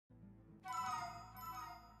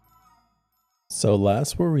So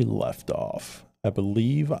last where we left off, I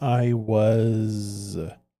believe I was...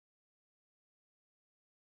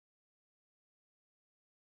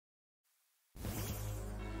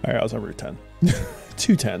 Alright, I was on Route 10.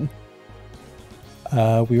 210.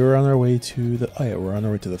 We were on our way to the... Oh yeah, we're on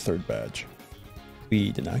our way to the third badge.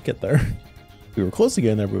 We did not get there. We were close to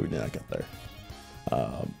getting there, but we did not get there.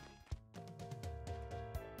 I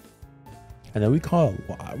know we caught a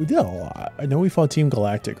lot. We did a lot. I know we fought Team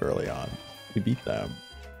Galactic early on. We beat them.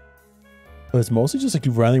 But it's mostly just like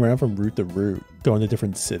running around from route to route, going to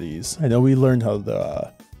different cities. I know we learned how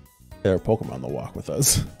to get our Pokemon to walk with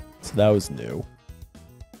us. So that was new.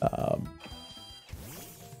 I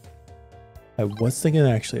was thinking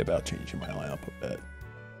actually about changing my lineup a bit.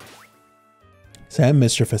 So I had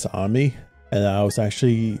Mischievous on me, and I was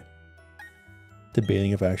actually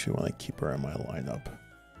debating if I actually want to keep her in my lineup.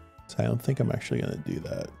 So I don't think I'm actually going to do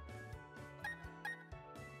that.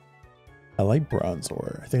 I like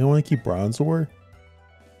Bronzor. I think I want to keep Bronzor.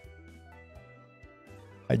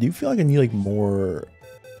 I do feel like I need like more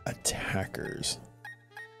attackers.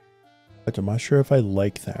 But I'm not sure if I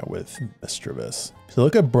like that with Mischievous. So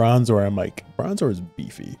look at Bronzor, I'm like, Bronzor is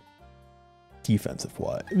beefy. Defensive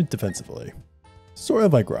what? Even defensively. Sort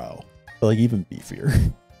of like Growl, but like even beefier.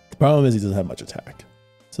 The problem is he doesn't have much attack.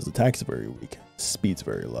 So his attack is very weak. Speed's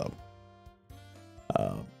very low.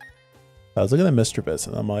 I was looking at Mischievous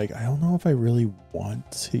and I'm like, I don't know if I really want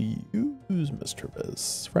to use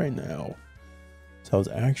Mischievous right now. So I was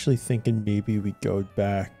actually thinking maybe we go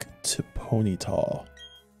back to Ponyta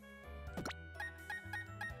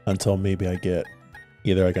until maybe I get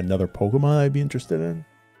either like another Pokemon I'd be interested in,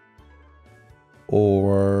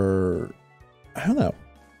 or I don't know.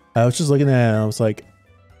 I was just looking at it and I was like,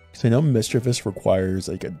 because I know Mischievous requires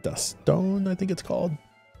like a Dust Stone, I think it's called,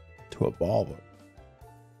 to evolve it.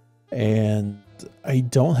 And I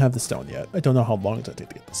don't have the stone yet. I don't know how long it's going to take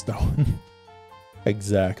to get the stone.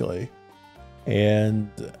 Exactly. And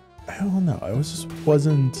I don't know. I just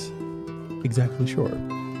wasn't exactly sure.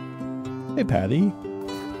 Hey, Patty.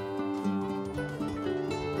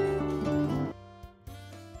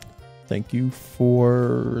 Thank you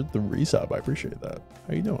for the resub. I appreciate that.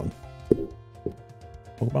 How you doing?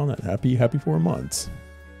 Pokemon that happy 4 months.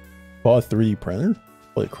 Bought a 3D printer?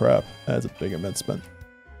 Holy crap. That's a big investment.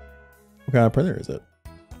 What kind of printer is it?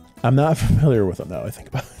 I'm not familiar with them now I think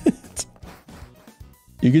about it.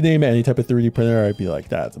 You could name any type of 3D printer, I'd be like,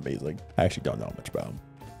 that's amazing. I actually don't know much about them,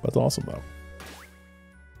 but it's awesome though.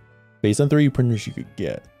 Based on 3D printers you could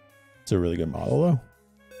get, it's a really good model though.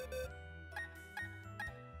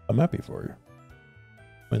 I'm happy for you.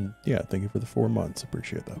 And yeah, thank you for the 4 months.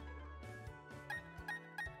 Appreciate that.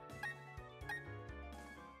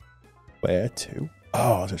 Where to?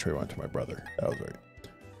 Oh, I was gonna trade one to my brother. That was right.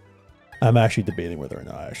 I'm actually debating whether or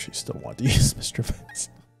not I actually still want to use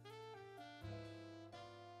Mischievous.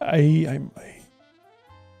 I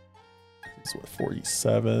this is what,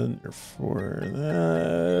 47 or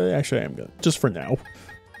 4. Actually, I am gonna just for now.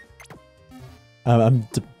 I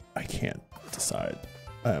can't decide.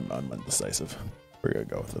 I'm undecisive. We're gonna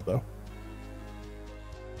go with it though.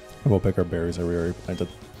 We'll pick our berries that we already planted.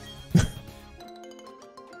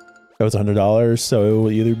 That was $100, so it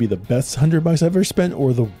will either be the best $100 I've ever spent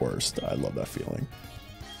or the worst. I love that feeling.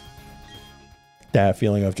 That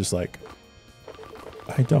feeling of just like,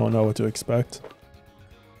 I don't know what to expect.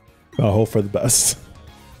 I'll hope for the best.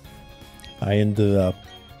 I ended up,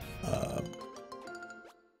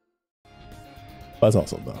 that's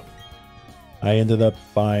awesome though. I ended up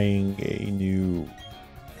buying a new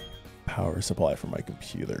power supply for my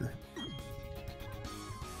computer.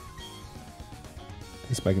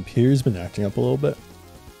 Because my computer's been acting up a little bit.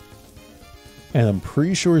 And I'm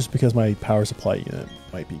pretty sure it's because my power supply unit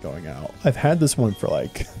might be going out. I've had this one for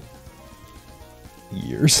like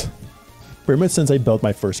years. Pretty much since I built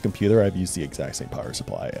my first computer, I've used the exact same power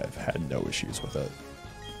supply. I've had no issues with it.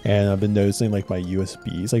 And I've been noticing like my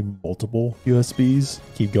USBs, like multiple USBs,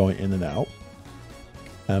 keep going in and out.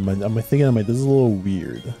 And I'm thinking, I'm like, this is a little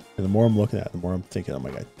weird. And the more I'm looking at it, the more I'm thinking, I'm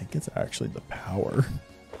like, I think it's actually the power.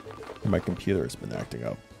 And my computer has been acting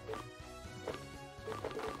up.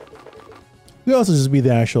 It could also just be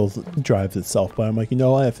the actual drive itself, but I'm like, you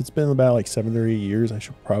know what? If it's been about like 7 or 8 years, I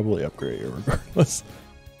should probably upgrade it regardless.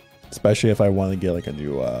 Especially if I want to get like a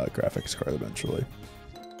new graphics card eventually.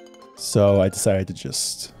 So I decided to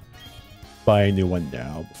just buy a new one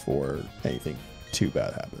now before anything too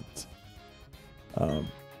bad happens. But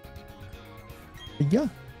yeah,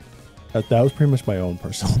 that was pretty much my own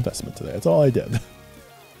personal investment today. That's all I did.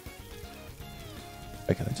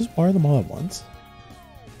 Can I just wire them all at once?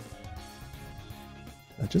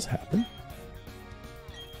 That just happened?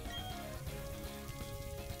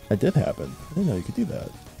 That did happen. I didn't know you could do that.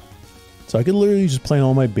 So I could literally just plant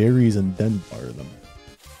all my berries and then water them.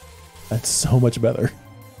 That's so much better.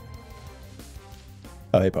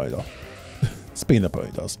 Oh, hey, Ponytail. Speaking of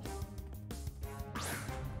Ponytails.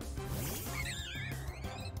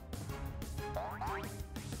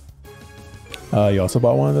 You also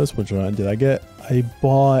bought one of those? Which one did I get? I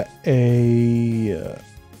bought a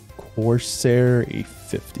Corsair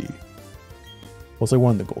 850. Was like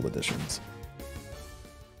one of the gold editions.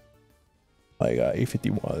 I got 850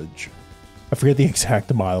 wattage. I forget the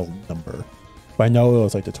exact model number, but I know it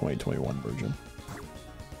was like the 2021 version.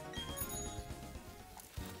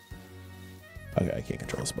 Okay, I can't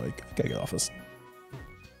control this bike. I gotta get off this.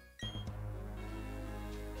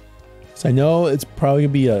 So I know it's probably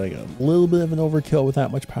gonna be like a little bit of an overkill with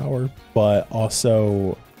that much power, but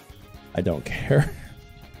also I don't care.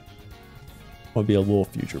 I want to be a little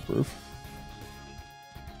future-proof.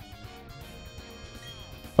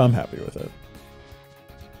 But I'm happy with it.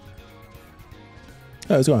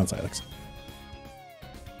 Oh, let's go on Silex.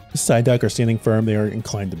 The side deck are standing firm. They aren't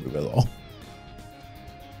inclined to move at all.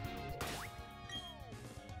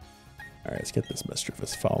 Alright, let's get this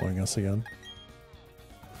Mischievous following us again.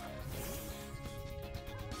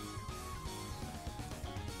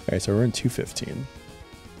 Alright, so we're in 215.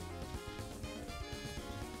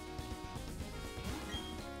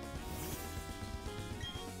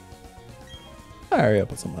 Alright, I'll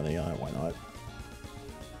put some money on it, why not?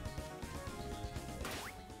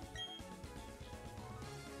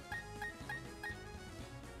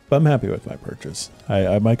 But I'm happy with my purchase.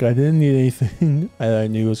 I didn't need anything I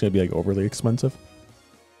knew it was gonna be like overly expensive.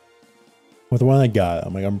 With the one I got,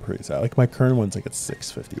 I'm pretty sad. Like my current one's like at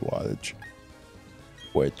 650 wattage,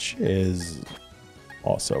 which is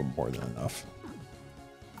also more than enough.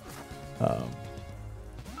 A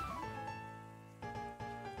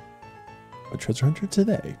treasure hunter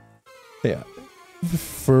today. Yeah.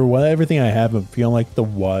 For everything I have, I'm feeling like the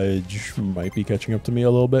wattage might be catching up to me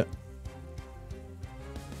a little bit.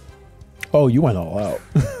 Oh, you went all out.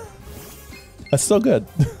 That's still good.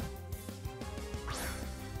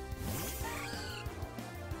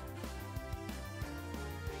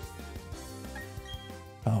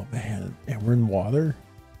 Oh man, and we're in water.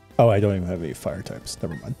 Oh, I don't even have any fire types.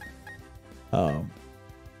 Never mind.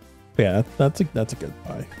 Yeah, that's a good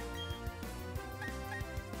buy.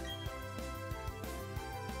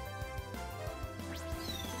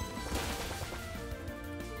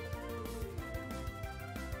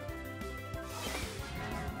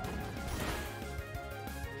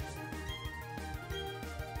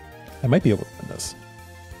 I might be able to win this.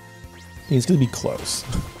 It's going to be close.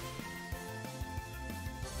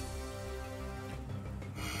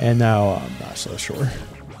 And now I'm not so sure.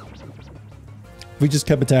 If we just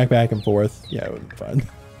kept attack back and forth, yeah, it would be fun.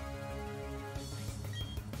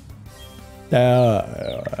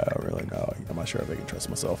 I don't really know. I'm not sure if I can trust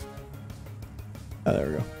myself. Oh, there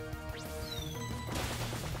we go.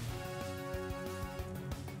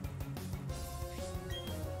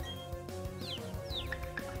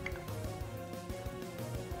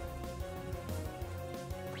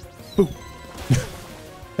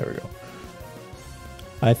 There we go.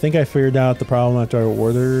 I think I figured out the problem after I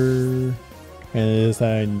order, and it is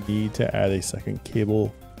that I need to add a second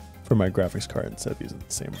cable for my graphics card instead of using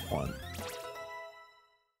the same one.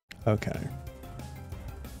 Okay.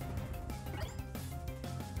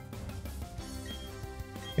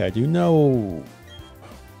 Yeah, I do know.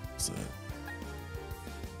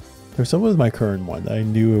 There's some with my current one that I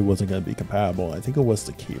knew it wasn't going to be compatible. I think it was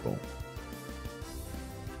the cable.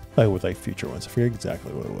 Like with like future ones. I forget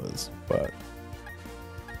exactly what it was, but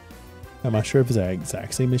I'm not sure if it's the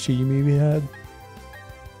exact same issue you maybe had.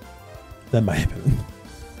 That might have been.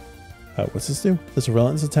 What's this do? This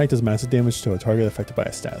relentless attack does massive damage to a target affected by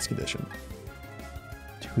a status condition.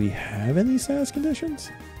 Do we have any status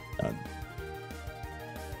conditions? None.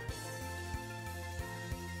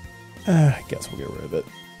 I guess we'll get rid of it.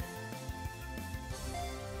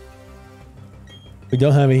 We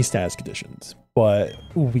don't have any status conditions, but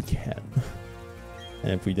we can.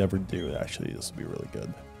 And if we never do, actually, this will be really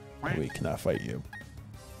good. We cannot fight you.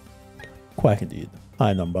 Quack indeed.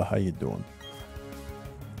 Hi, Numba. How you doing?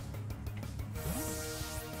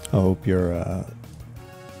 I hope your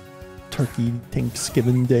Turkey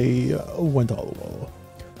Thanksgiving Day went all well.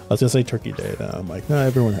 I was gonna say Turkey Day, then I'm like, no,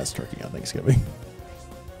 everyone has turkey on Thanksgiving.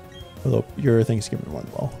 I hope your Thanksgiving went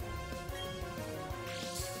well.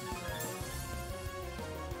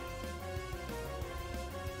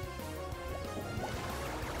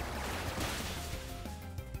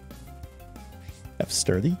 Have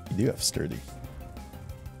sturdy? You do have sturdy.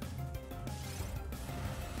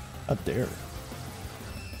 How dare.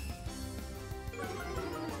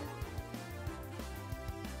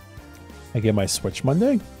 I get my Switch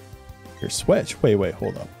Monday? Your Switch? Wait,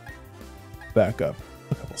 hold up. Back up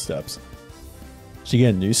a couple steps. Did you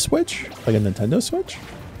get a new Switch? Like a Nintendo Switch?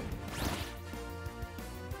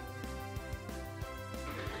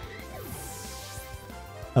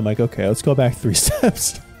 I'm like, okay, let's go back 3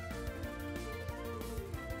 steps.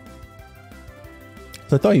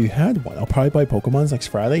 So I thought you had one. I'll probably buy Pokemon's next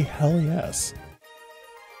Friday. Hell yes.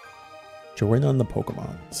 Join on the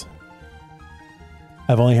Pokemons.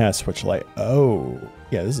 I've only had a Switch Lite. Oh,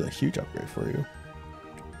 yeah, this is a huge upgrade for you.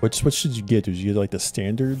 Which Switch did you get? Did you get like the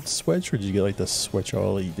standard Switch or did you get like the Switch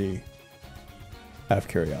OLED? I have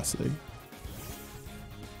curiosity.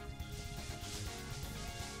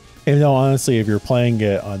 And no, honestly, if you're playing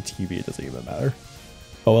it on TV, it doesn't even matter.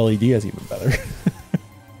 OLED is even better.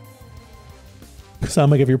 So I'm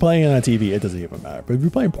like, if you're playing it on TV, it doesn't even matter. But if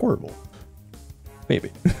you're playing portable,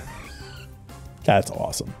 maybe. That's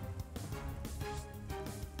awesome.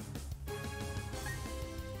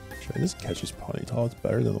 Should I just catch this Ponyta? It's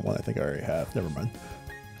better than the one I think I already have. Never mind.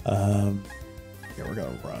 Yeah, we're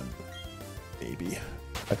gonna run. Maybe.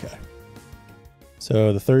 Okay.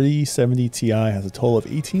 So the 3070 Ti has a total of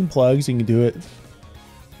 18 plugs. You can do it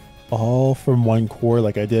all from one core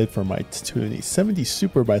like I did for my 2070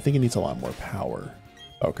 Super, but I think it needs a lot more power.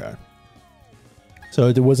 Okay. So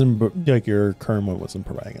it wasn't like your current one wasn't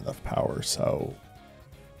providing enough power. So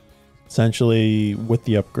essentially with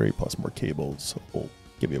the upgrade plus more cables, it'll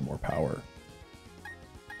give you more power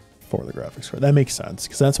for the graphics card. That makes sense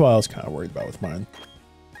because that's what I was kind of worried about with mine.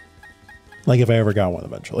 Like if I ever got one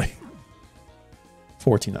eventually.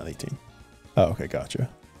 14 on 18. Oh, okay, gotcha.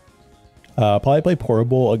 Probably play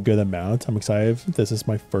portable a good amount. I'm excited. This is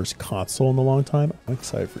my first console in a long time. I'm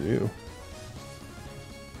excited for you.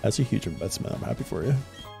 That's a huge investment. I'm happy for you.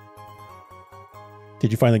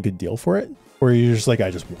 Did you find a good deal for it? Or you're just like, I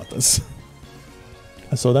just want this?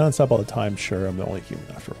 I slow down and stop all the time. Sure, I'm the only human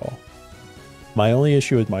after all. My only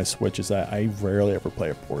issue with my Switch is that I rarely ever play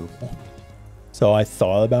a portable. So I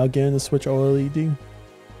thought about getting the Switch OLED.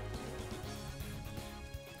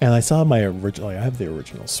 And I saw my original, I have the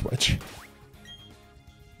original Switch.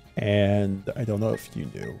 And I don't know if you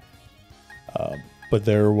knew, but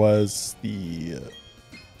there was the,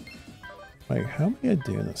 like, how am I gonna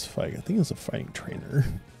do in this fight? I think it's a fighting trainer.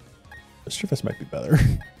 Mischievous might be better.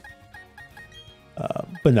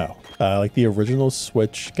 But no, like the original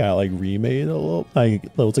Switch got like remade a little, like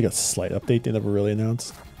it was like a slight update they never really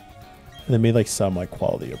announced. And they made like some like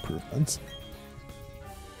quality improvements.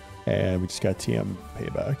 And we just got TM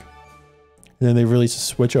payback. And then they released a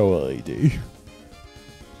Switch OLED.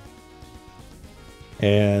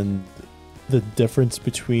 And the difference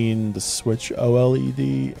between the Switch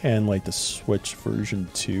OLED and like the Switch version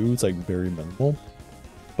 2 is like very minimal.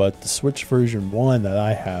 But the Switch version 1 that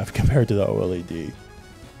I have compared to the OLED,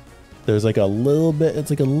 there's like a little bit,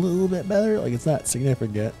 it's like a little bit better. Like it's not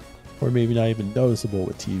significant or maybe not even noticeable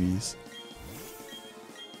with TVs.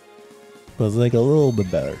 But it's like a little bit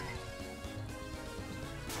better.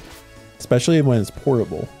 Especially when it's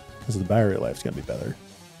portable, because the battery life is going to be better.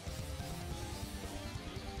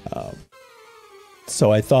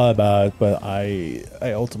 So I thought about it, but I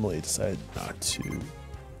ultimately decided not to.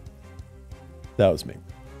 That was me.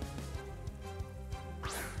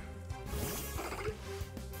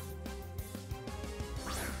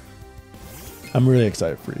 I'm really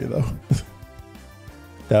excited for you though.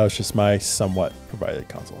 That was just my somewhat provided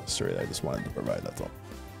console history that I just wanted to provide, that's all.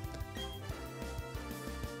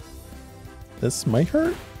 This might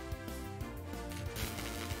hurt.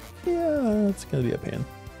 Yeah, it's gonna be a pain.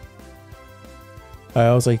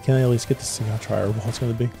 I was like, can I at least get to see how tryable it's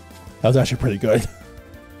gonna be? That was actually pretty good.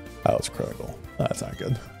 That was critical. That's not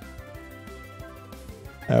good.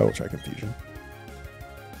 I will try Confusion.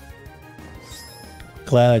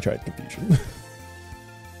 Glad I tried Confusion.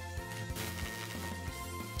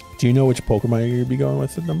 Do you know which Pokemon you're gonna be going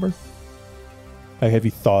with the number? Like, have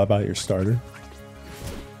you thought about your starter?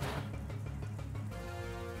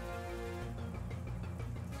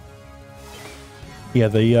 Yeah,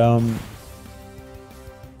 the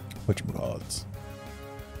whatchamacallits.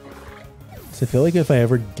 So I feel like if I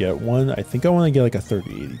ever get one, I think I want to get like a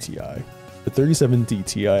 3080 Ti. The 3070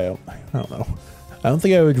 Ti, I don't know. I don't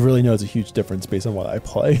think I would really know it's a huge difference based on what I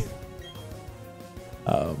play.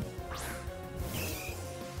 But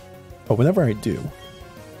whenever I do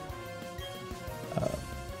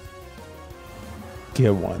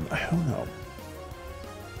get one, I don't know.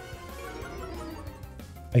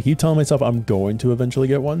 I keep telling myself I'm going to eventually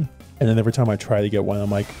get one, and then every time I try to get one, I'm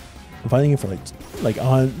like, I'm finding it for like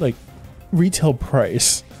on like retail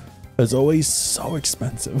price. It's always so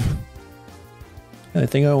expensive. And I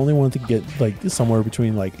think I only want to get like somewhere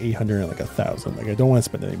between like 800 and like 1,000. Like I don't want to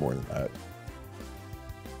spend any more than that.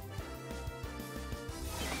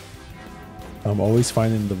 I'm always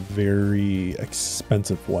finding the very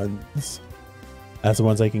expensive ones as the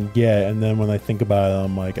ones I can get, and then when I think about it,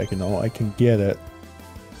 I'm like, I can get it,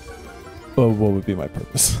 but what would be my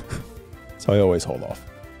purpose? So I always hold off.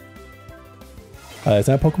 Is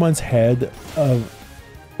that Pokemon's head of...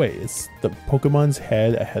 Wait, it's the Pokemon's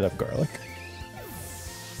head a head of garlic?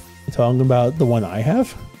 You're talking about the one I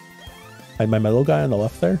have? Like my metal guy on the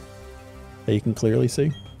left there? That you can clearly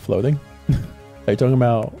see floating? Are you talking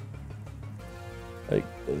about like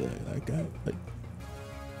that guy? Like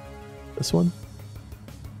this one?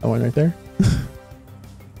 That one right there?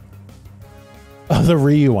 Oh, the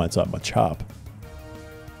Ryu one's on Machop.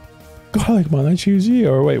 Garlicmon, I choose you.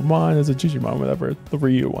 Or wait, Mon is a Digimon, whatever. The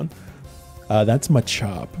Ryu one. That's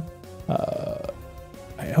Machop.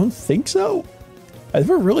 I don't think so. I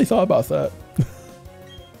never really thought about that.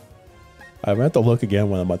 I'm gonna have to look again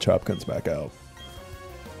when a Machop comes back out.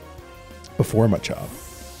 Before Machop.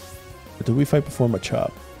 Or did we fight before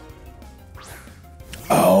Machop?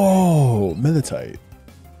 Oh, Meditite.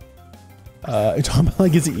 You're talking about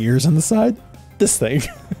like his ears on the side? This thing.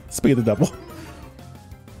 Speed of the devil.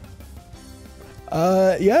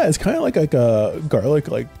 Yeah, it's kind of like a garlic,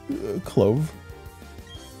 like clove.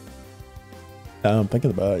 Now I'm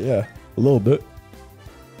thinking about it, yeah, a little bit.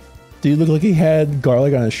 Dude looked like he had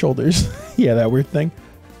garlic on his shoulders. Yeah, that weird thing.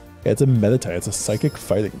 Yeah, it's a Meditite. It's a psychic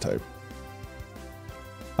fighting type.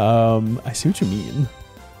 I see what you mean.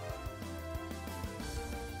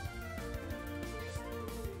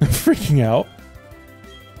 Freaking out.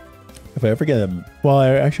 If I ever get him, well, I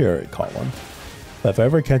actually already caught one. But if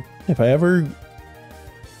I ever,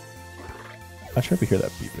 not sure if you hear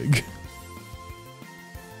that beeping.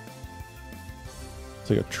 It's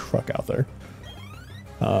like a truck out there.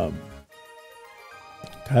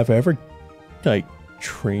 If I ever like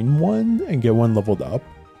train one and get one leveled up,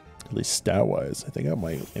 at least stat wise, I think I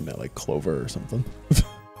might aim at like Clover or something.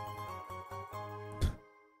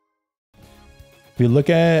 If you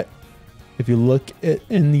look it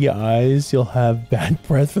in the eyes, you'll have bad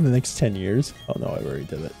breath for the next 10 years. Oh no, I already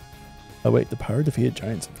did it. Oh wait, the power defeated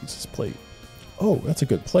giants infuses plate. Oh, that's a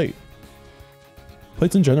good plate.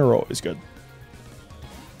 Plates in general are always good.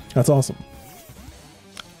 That's awesome.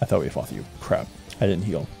 I thought we fought you. Crap, I didn't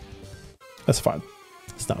heal. That's fine.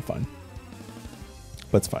 It's not fine,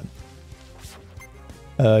 but it's fine.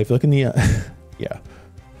 If you look in the, yeah,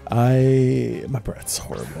 my breath's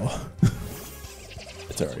horrible.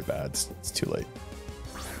 It's already bad. It's too late.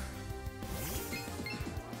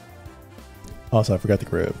 Also, I forgot to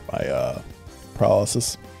get rid of my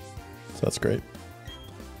paralysis, so that's great.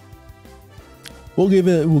 We'll give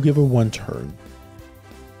her one turn.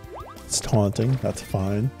 It's taunting. That's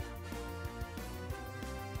fine.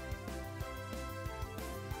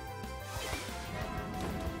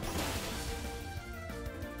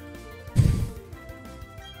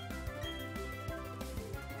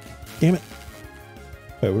 Damn it.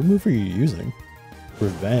 Wait, what move are you using?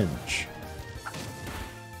 Revenge.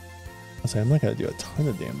 I'll say I'm not gonna do a ton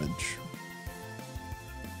of damage.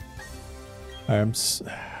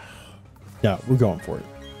 Yeah, we're going for it.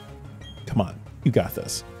 Come on, you got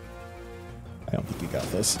this. I don't think you got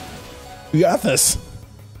this. You got this.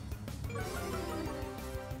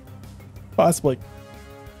 Possibly.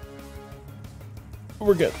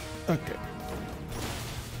 We're good. Okay.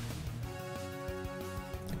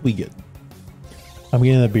 We good. I'm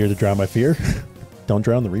getting a beer to drown my fear. Don't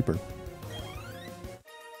drown the Reaper.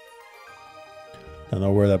 Don't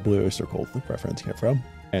know where that Blue Oyster Cult reference came from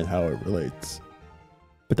and how it relates.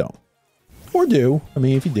 But don't. Or do. I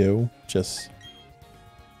mean, if you do, just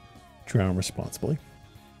drown responsibly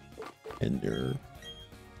in your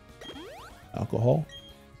alcohol.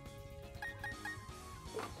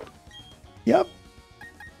 Yep.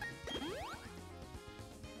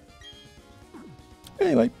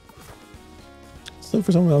 Anyway. Let's look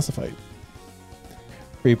for someone else to fight.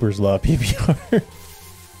 Reapers love PBR.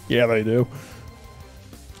 Yeah, they do.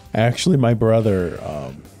 Actually, my brother,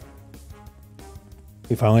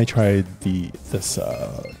 he finally tried this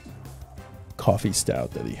coffee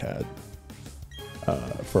stout that he had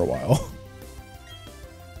for a while.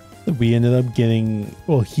 We ended up getting,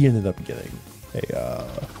 well, he ended up getting a,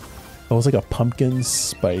 it was like a pumpkin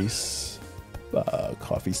spice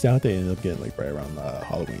coffee stout. They ended up getting like right around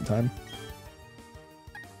Halloween time.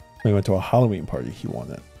 We went to a Halloween party. He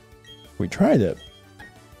won it. We tried it,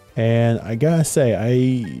 and I gotta say,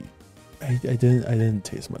 I didn't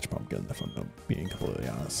taste much pumpkin, if I'm being completely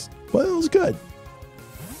honest. But it was good.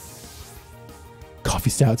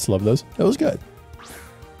 Coffee stouts, love those. It was good.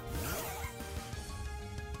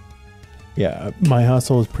 Yeah, my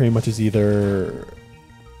household is pretty much is either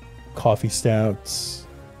coffee stouts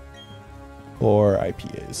or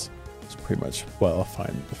IPAs. It's pretty much what I'll find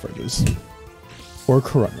in the fridges. Or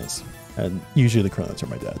Coronas. And usually the Coronas are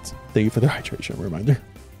my dad's. Thank you for the hydration reminder.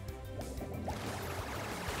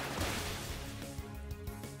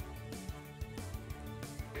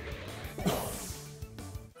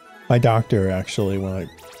 My doctor actually, when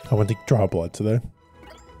I went to draw blood today,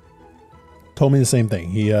 told me the same thing.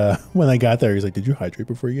 He when I got there, he's like, "Did you hydrate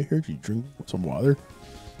before you get here? Did you drink some water?"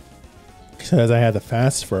 He says I had to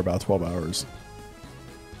fast for about 12 hours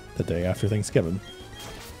the day after Thanksgiving,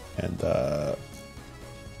 and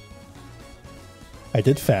I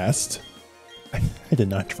did fast. I did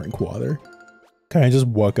not drink water. Kind of just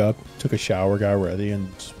woke up, took a shower, got ready, and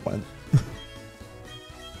just went.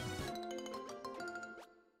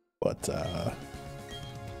 But do I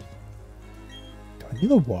need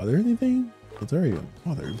to water anything? It's already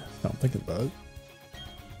watered. No, I'm thinking about it.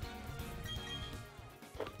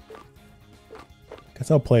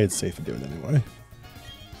 Guess I'll play it safe and do it anyway.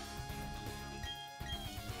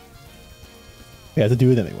 Yeah, to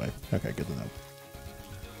do it anyway. Okay, good to know.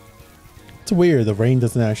 It's weird, the rain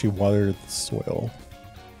doesn't actually water the soil.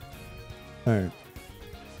 Alright.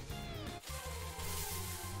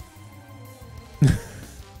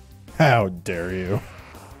 How dare you?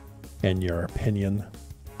 In your opinion.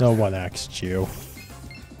 No one asked you.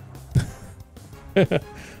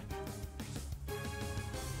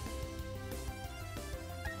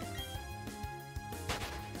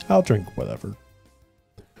 I'll drink whatever.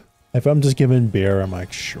 If I'm just given beer, I'm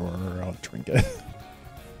like, sure, I'll drink it.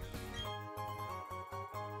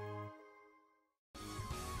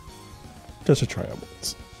 Just to try it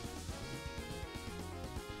once.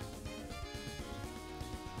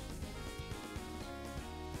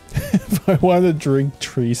 If I want to drink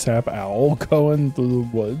tree sap, owl going through the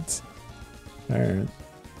woods. Alright.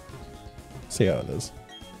 See how it is.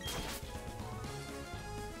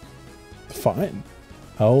 Fine.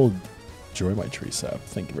 I'll enjoy my tree sap.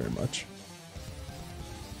 Thank you very much.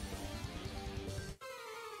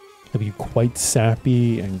 It'll be quite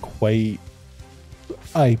sappy and quite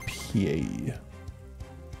IPA.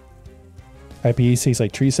 IPA tastes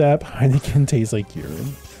like tree sap. Heineken tastes like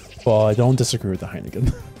urine. Well, I don't disagree with the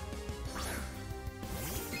Heineken.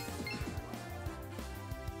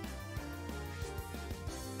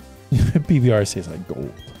 PBR tastes like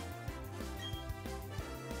gold.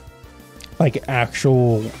 Like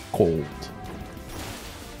actual gold.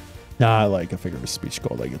 Not like a figure of speech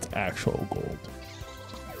gold, like it's actual gold.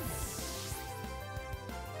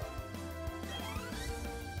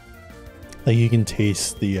 Like you can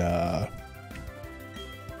taste the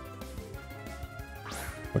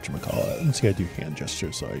whatchamacallit. I'm just gonna do hand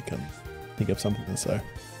gestures so I can think of something to say.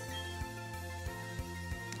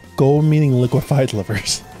 Gold meaning liquefied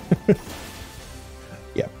livers.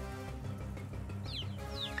 Yeah.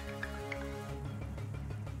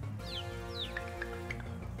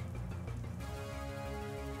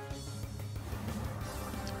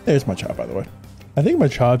 There's my chop, by the way. I think my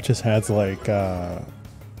chop just has like I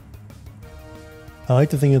like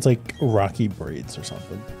to think it's like rocky braids or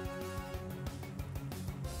something.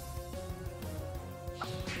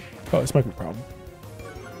 Oh, this might be a problem.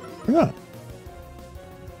 Or not.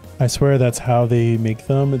 I swear that's how they make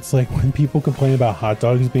them. It's like when people complain about hot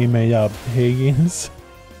dogs being made out of pagans.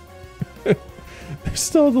 They're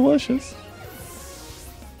still delicious.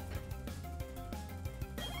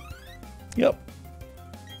 Yep.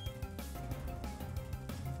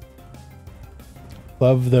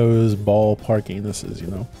 Love those ballpark anuses, you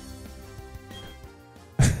know?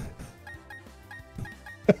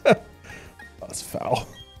 That's foul.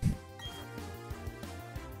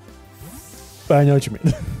 But I know what you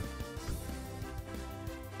mean.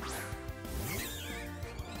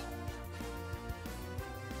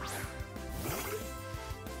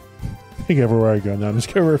 I think everywhere I go now, I'm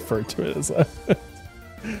just going to refer to it as that.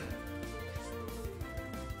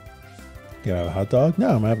 You have a hot dog?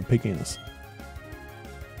 No, I'm having pig anus.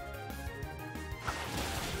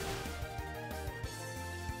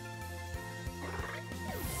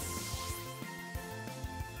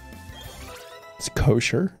 It's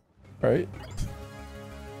kosher, right?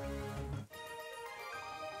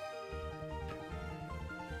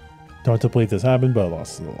 Don't have to believe this happened, but a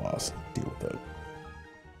loss is a loss. Deal with it.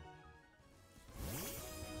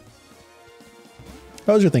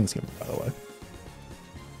 How was your Thanksgiving, by the way?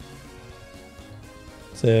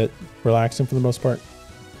 Is it relaxing for the most part?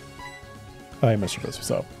 Oh, I missed your post. What's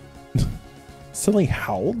up? Suddenly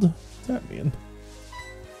howled? What's that mean?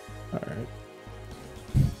 Alright.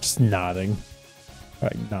 Just nodding.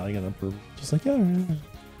 Alright, nodding in approval. Just like, yeah,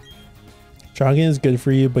 Jogging is good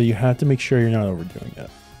for you, but you have to make sure you're not overdoing it.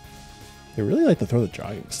 They really like to throw the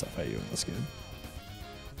jogging stuff at you in this game.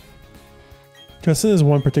 Just in this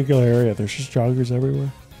one particular area, there's just joggers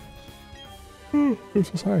everywhere. I'm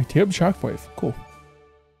so sorry. Take up Shockwave. Cool.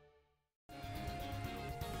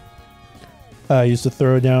 I used to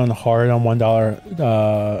throw down hard on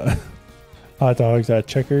 $1 hot dogs at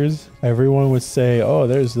Checkers. Everyone would say, oh,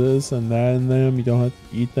 there's this and that in them. You don't have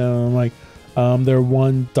to eat them. I'm like, they're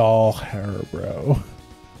 $1 hair, bro.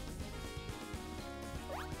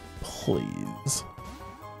 Please.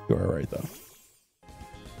 You are right, though.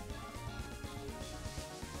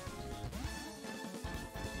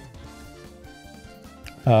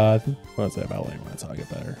 What was that about? That's how I get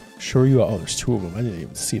better. Sure you. Oh, there's 2 of them. I didn't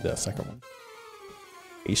even see the second one.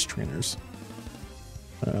 Ace trainers.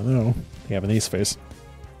 I don't know. They have an ace face.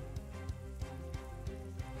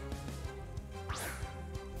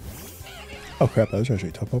 Oh crap, that was actually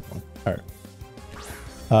a top up one. Alright.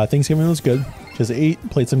 Thanksgiving was good. Just ate,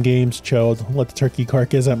 played some games, chilled, let the turkey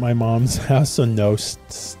carcass at my mom's house, so no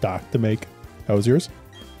stock to make. That was yours?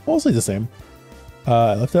 Mostly the same.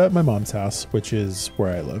 I left it at my mom's house, which is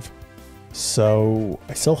where I live. So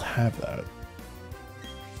I still have that.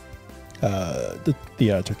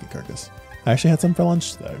 The turkey carcass. I actually had some for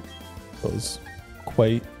lunch today. It was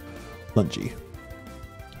quite lunchy.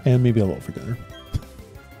 And maybe a little for dinner.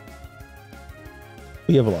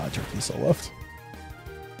 We have a lot of turkey still left.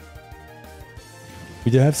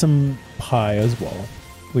 We did have some pie as well.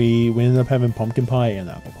 We ended up having pumpkin pie and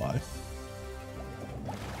apple pie.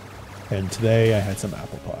 And today I had some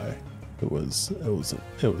apple pie. It was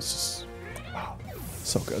just, wow,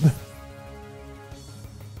 so good.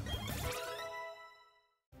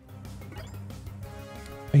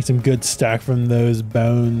 Make some good stack from those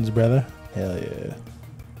bones, brother. Hell yeah.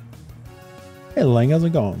 Hey Lang, how's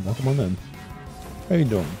it going? Welcome on in. How you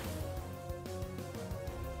doing?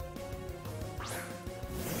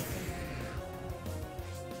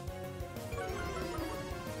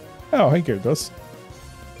 Oh, hey Gyarados.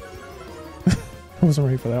 I wasn't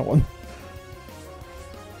ready for that one.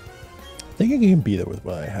 I think I can beat it with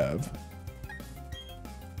what I have.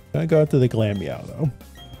 Gonna go out to the Glameow though.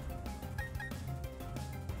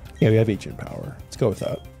 Yeah, we have Ancient Power. Let's go with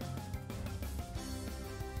that.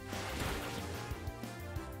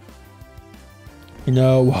 You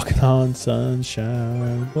know, walking on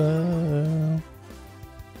sunshine. Well,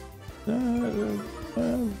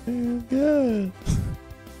 good.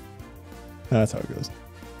 That's how it goes.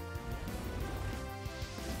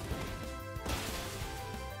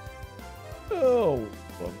 Oh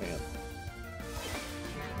man.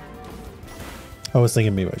 I was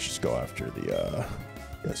thinking maybe I should just go after the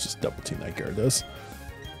let's just double team that Gyarados.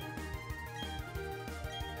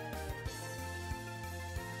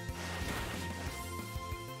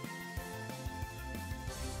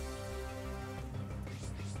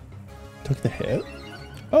 Took the hit?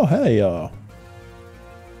 Oh hey, I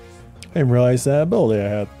didn't realize that ability I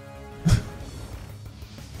had.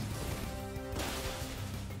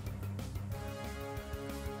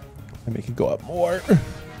 I make it go up more.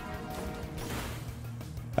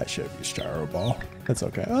 I should have used Gyro Ball. That's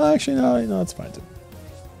okay. Oh, actually, no, it's fine too.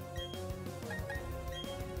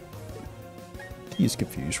 Use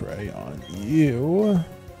Confuse Ray on you.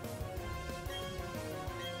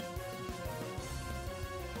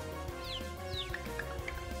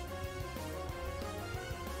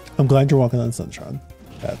 I'm glad you're walking on sunshine.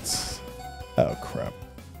 That's... oh crap.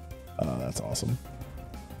 That's awesome.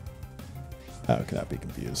 How can I be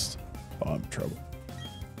confused? Oh, I'm in trouble.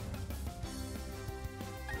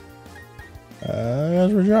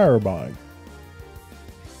 As for Gyro Ball.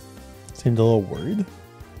 Seemed a little worried.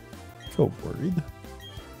 I feel worried.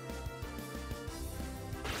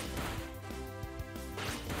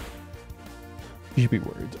 You should be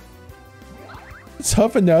worried. It's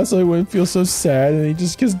huffing now so he wouldn't feel so sad and he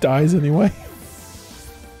just dies anyway.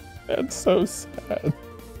 That's so sad.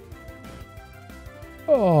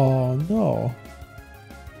 Oh no.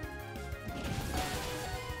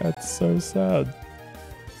 That's so sad.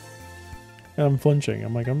 And I'm flinching.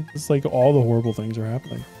 I'm like, it's like all the horrible things are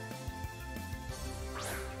happening.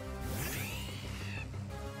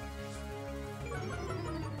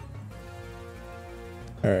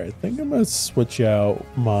 Alright, I think I'm gonna switch out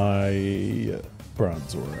my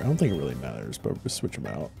Bronzor. I don't think it really matters, but we'll switch them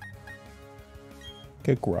out.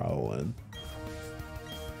 Get Growl in.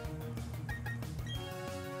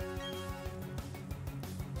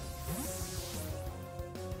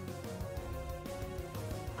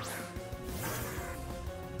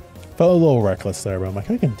 Felt a little reckless there, but I'm like,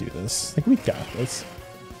 I can do this. Like, we got this.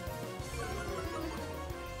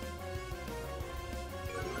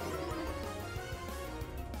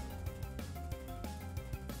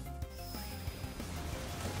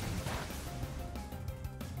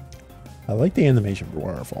 I like the animation for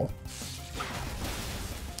Waterfall.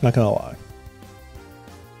 Not gonna lie.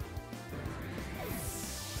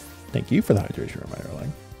 Thank you for the hydration reminder,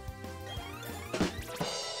 Lang.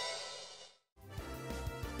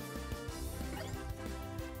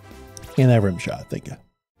 And that rim shot, thank you.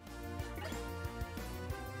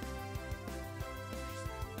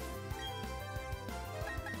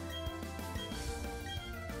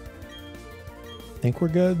 Think we're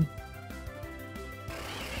good?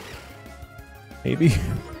 Maybe.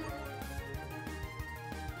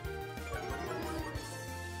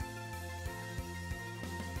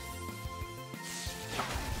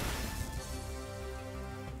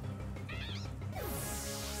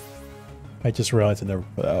 I just realized I never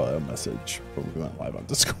put out a message when we went live on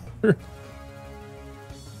Discord.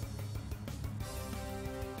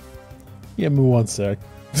 Yeah, move 1 sec.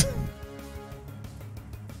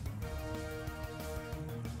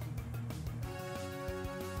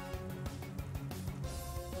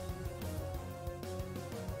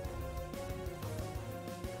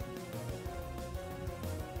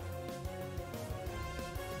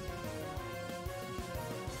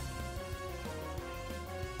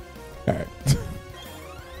 All right.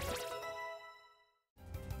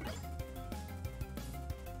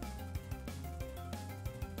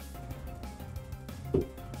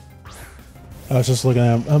 I was just looking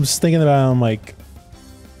at him. I'm just thinking about him like,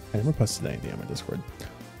 I never posted anything on my Discord.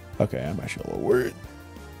 Okay, I'm actually a little worried.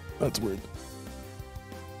 That's weird.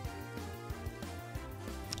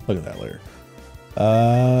 Look at that layer.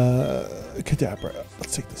 Kadabra.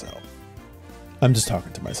 Let's take this out. I'm just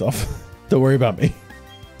talking to myself. Don't worry about me.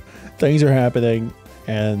 Things are happening,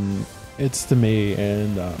 and it's to me,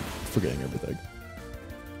 and forgetting everything.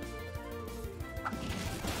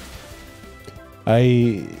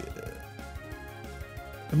 I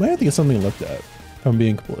might have to get something looked at, if I'm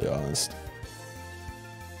being completely honest.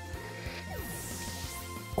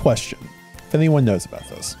 Question, if anyone knows about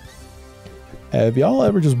this. Have y'all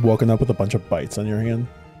ever just woken up with a bunch of bites on your hand?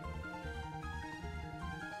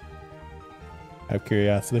 Out of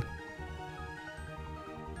curiosity.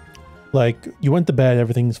 Like, you went to bed,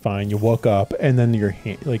 everything's fine, you woke up, and then your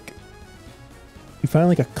hand, like, you find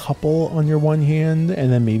like a couple on your one hand,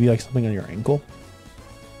 and then maybe like something on your ankle.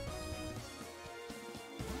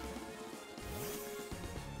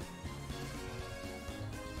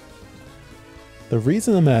 The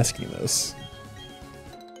reason I'm asking this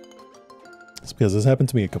is because this happened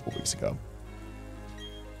to me a couple weeks ago.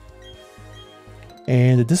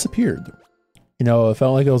 And it disappeared. You know, it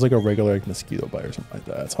felt like it was like a regular like mosquito bite or something like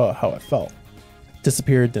that. That's how it felt.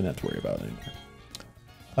 Disappeared, didn't have to worry about it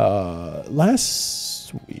anymore.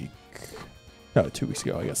 Last week, no, 2 weeks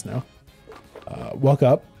ago, I guess now. Woke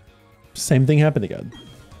up, same thing happened again.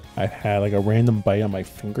 I had like a random bite on my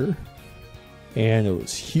finger, and it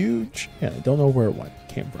was huge, and I don't know where it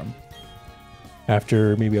came from.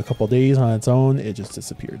 After maybe a couple days on its own, it just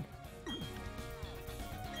disappeared.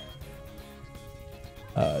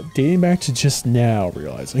 Dating back to just now,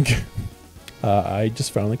 realizing I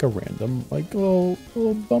just found like a random like little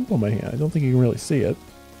bump on my hand. I don't think you can really see it.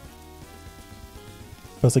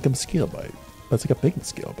 It was like a mosquito bite. That's like a big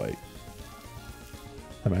mosquito bite.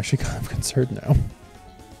 I'm actually kind of concerned now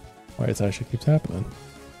why it actually keeps happening.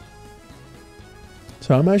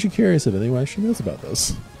 So I'm actually curious if anyone actually knows about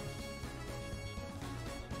this.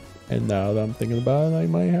 And now that I'm thinking about it, I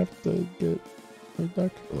might have to get a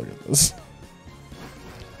doctor to look at this.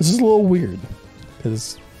 This is a little weird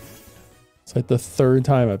because it's like the third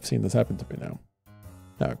time I've seen this happen to me now.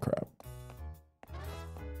 Oh crap.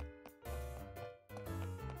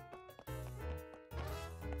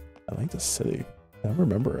 I like the city. I don't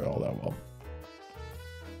remember it all that well.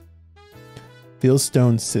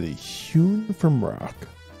 Fieldstone City, hewn from rock.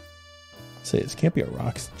 Say, this can't be a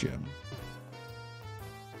rocks gym.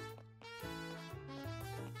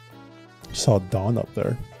 Saw Dawn up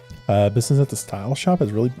there. Business at the style shop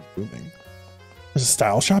is really booming. There's a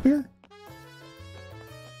style shop here?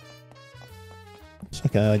 So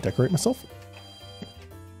can I like decorate myself?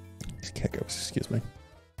 Excuse me.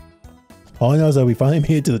 All I know is that we finally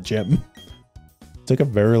made it to the gym. It took a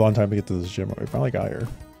very long time to get to this gym, but we finally got here.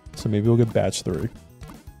 So maybe we'll get batch 3.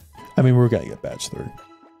 I mean, we're gonna get batch 3.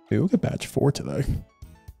 Maybe we'll get batch 4 today.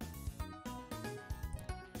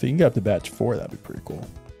 If you can get up to batch 4, that'd be pretty cool.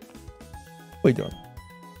 What are you doing?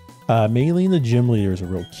 Maylene, the gym leader, is a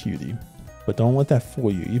real cutie, but don't let that fool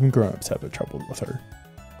you. Even grown-ups have their trouble with her.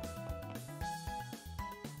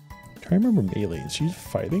 I'm trying to remember Maylene. Is she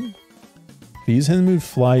fighting? If you use Hidden Mood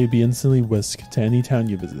Fly, you'd be instantly whisked to any town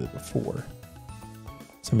you visited before.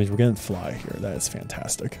 So that means we're getting Fly here. That is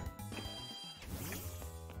fantastic.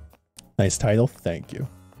 Nice title. Thank you.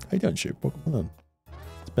 you doing, Shoot? Welcome on.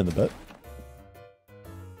 It's been a bit.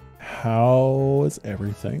 How is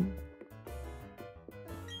everything?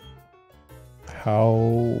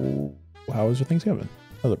 How was your Thanksgiving?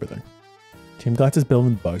 How's everything? Team Galactus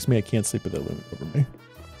building bugs me. I can't sleep with it looming over me.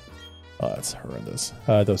 Oh, that's horrendous.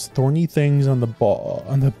 Those thorny things on the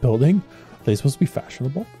building, are they supposed to be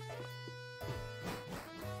fashionable?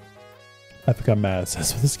 I've become mad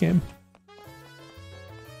obsessed with this game.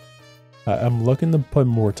 I'm looking to put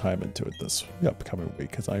more time into it this upcoming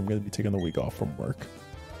week because I'm going to be taking the week off from work.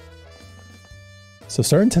 So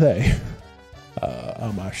starting today,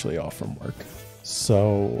 I'm actually off from work.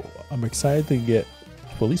 So I'm excited to at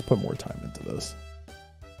least put more time into this.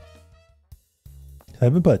 I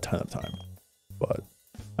haven't put a ton of time, but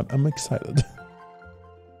I'm excited.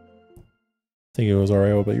 Think it was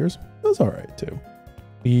alright. What about yours? It was alright too.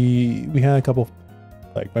 We had a couple,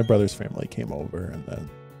 like my brother's family came over, and then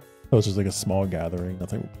it was just like a small gathering,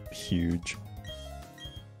 nothing huge.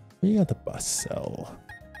 You got the bus cell.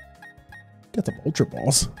 Got some Ultra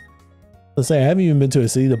Balls. Let's say I haven't even been to a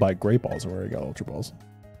city to buy Great Balls where I got Ultra Balls.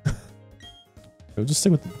 We'll just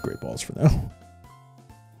stick with the Great Balls for now.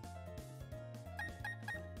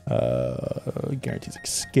 Guarantees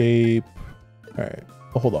escape. Alright,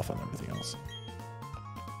 I'll hold off on everything else.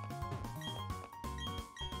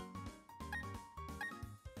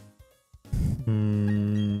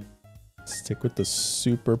 Stick with the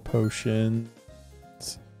super potions.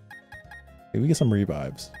 Maybe get some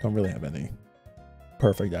revives. Don't really have any.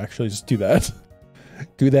 Perfect, actually, just do that.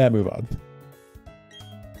 Do that, move on.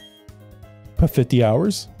 Put 50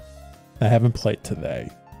 hours. I haven't played today.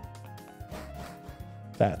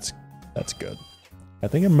 That's good. I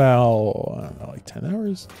think I'm about, I don't know, like 10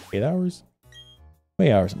 hours? 8 hours? How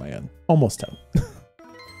many hours am I in? Almost 10.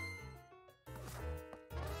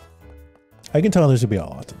 I can tell there's gonna be a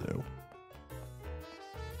lot to do.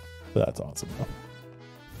 But that's awesome though.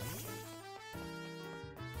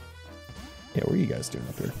 Yeah, what are you guys doing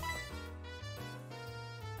up here?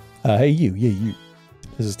 Hey you, yeah you.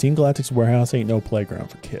 This is Team Galactic's warehouse, ain't no playground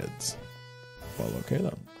for kids. Well, okay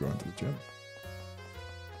then, going to the gym.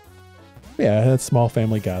 Yeah, I had a small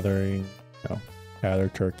family gathering, you know, gather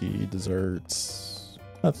turkey, desserts,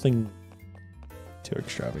 nothing too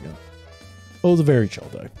extravagant. It was a very chill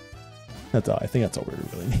day. That's all. I think that's all we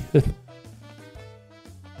really needed.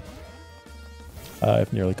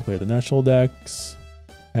 I've nearly completed the national decks,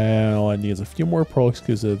 and all I need is a few more Pearl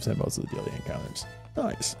exclusives and most of the daily encounters.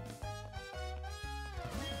 Nice.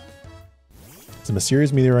 It's a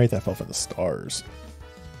mysterious meteorite that fell from the stars.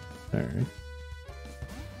 Alright.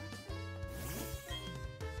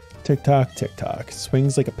 Tick tock, tick tock.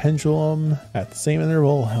 Swings like a pendulum at the same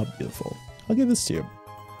interval. How beautiful. I'll give this to you.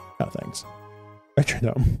 Oh, thanks.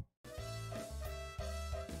 Metronome.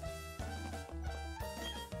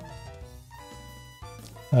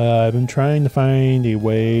 I've been trying to find a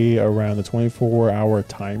way around the 24-hour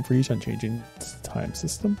time freeze on changing time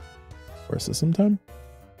system or system time.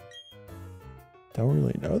 Don't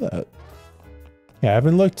really know that. Yeah, I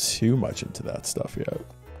haven't looked too much into that stuff yet.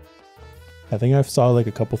 I think I've saw like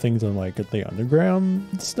a couple things on like the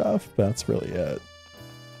underground stuff, but that's really it.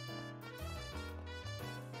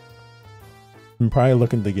 I'm probably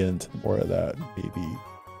looking to get into more of that, maybe.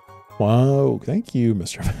 Wow, thank you,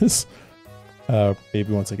 Mr. Miss.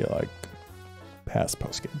 Maybe once I get like past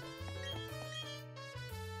post game.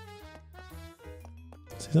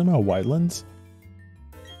 See something about Wildlands?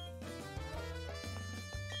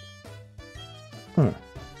 Huh.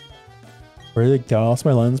 Where did I lost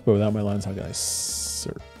my lens, but without my lens, how can I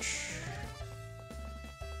search?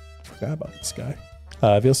 Forgot about this guy.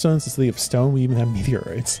 Veilstone is the city of stone. We even have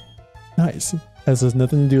meteorites. Nice. This has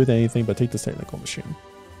nothing to do with anything, but take this technical machine.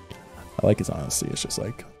 I like his honesty. It's just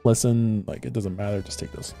like, listen, like it doesn't matter, just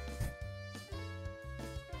take this.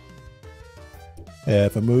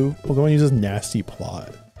 If a move, Pokemon uses nasty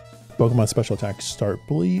plot. Pokemon special attack start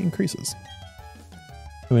bully increases.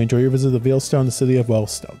 You may enjoy your visit to Veilstone, the city of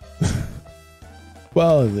Wellstone.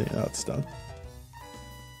 Well, you know, it's done.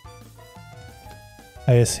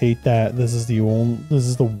 I just hate that this is the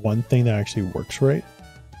one thing that actually works right.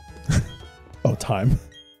 Oh, time.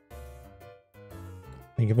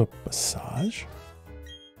 Can you give a massage?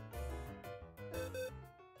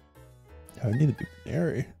 I need to be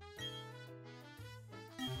Mary.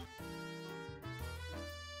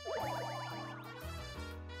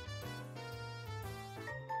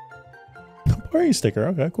 Party sticker.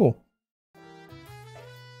 Okay, cool.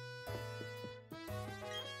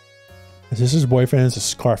 His sister's boyfriend is a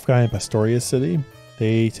scarf guy in Pastoria City.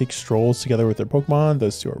 They take strolls together with their Pokemon.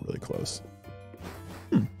 Those two are really close.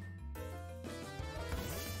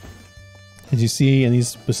 As you see, any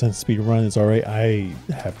percent speed run is alright. I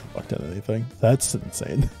haven't looked at anything. That's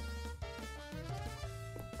insane.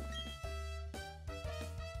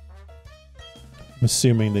 I'm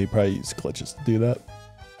assuming they probably use glitches to do that.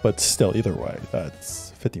 But still, either way,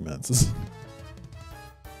 that's 50 minutes.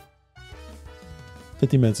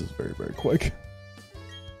 50 minutes is very, very quick.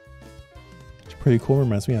 It's pretty cool.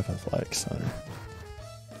 Reminds me of Athletics Center.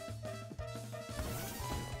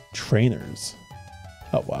 Trainers.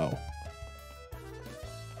 Oh, wow.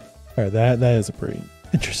 Alright, that is a pretty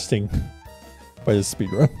interesting way to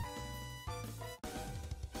speedrun.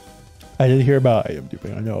 I did hear about item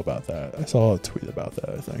duping. I know about that. I saw a tweet about that,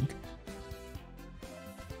 I think.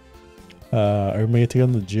 I made it to go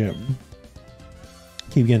to the gym.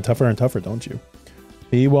 Keep getting tougher and tougher, don't you?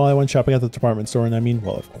 Me, well, I went shopping at the department store, and I mean,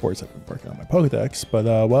 well, of course, I've been working on my Pokedex, but,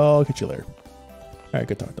 well, I'll catch you later. Alright,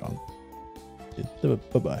 good talk, Dom.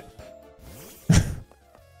 Bye-bye.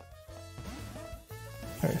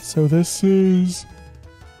 Alright, so this is...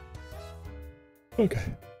 Okay,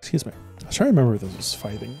 excuse me. I was trying to remember if this was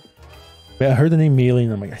fighting. Yeah, I heard the name Melee,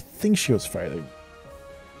 and I'm like, I think she was fighting.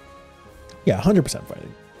 Yeah, 100%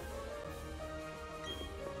 fighting.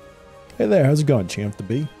 Hey there, how's it going, Champ the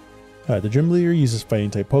Bee? The gym leader uses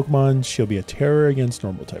fighting type Pokemon. She'll be a terror against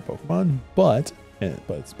normal type Pokemon, but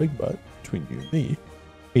it's a big but between you and me.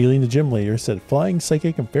 Aileen, the gym leader, said flying,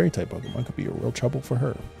 psychic, and fairy type Pokemon could be a real trouble for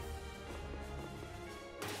her.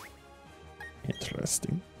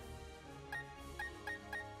 Interesting.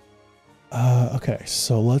 Okay,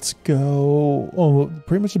 so let's go. Oh,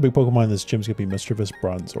 pretty much the big Pokemon in this gym is gonna be Mischievous,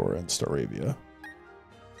 Bronzor, and Staravia.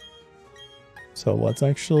 So let's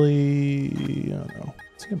actually, I don't know,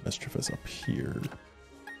 let's get Mischievous up here.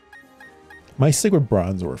 Might stick with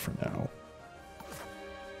Bronzor for now.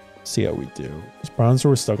 See how we do. Because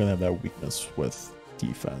Bronzor is still gonna have that weakness with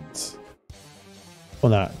defense. Well,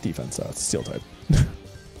 not defense, it's steel type.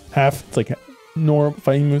 Half, it's like normal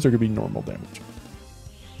fighting moves are gonna be normal damage.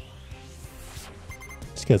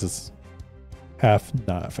 Just because it's half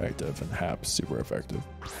not effective and half super effective.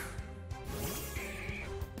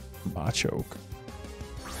 Machoke.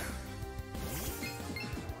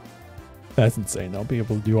 That's insane. I'll be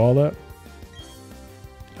able to do all that.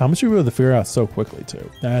 How much are we able to figure out so quickly too?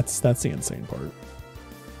 That's the insane part.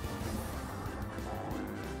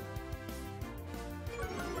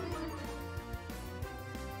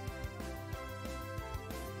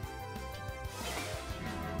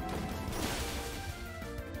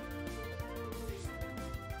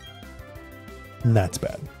 And that's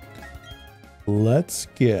bad. Let's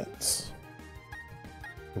get...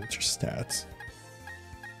 What's your stats?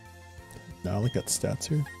 Now look at stats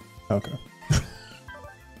here. Okay.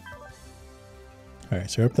 Alright,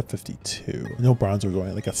 so you're up to 52. I know Bronzor's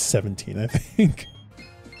only like a 17, I think.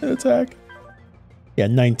 Attack. Yeah,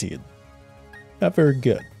 19. Not very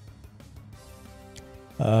good.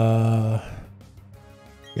 Yeah,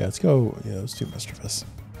 let's go. Yeah, let's do Mischievous.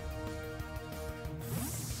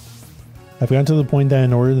 I've gotten to the point that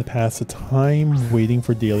in order to pass the time waiting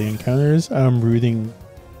for daily encounters, I'm routing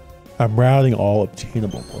all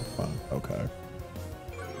obtainable Pokemon. Okay.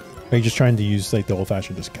 Are you just trying to use like the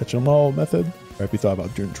old-fashioned just catch them all method? Or have you thought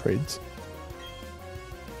about doing trades?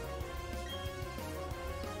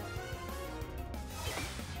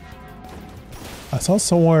 I saw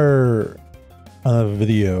somewhere on a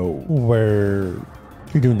video where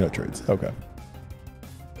you're doing no trades. Okay.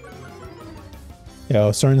 Yeah, I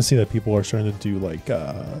was starting to see that people are starting to do like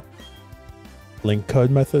link code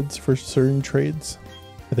methods for certain trades.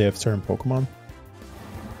 If they have certain Pokemon,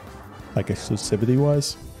 like exclusivity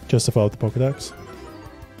wise, just to follow the Pokedex.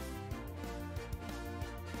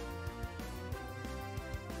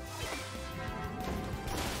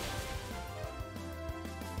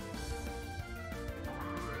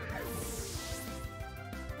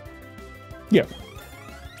 Yeah.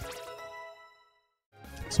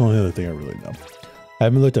 It's the only other thing I really know. I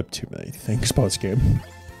haven't looked up too many things post game.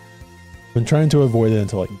 I've been trying to avoid it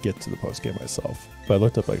until I can get to the post game myself. But I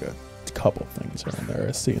looked up like a couple things around there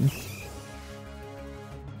I've seen.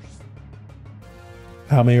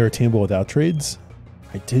 How many are attainable without trades?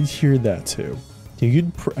 I did hear that too.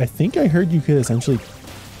 I think I heard you could essentially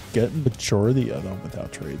get majority of them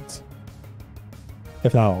without trades.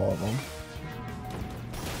 If not all of them.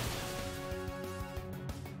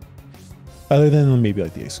 Other than maybe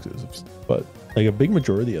like the exclusives. But like a big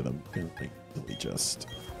majority of them can like really just...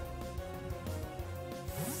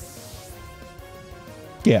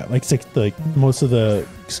 Yeah, like most of the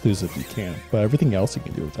exclusives you can, but everything else you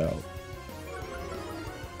can do without.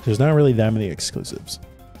 There's not really that many exclusives.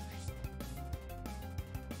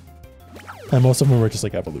 And most of them are just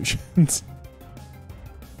like evolutions.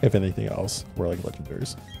 If anything else, we're like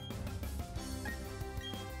legendaries.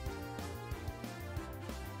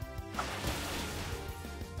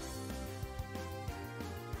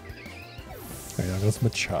 Alright, now goes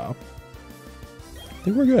Machop. I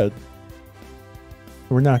think we're good.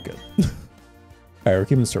 We're not good. Alright, we're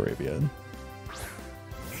keeping Staravia in.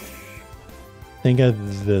 I think at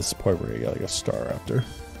this point we're gonna get like a star after.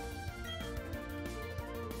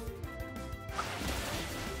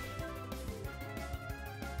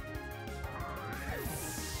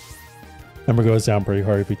 Number goes down pretty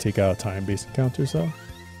hard if we take out time-based encounters though.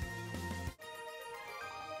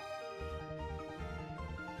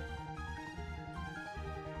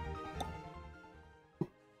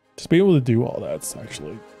 Just being able to do all that's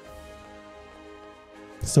actually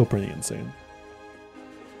still pretty insane.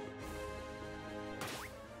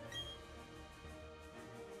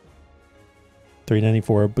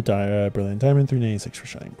 $394 Brilliant Diamond, $396 for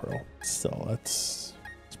Shining Pearl. Still, it's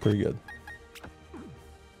pretty good.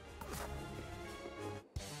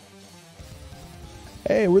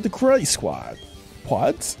 Hey, we're the Karate Squad.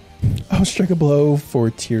 What? I'll strike a blow for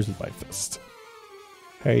tears with my fist.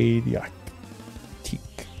 Hey, the teak.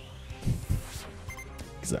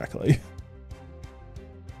 Exactly.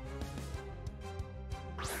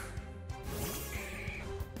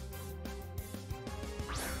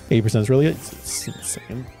 %'8 is really good. It's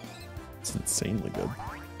insane. It's insanely good.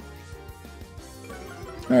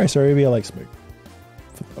 Alright, sorry, maybe I like Smig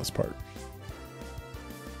for the most part.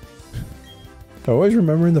 I always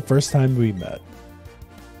remember the first time we met.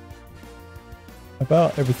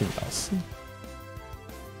 About everything else.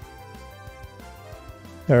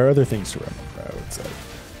 There are other things to remember, I would say.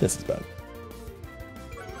 This is bad.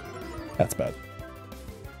 That's bad.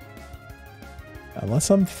 Unless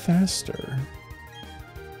I'm faster.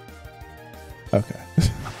 Okay.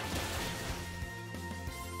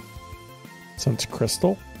 So it's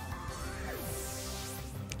Crystal.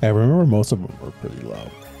 I remember most of them were pretty low.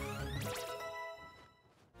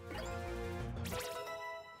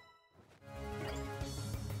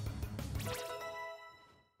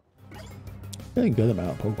 Getting a good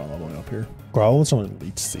amount of Pokemon leveling up here. Growlithe's on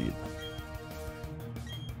Leech Seed.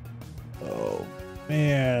 Oh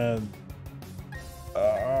man.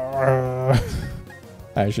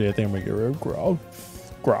 Actually, I think I'm gonna get rid of Growlithe.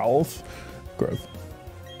 Growth.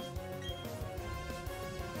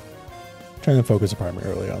 Trying to focus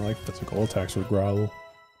primarily on like physical attacks with Growl.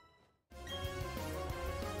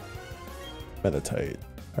 Meditate.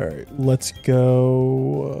 Alright, let's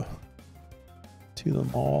go to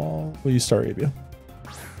them all. We'll use Staravia.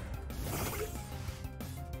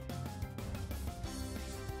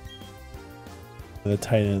 The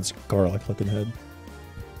Titan's garlic looking head.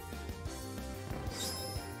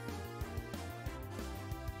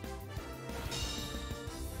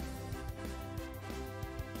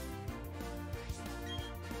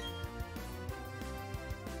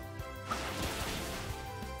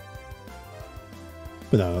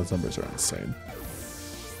 But no, those numbers are insane.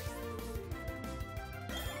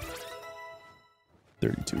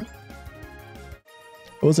 32. I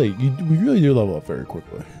will say, we really do level up very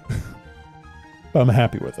quickly. But I'm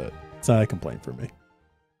happy with it. It's not a complaint for me.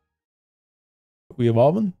 We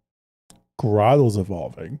evolving? Grottle's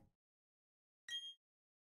evolving.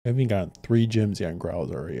 I haven't gotten 3 gyms yet, and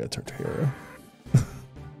Grottle's already at Torterra.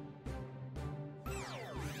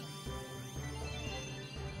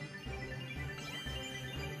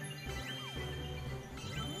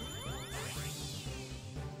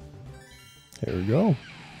 There we go.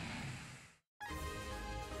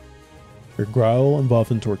 Your Growl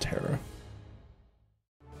involved in Torterra.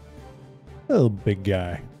 Little big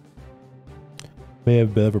guy. May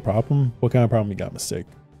have a bit of a problem. What kind of problem you got, Mistake?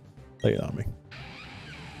 Lay it on me.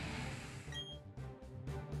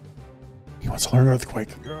 He wants to learn Earthquake.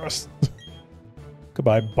 Yes.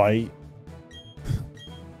 Goodbye, Bite.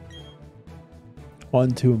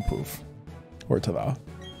 1, 2, and poof. Or ta-da.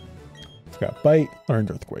 Got Bite,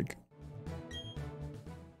 learned Earthquake.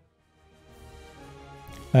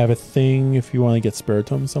 I have a thing if you want to get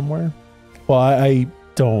Spiritomb somewhere. Well, I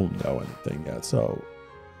don't know anything yet, so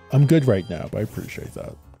I'm good right now, but I appreciate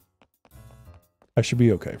that. I should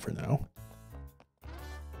be okay for now.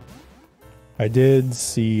 I did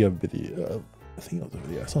see a video, I think it was a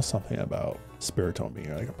video, I saw something about Spiritomb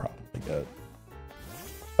being like a problem to get.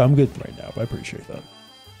 But I'm good right now, but I appreciate that.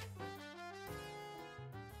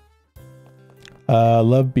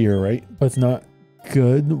 Love beer, right? But it's not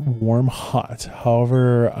good, warm, hot.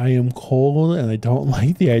 However, I am cold and I don't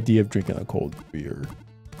like the idea of drinking a cold beer.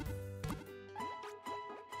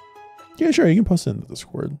 Yeah, sure, you can post it in the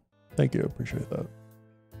Discord. Thank you, appreciate that.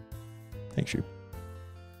 Thanks, you.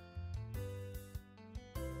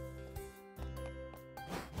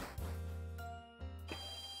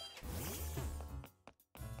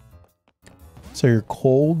 So you're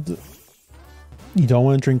cold. You don't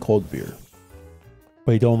want to drink cold beer,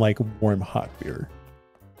 but you don't like warm hot beer.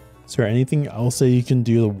 Is there anything else that you can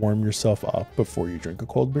do to warm yourself up before you drink a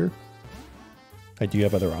cold beer? Do you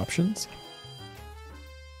have other options?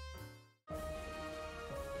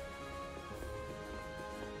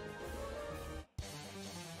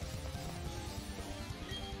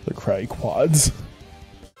 The Cry Quads.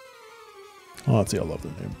 Oh, let's see, I love the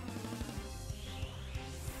name.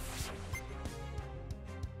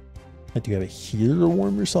 Do you have a heater to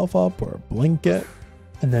warm yourself up or a blanket?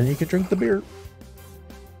 And then you can drink the beer.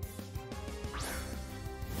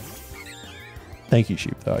 Thank you,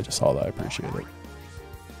 Sheep, though. I just saw that. I appreciate it.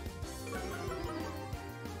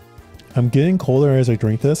 I'm getting colder as I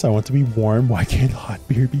drink this. I want to be warm. Why can't hot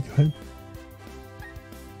beer be good?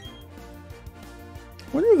 I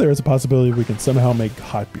wonder if there's a possibility we can somehow make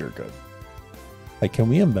hot beer good. Like, can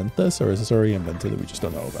we invent this, or is this already invented and we just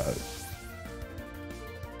don't know about it?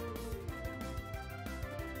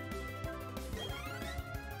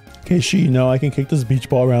 Okay, you know I can kick this beach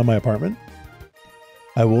ball around my apartment.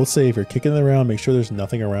 I will say, if you're kicking it around, make sure there's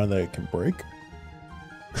nothing around that it can break.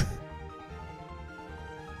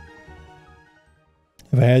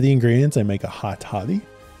 If I had the ingredients, I'd make a hot toddy.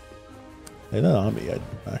 Lay that on me. I'm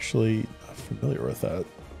actually not familiar with that.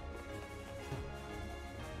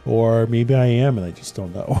 Or maybe I am and I just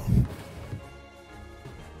don't know. I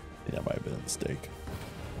think that might have been a mistake.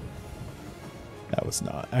 That was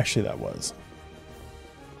not. Actually, that was.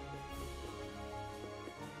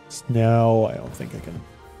 So now I don't think I can.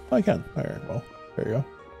 Oh, I can. All right, well, there you go.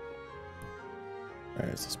 All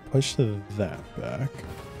right, so let's push that back.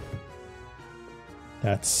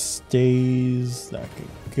 That stays. That can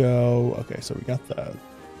go. Okay, so we got that.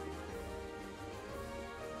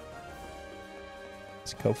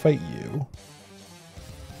 Let's go fight you.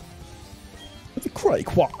 With the Cry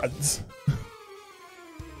Quads.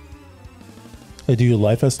 Dude,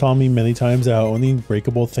 life has taught me many times that owning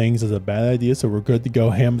breakable things is a bad idea, so we're good to go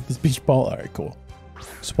ham with this beach ball. Alright, cool.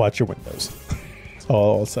 Just watch your windows. That's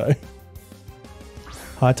all I'll say.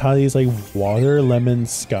 Hot toddy is like water, lemon,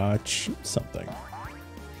 scotch, something.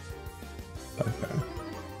 Okay.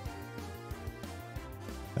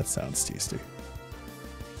 That sounds tasty.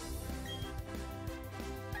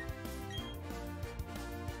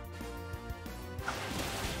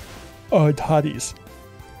 Oh, toddies.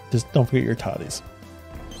 Just don't forget your toddies.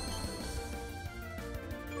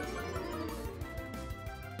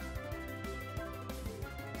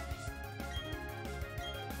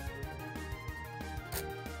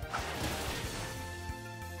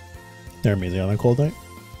 They're amazing on a cold night.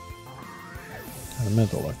 I meant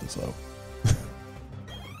to look this up.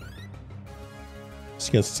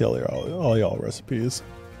 Just gets to tell you all y'all recipes.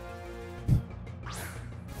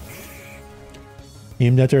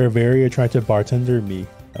 Named after a very attractive bartender, me.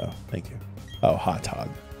 Oh, thank you. Oh, Hot Todd.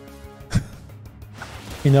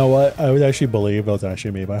 You know what? I would actually believe it was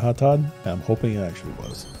actually made by Hot Todd. And I'm hoping it actually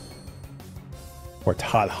was. Or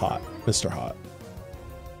Todd Hot. Mr. Hot.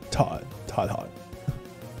 Todd Hot.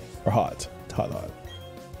 Or Hot. Todd Hot.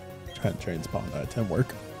 Trying to James Bond that. Didn't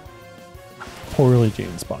work. Poorly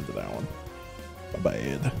James Bond to that one.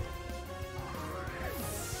 Bad.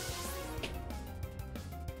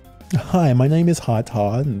 Hi, my name is Hot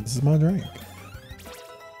Todd, and this is my drink.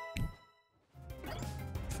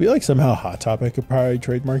 I feel like somehow Hot Topic could probably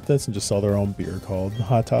trademark this and just sell their own beer called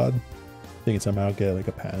Hot Todd. I think somehow get like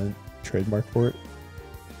a patent trademark for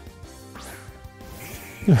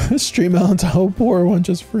it. Stream Elements, I'll pour one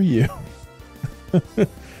just for you.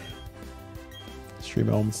 Stream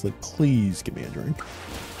Elements like, please give me a drink.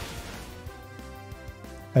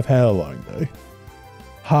 I've had a long day.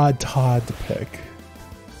 Hot Todd to pick.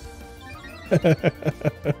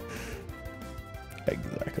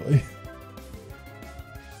 Exactly.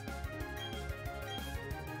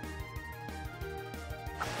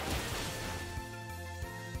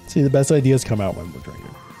 See, the best ideas come out when we're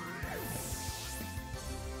drinking.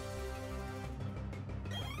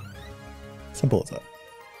 Simple as that.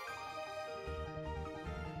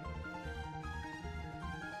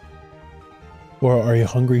 Or are you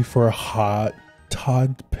hungry for a hot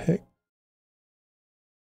Todd pick?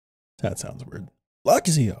 That sounds weird.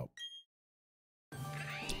 Luxio.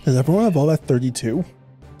 Does everyone have all that 32?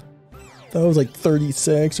 That was like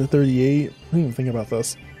 36 or 38. I didn't even think about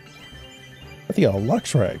this. I think a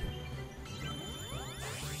Luxray.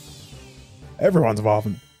 Everyone's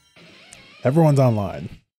evolving. Everyone's online.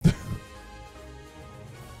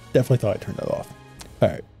 Definitely thought I turned that off.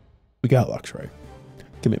 Alright. We got Luxray.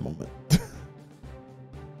 Give me a moment.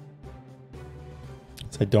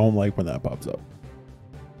 So I don't like when that pops up.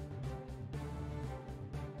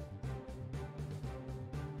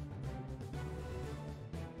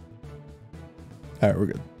 All right, we're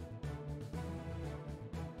good.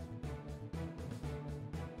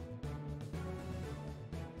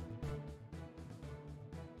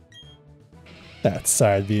 That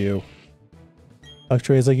side view.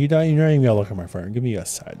 Trey's like, you're not even gonna look at my phone. Give me a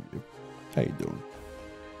side view. How you doing?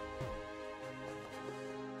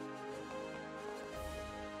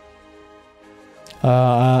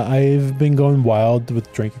 I've been going wild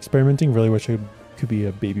with drink experimenting. Really wish I could be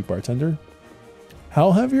a baby bartender.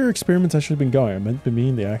 How have your experiments actually been going? I've been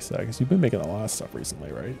meaning to ask that because you've been making a lot of stuff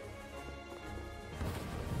recently, right?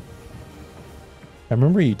 I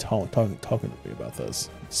remember you talking to me about this.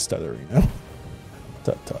 Stuttering now.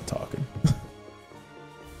 Talking.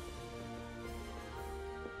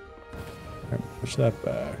 Push that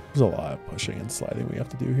back. There's a lot of pushing and sliding we have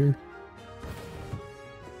to do here.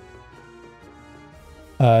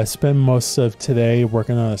 Spend most of today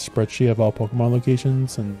working on a spreadsheet of all Pokemon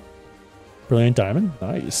locations and Brilliant Diamond.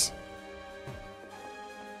 Nice.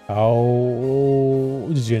 How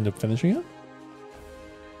did you end up finishing it?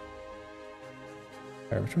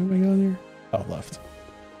 Alright, which way am I going here? Oh, left.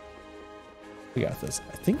 We got this.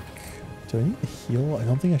 I think. Do I need to heal? I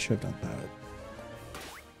don't think I should have done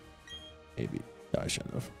that. Maybe. No, I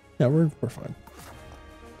shouldn't have. Yeah, we're fine.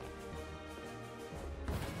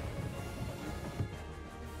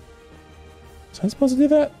 Was I supposed to do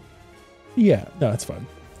that? Yeah, no, it's fine.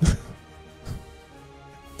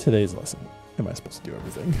 Today's lesson. Am I supposed to do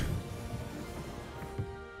everything?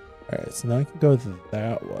 Alright, so now I can go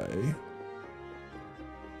that way.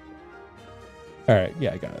 Alright,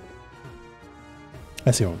 yeah, I got it.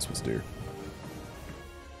 I see what I'm supposed to do.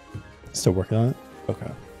 Still working on it? Okay.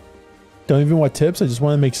 Don't even want tips. I just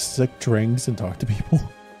want to make sick drinks and talk to people.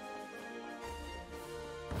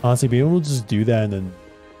 Honestly, being able to just do that and then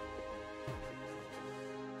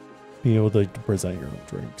being able to present your own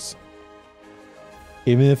drinks.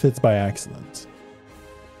 Even if it's by accident.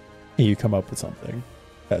 And you come up with something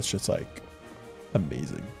that's just like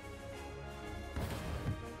amazing.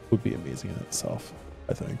 Would be amazing in itself,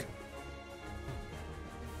 I think.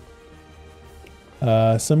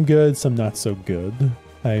 Some good, some not so good.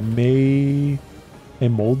 I made a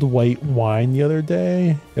mulled white wine the other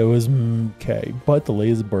day. It was okay, but the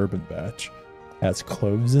latest bourbon batch has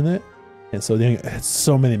cloves in it, and so it has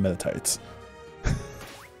so many metatites.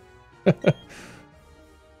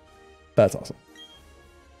 That's awesome.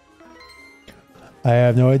 I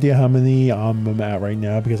have no idea how many I'm at right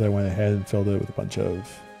now because I went ahead and filled it with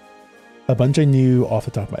a bunch I knew off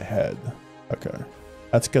the top of my head. Okay,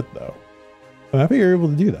 that's good though. I'm happy you're able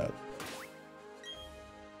to do that.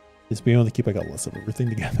 Just being able to keep like a list of everything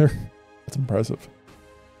together. That's impressive.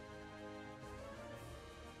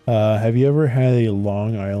 Have you ever had a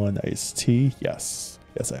Long Island iced tea? Yes.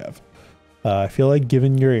 Yes, I have. I feel like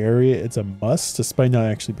given your area, it's a must, despite not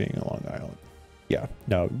actually being a Long Island. Yeah,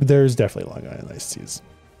 no, there's definitely Long Island iced teas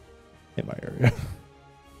in my area.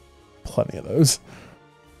 Plenty of those.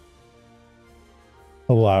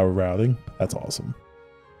 A lot of routing. That's awesome.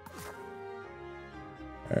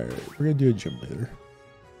 All right, we're gonna do a gym leader.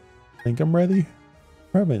 Think I'm ready?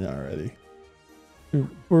 Probably not ready.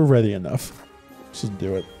 We're ready enough. Let's just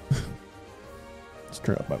do it. Let's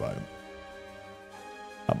turn up my volume.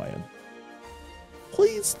 On my end.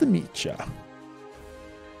 Pleased to meet ya.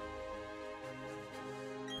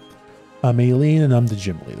 I'm Aileen and I'm the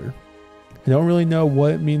gym leader. I don't really know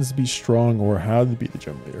what it means to be strong or how to be the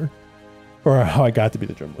gym leader. Or how I got to be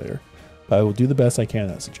the gym leader. But I will do the best I can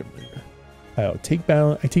as a gym leader. I take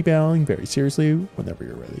battling very seriously whenever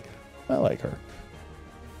you're ready. I like her.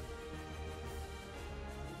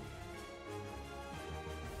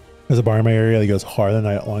 There's a bar in my area that goes hard on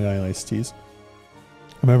Long Island iced teas.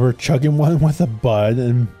 I remember chugging one with a bud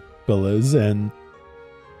and Billiz and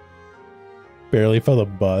barely felt a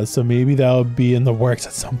buzz, so maybe that'll be in the works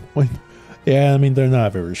at some point. Yeah, I mean, they're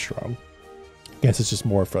not very strong. I guess it's just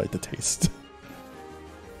more for like the taste.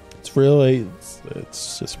 It's really,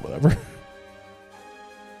 it's just whatever.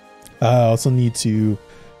 I also need to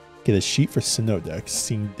get a sheet for Synodex,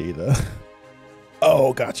 seeing data.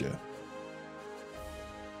 Oh, gotcha.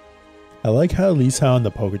 I like how at least how in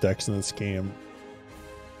the Pokedex in this game,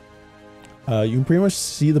 you can pretty much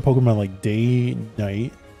see the Pokemon like day,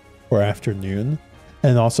 night, or afternoon,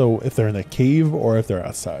 and also if they're in a cave or if they're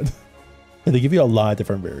outside. And they give you a lot of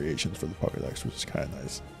different variations for the Pokedex, which is kind of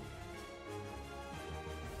nice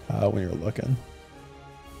when you're looking.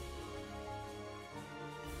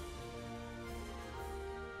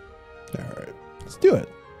 All right, let's do it.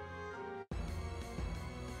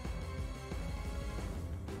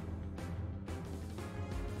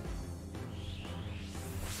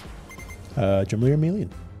 Gym leader Melian.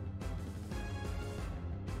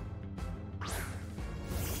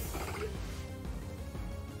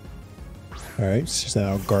 Alright, she's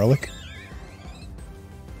now garlic.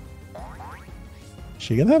 Is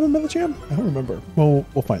she gonna have another jam? I don't remember. Well,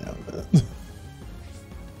 we'll find out in a minute.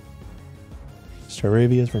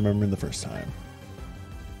 Staravia is remembering the first time.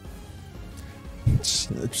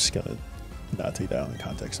 Just gotta not take that out in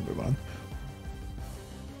context and move on.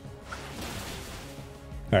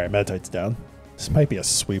 Alright, Meditite's down. This might be a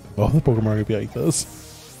sweep. Oh, the Pokemon could be like this.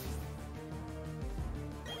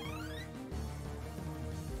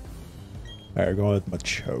 Alright, we're going with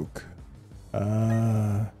Machoke.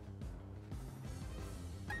 I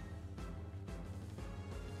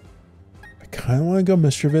kind of want to go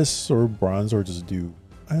Mischievous or Bronze or just do...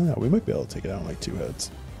 I don't know. We might be able to take it out in like 2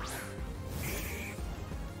 hits.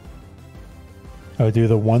 I would do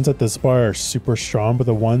the ones at this bar are super strong, but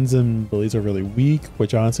the ones in Billy's are really weak,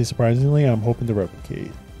 which honestly, surprisingly, I'm hoping to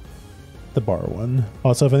replicate the bar one.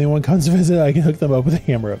 Also, if anyone comes to visit, I can hook them up with a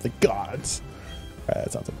Hammer of the Gods.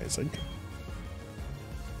 That sounds amazing.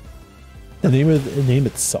 The name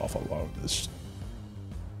itself alone is...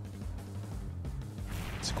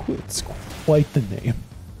 It's cool. It's quite the name.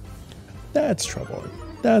 That's troubling.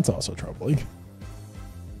 That's also troubling.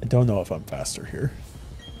 I don't know if I'm faster here.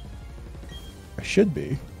 I should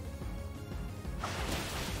be.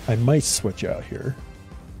 I might switch out here.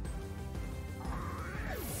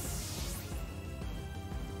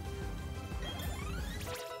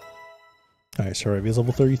 Alright, so Arabia's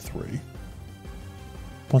level 33.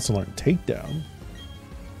 Wants to learn Takedown.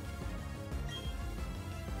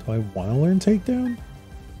 Do I want to learn Takedown?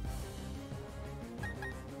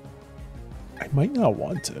 I might not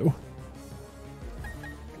want to.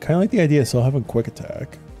 I kind of like the idea of still having Quick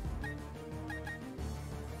Attack.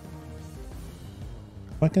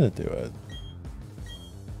 I'm not gonna do it.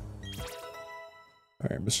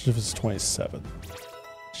 Alright, Mischief is 27.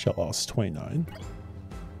 Shell Loss 29.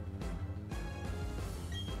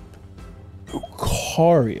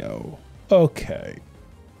 Lucario. Okay.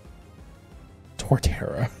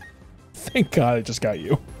 Torterra. Thank God I just got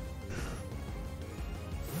you.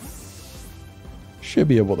 Should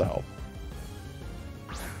be able to help.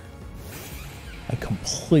 I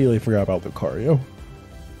completely forgot about Lucario.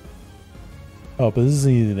 Oh, but this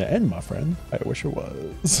isn't even the end, my friend. I wish it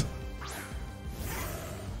was.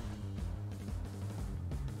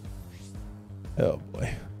 Oh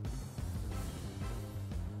boy.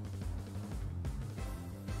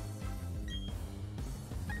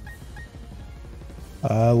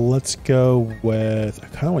 Let's go with... I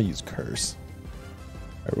kind of want to use Curse.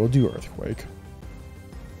 Alright, we'll do Earthquake.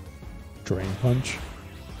 Drain Punch.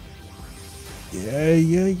 Yeah,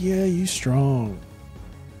 you strong.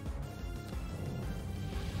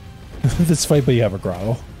 This fight, but you have a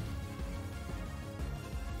Growl.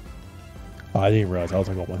 Oh, I didn't realize I was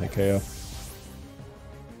like a 1-hit KO.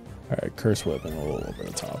 Alright, Curse Whip and a little over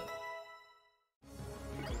the top.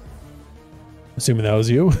 Assuming that was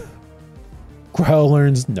you. Growl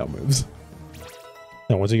learns no moves.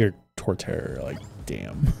 No, once you get Torterra, like,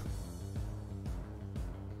 damn.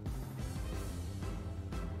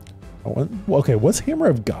 Okay, what's Hammer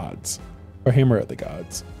of Gods? Or Hammer of the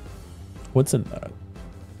Gods? What's in that?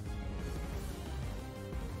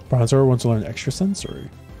 Bronzor wants to learn Extra Sensory.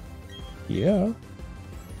 Yeah.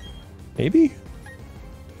 Maybe?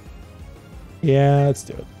 Yeah, let's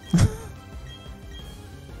do it.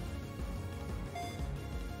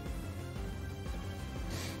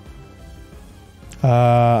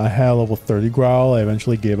 I had a level 30 Growl. I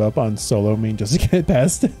eventually gave up on solo main just to get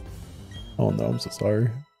past it. Oh no, I'm so sorry.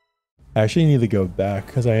 I actually need to go back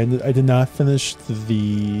because I did not finish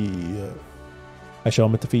the I shall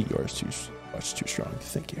admit defeat. Yours too much too strong.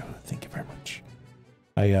 Thank you very much.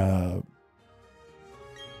 I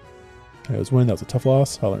was winning. That was a tough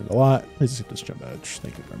loss. I learned a lot. Please accept this gem badge.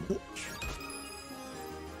 Thank you very much.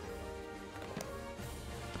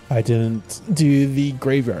 I didn't do the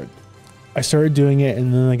graveyard. I started doing it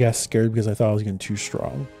and then I got scared because I thought I was getting too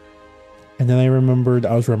strong. And then I remembered,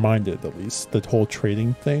 I was reminded at least, the whole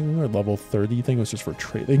trading thing or level 30 thing was just for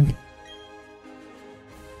trading.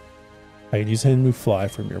 I can use Hidden Move Fly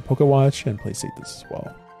from your Poké Watch and play state this as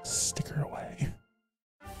well. Sticker away.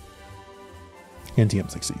 And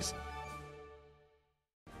TM60s.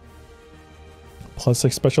 Plus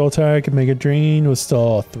 6 special attack and Mega Drain was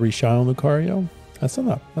still a 3-shot on Lucario. That's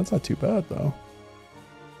not too bad though.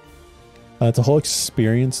 It's a whole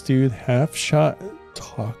experience, dude. Half shot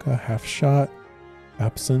Taka, half shot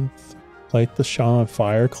Absinthe, light the shot on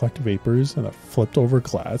fire, collect vapors, and a flipped over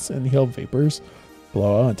glass, inhale vapors,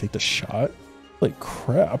 blow out and take the shot. Like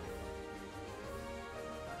crap.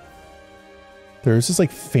 There's this like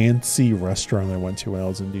fancy restaurant I went to when I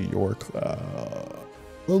was in New York a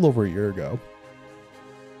little over a year ago.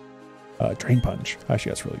 Drain Punch.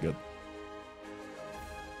 Actually, that's really good.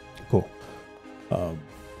 Cool.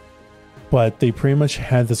 But they pretty much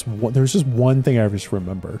had this one. There's just one thing I just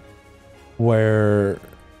remember where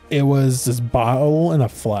it was this bottle and a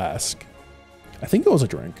flask. I think it was a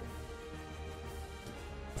drink.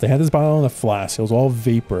 They had this bottle and a flask. It was all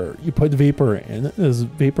vapor. You put vapor in it. There's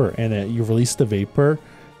vapor in it. You release the vapor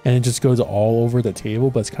and it just goes all over the table,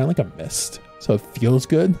 but it's kind of like a mist. So it feels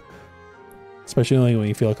good, especially when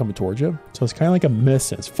you feel it coming towards you. So it's kind of like a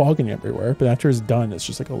mist and it's fogging everywhere. But after it's done, it's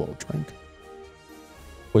just like a little drink,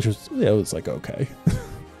 which was, it was like, okay.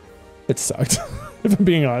 It sucked. If I'm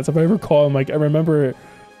being honest, if I recall, I remember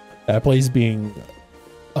that place being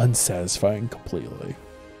unsatisfying completely.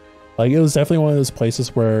 Like, it was definitely one of those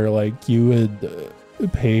places where like you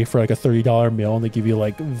would pay for like a $30 meal and they give you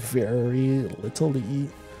like very little to eat.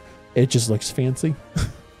 It just looks fancy.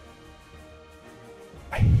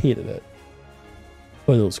 I hated it,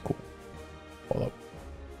 but it was cool. Hold up.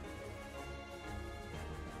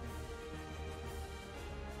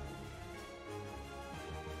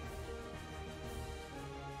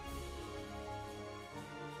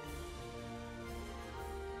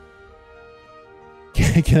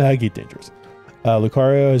 Can get dangerous.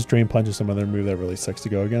 Lucario has Drain Punch and some other move that really sucks to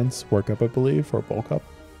go against. Work up, I believe, or bulk up.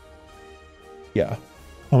 Yeah.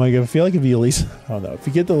 Oh my god, I feel like if you at least, I don't know, if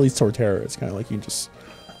you get the least Torterra, it's kind of like you can just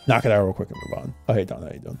knock it out real quick and move on. Oh, hey Don, how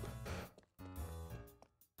you doing?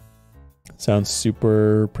 Sounds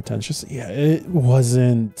super pretentious. Yeah, it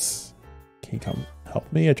wasn't. Can you come help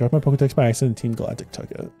me? I dropped my Pokedex by accident. Team Galactic took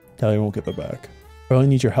it. Kelly won't give it back. I really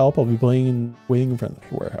need your help. I'll be waiting in front of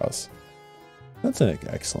the warehouse. That's an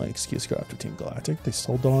excellent excuse to go after Team Galactic. They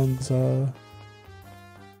stole Dawn's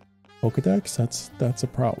Pokedex. That's a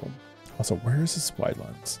problem. Also, where is this wide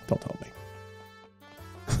lens? Don't tell me.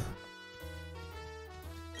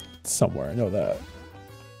 Somewhere, I know that.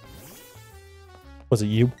 Was it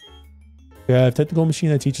you? Yeah, I have a technical machine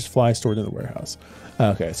that teaches fly stored in the warehouse.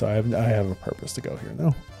 Okay, so I have a purpose to go here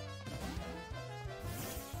now.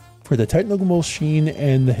 For the technical machine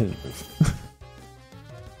and the hidden move.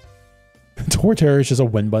 Torterra is just a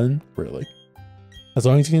win button, really. As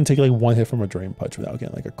long as you can take like one hit from a Drain Punch without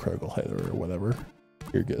getting like a critical hit or whatever,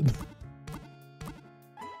 you're good.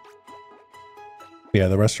 Yeah,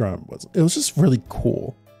 the restaurant was just really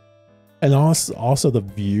cool. And also the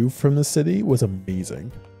view from the city was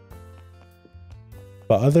amazing.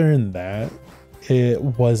 But other than that, it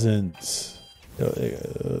wasn't,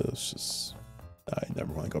 it was just, I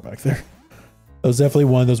never want to go back there. It was definitely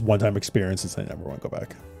one of those one-time experiences I never want to go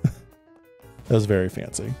back. It was very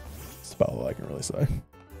fancy. That's about all I can really say.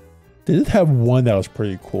 They did have one that was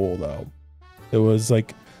pretty cool though. It was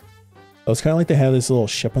like, it was kind of like they had this little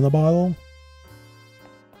ship in the bottle.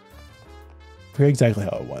 I forget exactly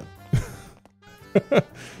how it went.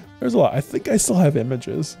 There's a lot. I think I still have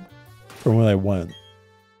images from when I went.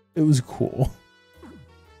 It was cool.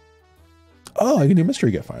 Oh, I can do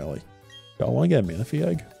mystery get finally. Y'all want to get a Manaphy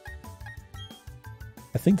egg?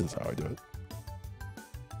 I think that's how I do it.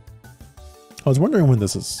 I was wondering when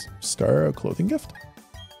this is Star a clothing gift.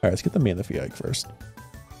 All right, let's get the Manaphy egg first.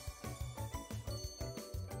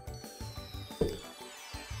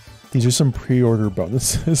 These are some pre-order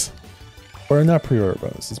bonuses. Or not pre-order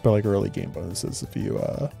bonuses, but like early game bonuses if you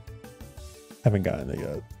haven't gotten it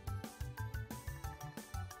yet.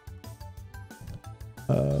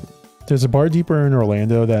 There's a bar deeper in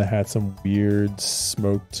Orlando that had some weird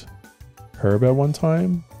smoked herb at one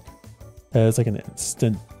time. It has like an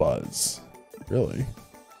instant buzz. Really?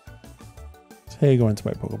 Hey, go into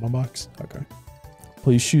my Pokemon box. Okay.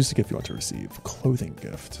 Please choose the gift you want to receive. Clothing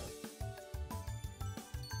gift.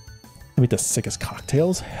 I mean, the sickest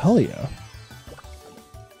cocktails? Hell yeah.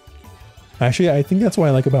 Actually, I think that's what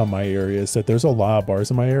I like about my area is that there's a lot of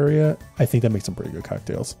bars in my area. I think that makes some pretty good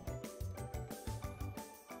cocktails.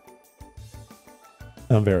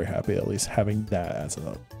 And I'm very happy at least having that as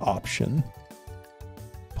an option.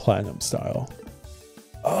 Platinum style.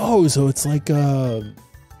 Oh, so it's like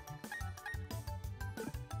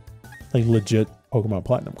legit Pokemon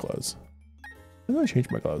Platinum clothes. How do I change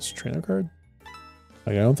my clothes? Trainer card?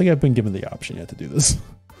 Like, I don't think I've been given the option yet to do this.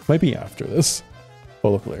 Might be after this.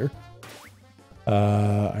 Full clear.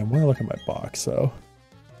 I want to look at my box, so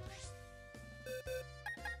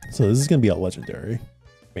this is gonna be a legendary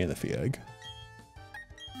Manaphy egg.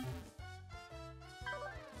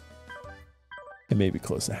 It may be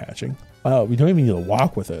close to hatching. Wow, we don't even need to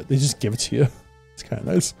walk with it. They just give it to you. It's kind of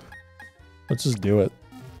nice. Let's just do it.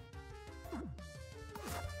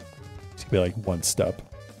 It's gonna be like one step.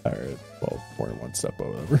 All right, well, more than one step, but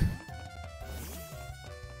whatever.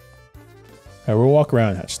 All right, we'll walk around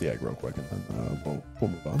and hatch the egg real quick, and then we'll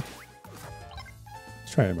move on.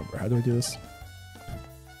 Just trying to remember. How do I do this?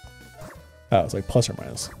 Oh, it's like plus or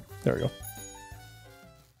minus. There we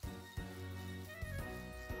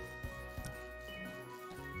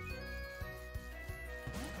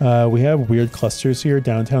go. We have weird clusters here.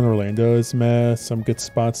 Downtown Orlando is meh. Some good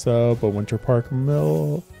spots though, but Winter Park,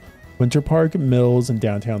 Mills, and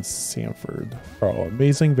downtown Sanford are all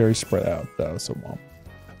amazing. Very spread out though. So,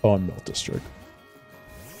 well, and Mill District.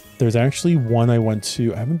 There's actually one I went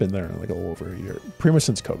to. I haven't been there in like a little over a year. Pretty much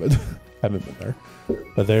since COVID. I haven't been there.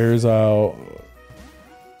 But there's like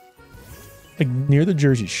near the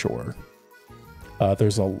Jersey Shore.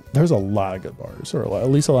 There's a lot of good bars, or at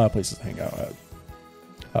least a lot of places to hang out at.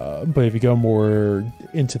 But if you go more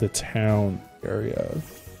into the town area,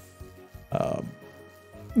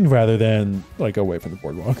 rather than like away from the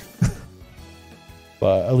boardwalk,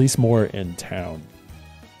 but at least more in town,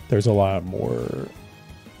 there's a lot more,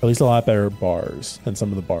 at least a lot better bars, and some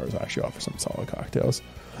of the bars actually offer some solid cocktails.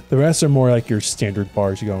 The rest are more like your standard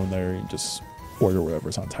bars. You go in there and just order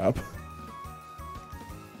whatever's on tap.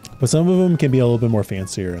 But some of them can be a little bit more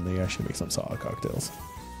fancier, and they actually make some solid cocktails,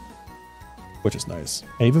 which is nice.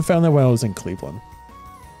 I even found that when I was in Cleveland.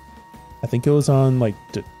 I think it was on like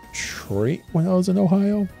Detroit when I was in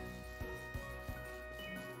Ohio.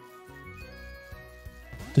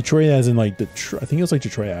 Detroit as in like Detroit. I think it was like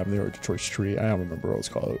Detroit Avenue or Detroit Street. I don't remember what it was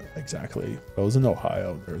called exactly. But I was in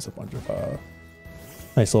Ohio. There's a bunch of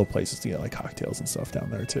nice little places to get like cocktails and stuff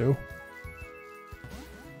down there too.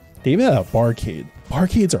 They even had a barcade.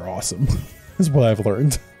 Barcades are awesome. Is what I've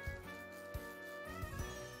learned.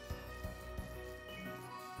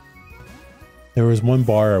 There was one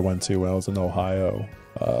bar I went to when I was in Ohio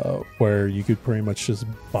where you could pretty much just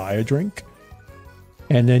buy a drink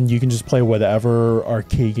and then you can just play whatever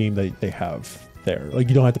arcade game that they have there. Like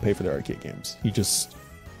you don't have to pay for their arcade games. You just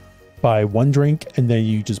buy one drink and then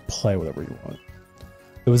you just play whatever you want.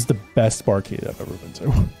 It was the best barcade I've ever been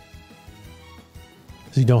to.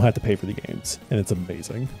 So you don't have to pay for the games, and it's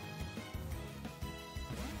amazing.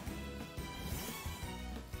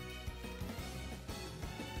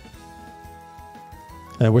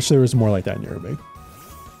 And I wish there was more like that near me.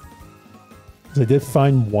 Because I did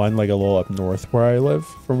find one like a little up north where I live,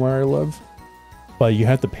 from where I live. But you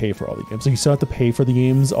have to pay for all the games. So you still have to pay for the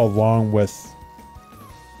games along with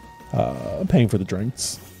paying for the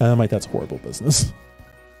drinks. And I'm like, that's horrible business.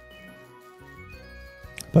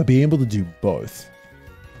 But being able to do both,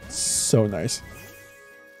 so nice.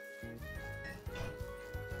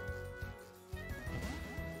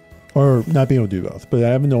 Or not being able to do both, but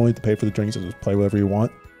having only to pay for the drinks and just play whatever you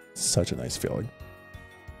want. Such a nice feeling.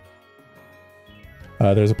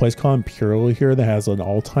 There's a place called Imperial here that has an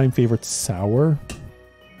all-time favorite sour.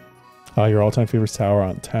 Your all-time favorite sour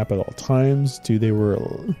on tap at all times. Dude,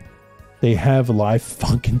 they have live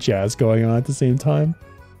funk and jazz going on at the same time.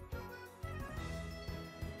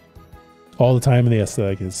 All the time, and the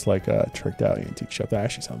aesthetic is like a tricked out antique shop. That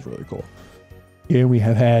actually sounds really cool. Yeah, we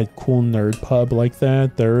have had cool nerd pub like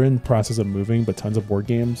that. They're in process of moving, but tons of board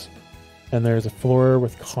games. And there's a floor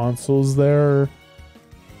with consoles there.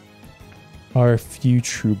 Are a few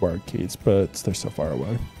true barcades, but they're so far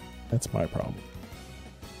away. That's my problem.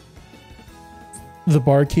 The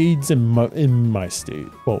barcades in my state,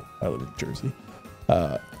 well, I live in Jersey.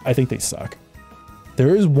 I think they suck.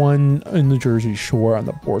 There is one in the Jersey Shore on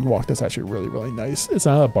the boardwalk that's actually really, really nice. It's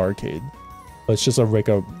not a barcade, but it's just a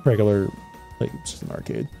regular, like, it's just an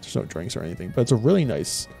arcade. There's no drinks or anything, but it's a really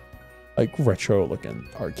nice, like, retro-looking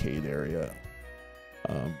arcade area.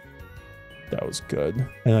 That was good.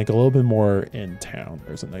 And, like, a little bit more in town.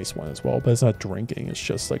 There's a nice one as well, but it's not drinking. It's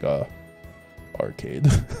just, like, a arcade.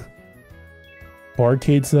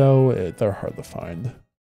 Barcades, though, they're hard to find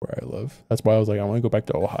where I live. That's why I was like, I want to go back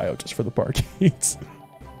to Ohio just for the barcades.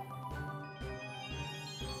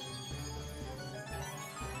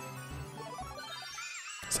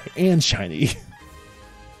 It's like, and shiny.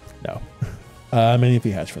 No.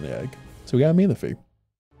 Manaphy hatched from the egg. So we got a Manaphy.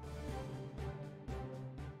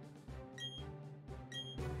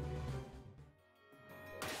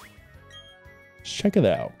 Check it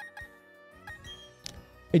out.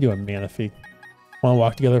 Hey, doing Manaphy. Want to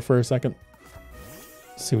walk together for a second?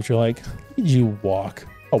 See what you're like. Did you walk?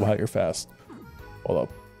 Oh wow, you're fast. Hold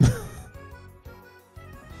up.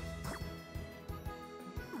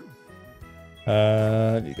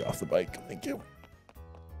 I need to get off the bike. Thank you.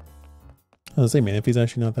 I was saying, man, if he's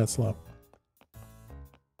actually not that slow.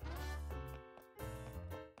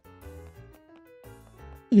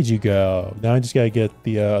 Where did you go? Now I just gotta get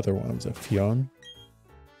the other ones. A Fionn.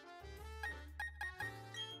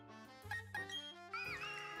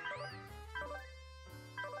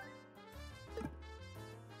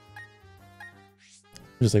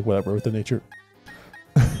 Just like whatever with the nature.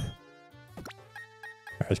 Alright,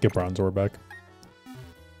 let's get Bronzor back.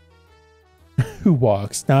 Who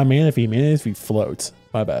walks? Nah, Manaphy. Manaphy floats.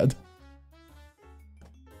 My bad.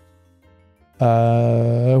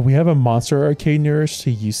 We have a monster arcade nearest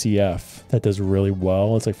to UCF that does really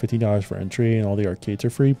well. It's like $15 for entry and all the arcades are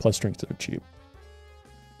free, plus drinks are cheap.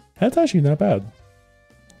 That's actually not bad.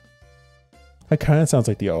 That kind of sounds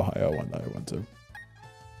like the Ohio one that I went to.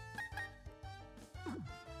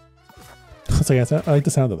 It's like, I like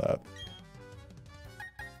the sound of that.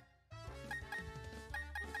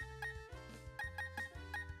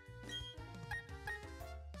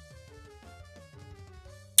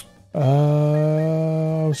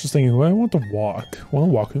 I was just thinking, who I want to walk. Want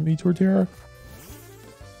to walk with me, Torterra?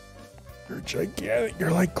 You're gigantic.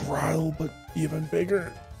 You're like Grottle, but even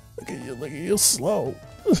bigger. Look at you. Look at you. Slow.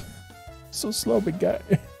 So slow, big guy.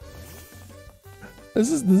 This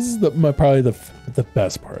is probably the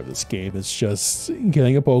best part of this game. It's just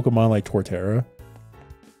getting a Pokemon like Torterra.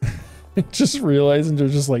 Just realizing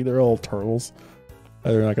they're all turtles.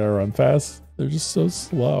 They're not gonna run fast. They're just so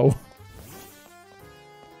slow.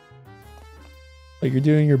 Like, you're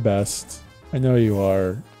doing your best. I know you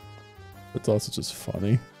are. But it's also just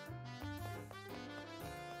funny.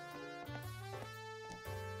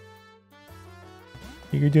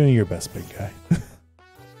 You're doing your best, big guy.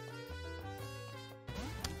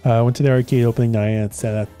 I went to the arcade opening night and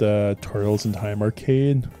sat at the Turtles in Time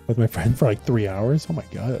arcade with my friend for like 3 hours. Oh my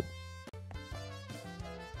god.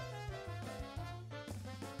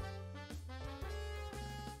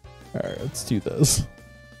 Alright, let's do this.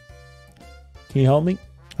 Can you help me?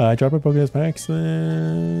 I dropped my Pokédex by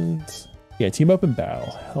accident. Yeah, team up in battle.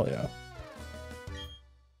 Hell yeah.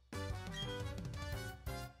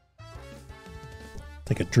 It's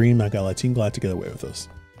like a dream, not gonna let Team Glad to get away with this.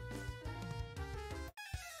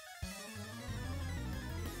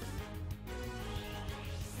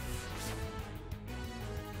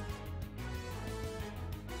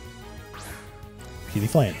 Kitty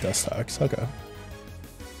flying dust hawks. Okay.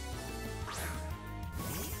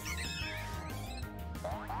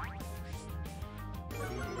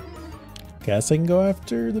 Guess I can go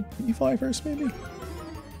after the P-Fly first, maybe?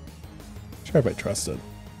 Sure if I trust it.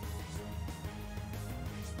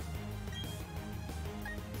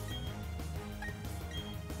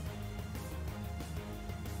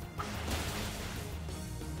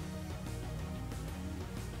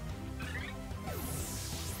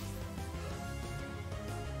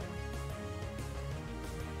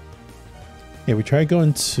 Yeah, we tried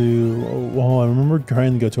going to... Well, I remember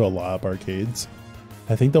trying to go to a lot of arcades.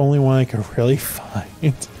 I think the only one I could really find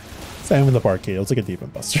is Island of Arcade. It was like a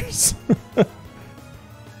Dave & Buster's.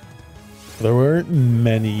 There weren't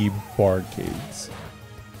many barcades.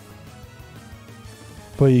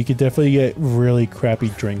 But you could definitely get really crappy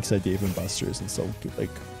drinks at Dave & Buster's and still like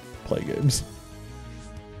play games.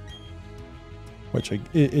 Which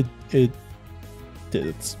it did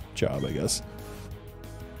its job, I guess.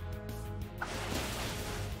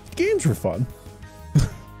 Games were fun.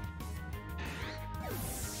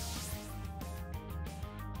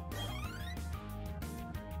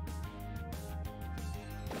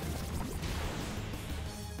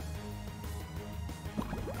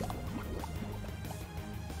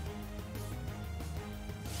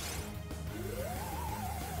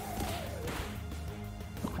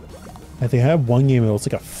 I think I have one game that looks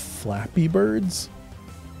like a Flappy Birds.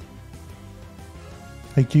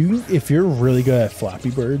 Like if you're really good at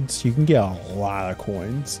Flappy Birds, you can get a lot of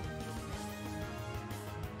coins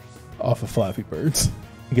off of Flappy Birds.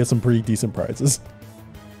 You get some pretty decent prizes.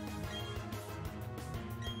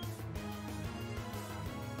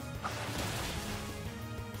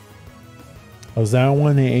 I was that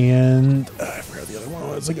one, and I forgot the other one.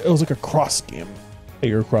 It was like a cross game. Hey,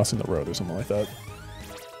 you're crossing the road or something like that.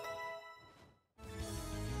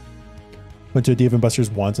 Went to a Dave & Buster's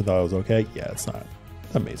once and thought it was okay. Yeah, it's not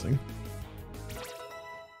amazing.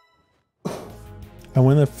 I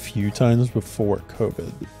went a few times before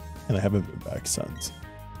COVID, and I haven't been back since.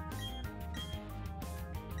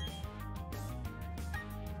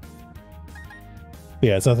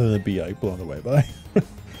 Yeah, it's nothing to be like blown away by.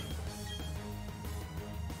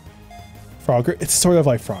 Frogger, it's sort of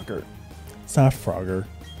like Frogger. It's not Frogger.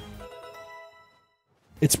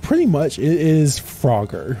 It's pretty much, it is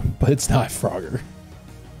Frogger, but it's not Frogger.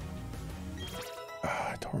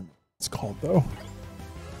 I don't remember what it's called though.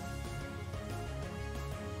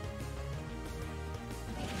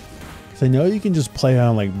 Because I know you can just play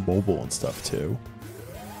on like mobile and stuff too.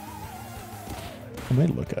 I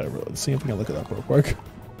might look at it really, see if we can look it up real quick.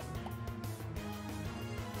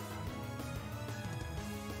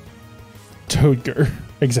 Toadger.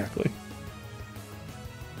 Exactly.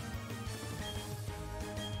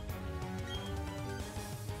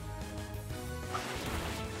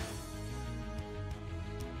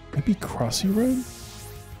 Maybe Crossy Road?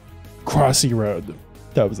 Crossy Road.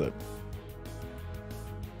 That was it.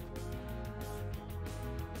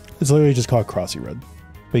 It's literally just called Crossy Road.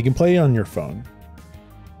 But you can play it on your phone.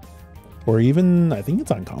 Or even, I think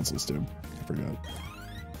it's on consoles too. I forgot.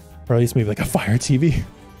 Or at least maybe like a Fire TV.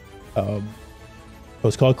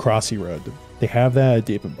 It's called Crossy Road. They have that at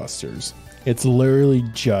Dave & Buster's. It's literally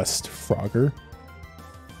just Frogger.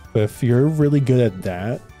 But if you're really good at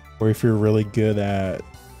that, or if you're really good at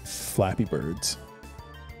Flappy Birds,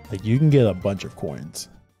 like you can get a bunch of coins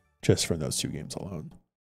just from those two games alone.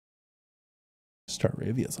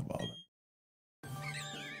 Staravia's evolving.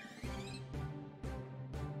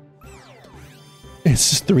 It's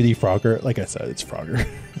just 3D Frogger. Like I said, it's Frogger.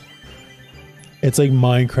 It's like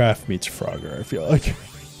Minecraft meets Frogger, I feel like.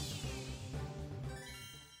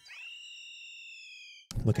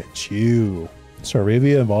 Look at you.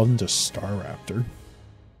 Staravia evolved into Staraptor.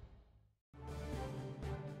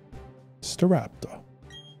 Staraptor.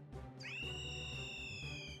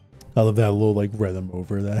 I love that little like rhythm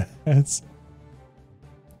over that. It's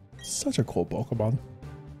such a cool Pokemon.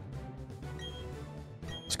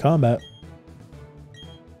 It's combat.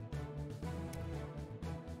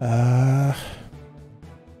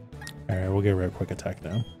 Alright, we'll get rid of quick attack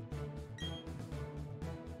now.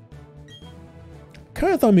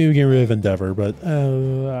 Kind of thought maybe we get rid of Endeavor, but it's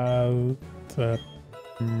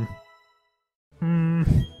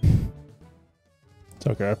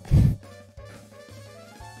okay.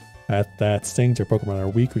 That stings. Our Pokemon are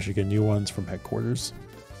weak. We should get new ones from headquarters.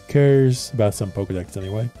 Who cares about some Pokedex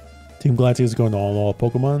anyway? Team Galactic is going to all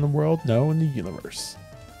Pokemon in the world? No, in the universe.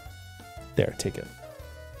 There, take it.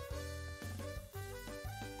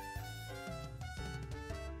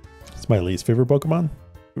 It's my least favorite Pokemon.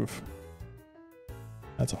 Oof.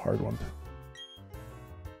 That's a hard one.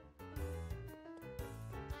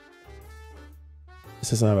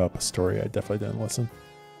 This isn't about Pastoria. I definitely didn't listen.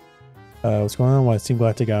 What's going on? Why is Team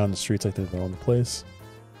Galactic out on the streets like they're on the place?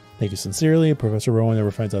 Thank you sincerely. Professor Rowan never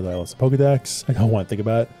finds out that I lost the Pokedex. I don't want to think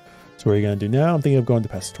about it. So what are you going to do now? I'm thinking of going to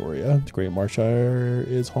Pastoria. The Great Marshire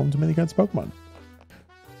is home to many kinds of Pokemon.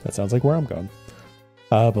 That sounds like where I'm going.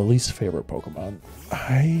 But least favorite Pokemon.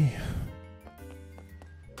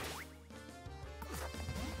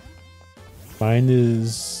 Mine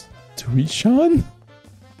is Tuishan?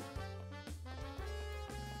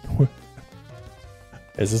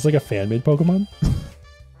 Is this like a fan-made Pokemon?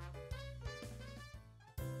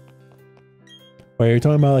 Wait, are you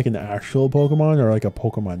talking about like an actual Pokemon or like a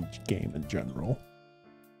Pokemon game in general?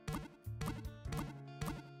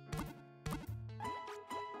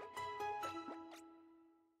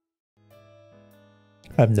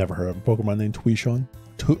 I've never heard of a Pokemon named Tuishan.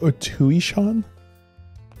 Tuishan?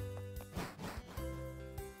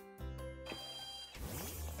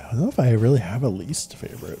 I don't know if I really have a least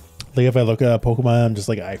favorite. Like if I look at a Pokemon, I'm just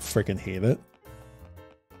like, I freaking hate it.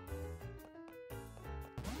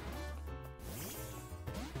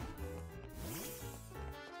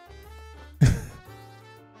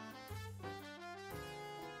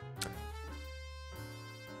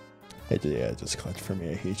 Yeah, just clutch for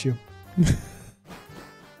me. I hate you.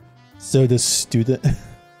 So the student.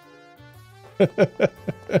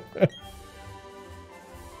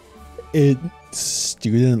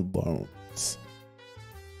 Student loans.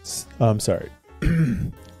 I'm sorry.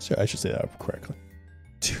 Sorry, I should say that correctly.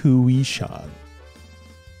 Tuition.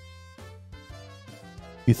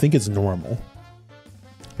 You think it's normal,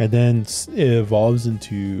 and then it evolves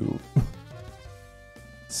into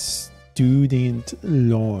student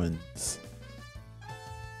loans.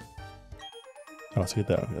 Oh, so get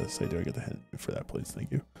that. I was gonna say, do I get the hint for that, please?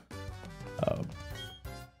 Thank you.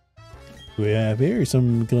 We have here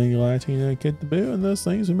some Galactic kid to boot, and those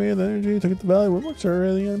things who made the energy took it to Valley Woodworks are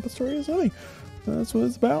really in the story is something. That's what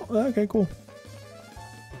it's about. Okay, cool.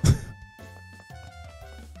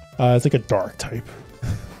 It's like a dark type.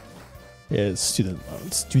 Yeah, it's student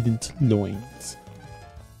loans. Student loans.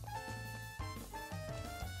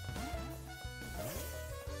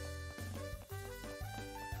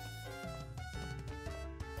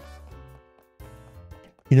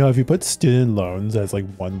 You know, if you put student loans as like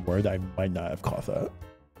one word, I might not have caught that.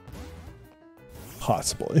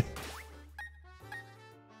 Possibly.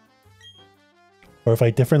 Or if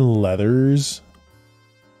like different letters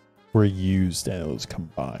were used and it was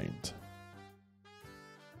combined.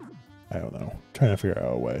 I don't know. I'm trying to figure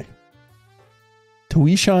out a way.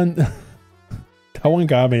 Tuition. That one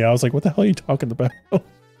got me. I was like, what the hell are you talking about?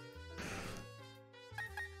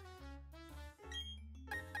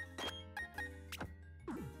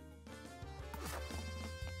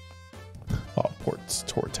 It's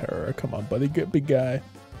Torterra. Come on, buddy. Good big guy.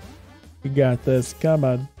 You got this. Come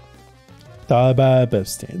on. Dalaba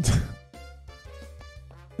stand.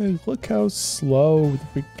 Hey, look how slow the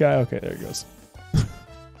big guy. Okay, there he goes.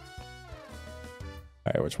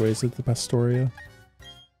 Alright, which way is it? The Pastoria?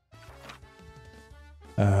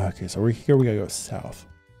 Okay, so we're here. We gotta go south.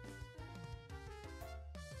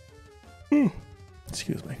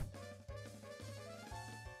 Excuse me.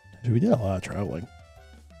 We did a lot of traveling.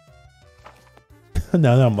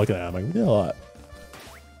 now I'm looking at it. I'm like, we did a lot.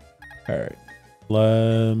 Alright.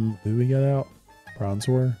 Who do we get out?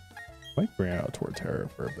 Bronzor? Might bring out Torterra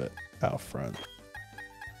for a bit out front.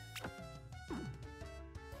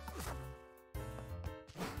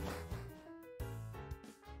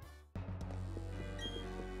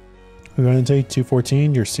 We're going to take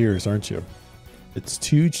 214. You're serious, aren't you? It's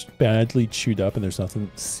too badly chewed up and there's nothing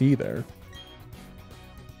to see there.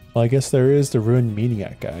 Well, I guess there is the ruined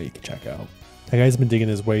Maniac guy you can check out. That guy's been digging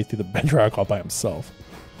his way through the bedrock all by himself.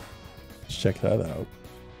 Let's check that out.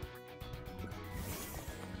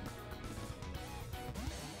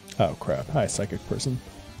 Oh crap. Hi, psychic person.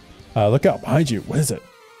 Look out behind you. What is it?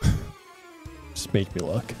 Just make me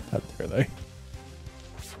look. How dare they?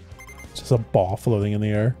 Just a ball floating in the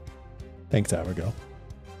air. Thanks, Abigail.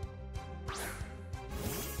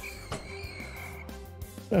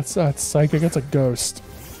 That's not psychic, that's a ghost.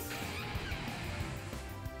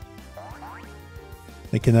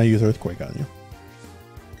 They cannot use Earthquake on you.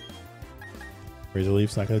 Razor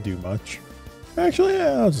Leaf's not gonna do much. Actually,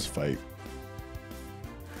 yeah, I'll just fight.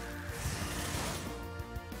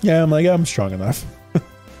 Yeah, I'm strong enough.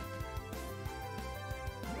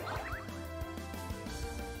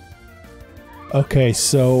 Okay,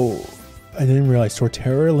 so I didn't realize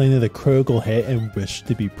Torterra landed a critical hit and wished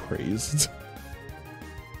to be praised.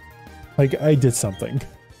 Like, I did something.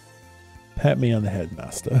 Pat me on the head,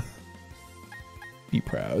 master. Be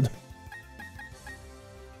proud.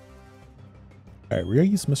 Alright, we're gonna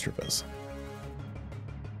use Mischievous.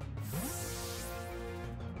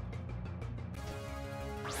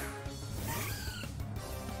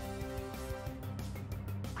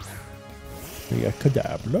 We got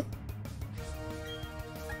Kadabra.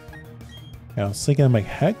 I was thinking of my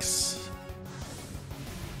Hex.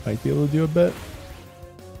 Might be able to do a bit.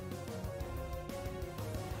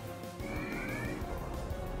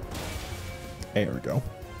 There we go.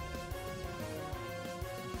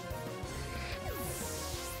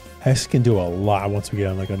 Hex can do a lot once we get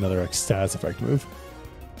on like another status effect move.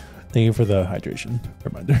 Thank you for the hydration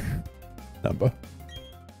reminder. Number.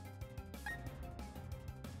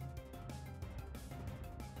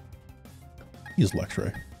 Use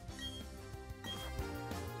Luxray.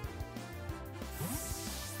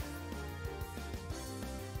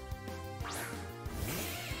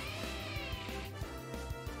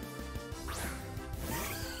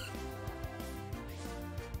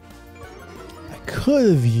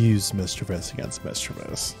 Could have used Mischievous against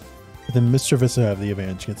Mischievous. But then Mischievous would have the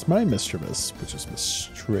advantage against my Mischievous, which is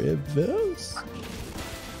Mischievous.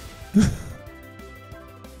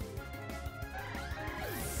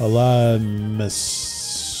 A lot of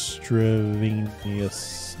Mischievous.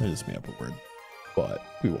 I just made up a word. But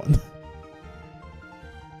we won.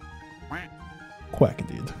 Quack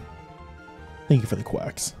indeed. Thank you for the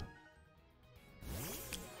quacks.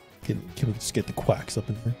 Can we just get the quacks up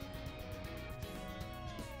in here?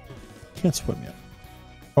 Can't swim yet.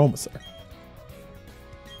 Almost there.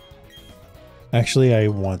 Actually, I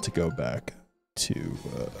want to go back to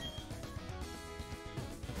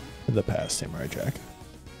the past Samurai Jack.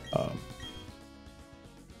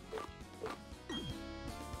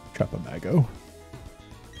 Trap a Mago.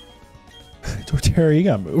 Torterra, you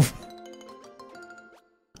gotta move.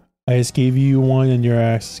 I just gave you one and you're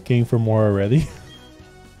asking for more already.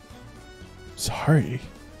 Sorry.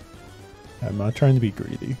 I'm not trying to be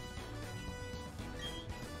greedy.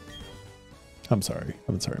 I'm sorry,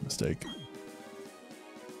 mistake.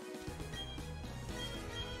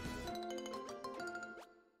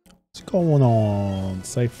 What's going on,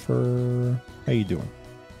 Cypher? How you doing?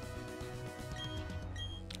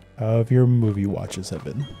 How have your movie watches have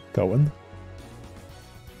been going?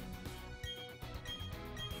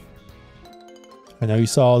 I know you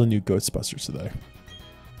saw the new Ghostbusters today.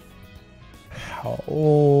 How?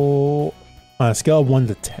 On a scale of 1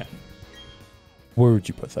 to 10, where would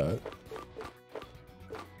you put that?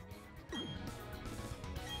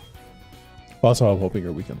 Also, I'm hoping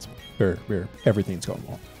your weekends, everything's going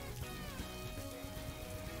well.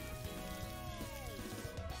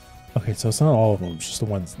 Okay, so it's not all of them, it's just the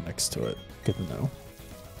ones next to it. Good to know.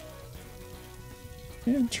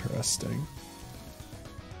 Interesting.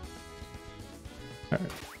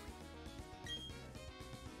 Alright.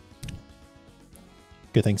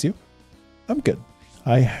 Good, thanks you. I'm good.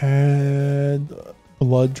 I had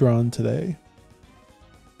blood drawn today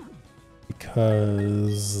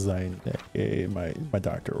because my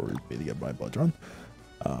doctor ordered me to get my blood drawn.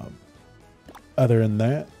 Other than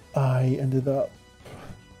that, I ended up.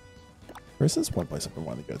 Where's this one place I've been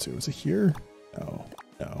wanting to go to? Is it here? No,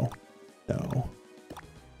 no, no,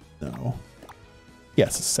 no.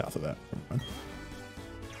 Yes, it's south of that. Never mind.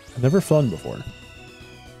 I've never flown before.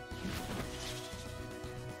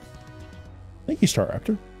 Thank you, Star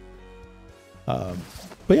Raptor.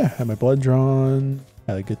 But yeah, had my blood drawn.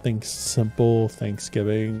 Had a good simple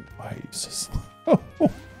Thanksgiving. Why you so slow?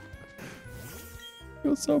 It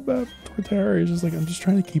was so bad for Terry. It's just like, I'm just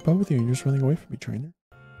trying to keep up with you and you're just running away from me, trainer.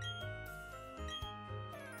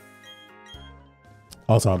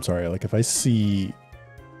 Also, I'm sorry. Like, if I see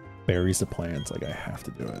berries to plants, like, I have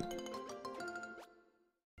to do it.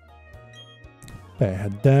 I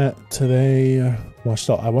had that today. I watched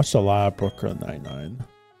a lot of Brooklyn Nine-Nine.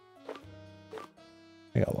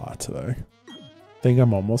 I got a lot today. I think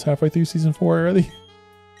I'm almost halfway through season 4 already.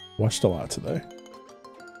 Watched a lot today.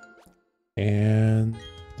 And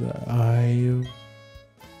I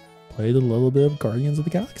played a little bit of Guardians of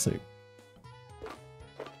the Galaxy.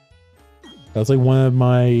 That was like one of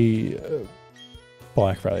my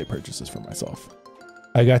Black Friday purchases for myself.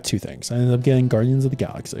 I got 2 things. I ended up getting Guardians of the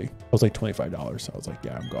Galaxy. It was like $25, so I was like,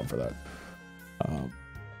 yeah, I'm going for that.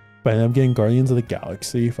 But I ended up getting Guardians of the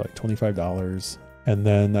Galaxy for like $25. And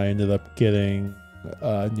then I ended up getting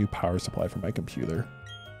a new power supply for my computer.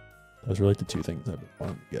 Those were like the 2 things I've been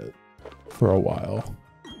wanting to get for a while.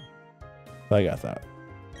 But I got that.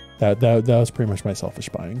 That was pretty much my selfish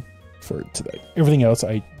buying for today. Everything else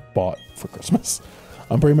I bought for Christmas.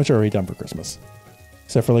 I'm pretty much already done for Christmas.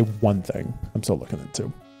 Except for like one thing I'm still looking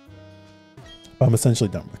into. But I'm essentially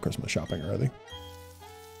done with Christmas shopping already.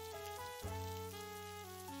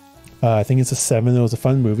 I think it's a 7. It was a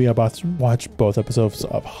fun movie. I about to watch both episodes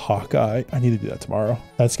of Hawkeye. I need to do that tomorrow.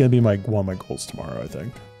 That's going to be one of my goals tomorrow, I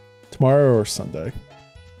think. Tomorrow or Sunday.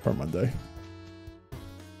 Or Monday.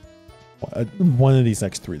 One of these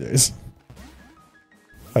next 3 days.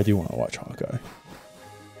 I do want to watch Hawkeye.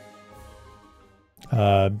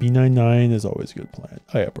 B99 is always a good plan.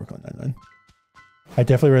 Oh yeah, Brooklyn Nine-Nine. I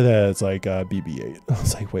definitely read that as like BB8. I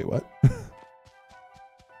was like, wait, what?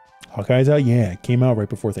 Hawkeye's out? Yeah, it came out right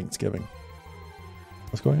before Thanksgiving.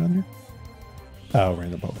 What's going on here? Oh,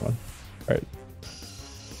 random Pokemon. Alright.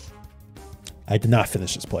 I did not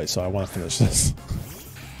finish this play, so I want to finish this.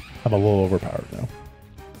 I'm a little overpowered now.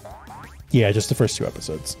 Yeah, just the first 2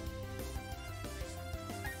 episodes.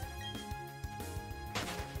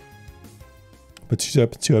 But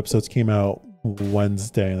two episodes came out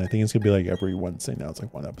Wednesday, and I think it's going to be like every Wednesday now. It's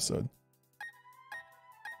like 1 episode.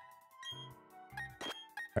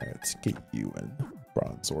 Alright, let's get you in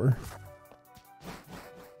Bronzor.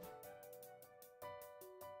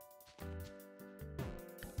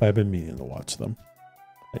 I've been meaning to watch them.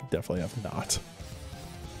 I definitely have not.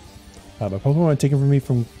 My Pokemon taken from me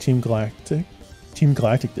from Team Galactic. Team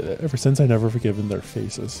Galactic did it. Ever since, I've never forgiven their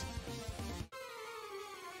faces.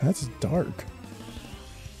 That's dark.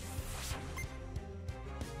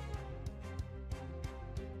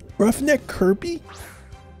 Roughneck Kirby?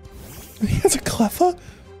 He has a Cleffa?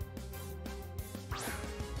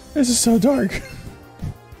 This is so dark.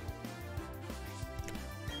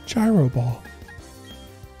 Gyro Ball.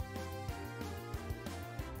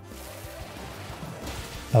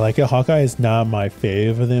 I like it. Hawkeye is not my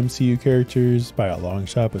fave of the MCU characters by a long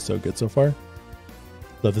shot, but so good so far.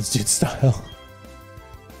 Love this dude's style.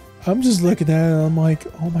 I'm just looking at it and I'm like,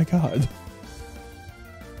 oh my god.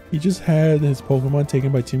 He just had his Pokemon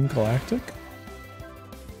taken by Team Galactic.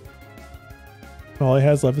 All he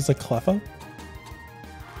has left is a Cleffa.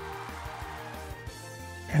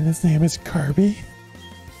 And his name is Kirby.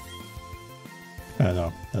 I don't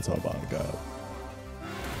know. That's all about it.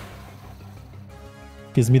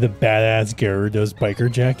 Gives me the badass Gyarados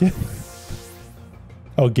biker jacket.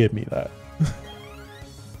 Oh, give me that.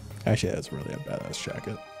 Actually, that's really a badass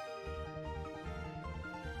jacket.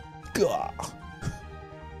 Gah.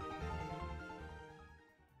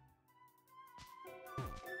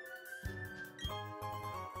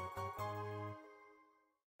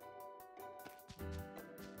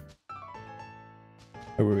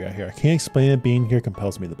 What do we got here? I can't explain it. Being here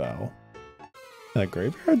compels me to battle. And a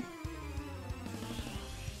graveyard?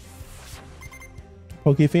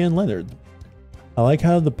 Pokefan Leonard. I like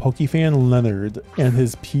how the Pokefan Leonard and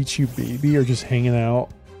his Pichu baby are just hanging out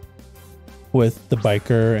with the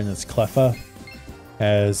biker and his Cleffa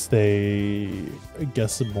as they, I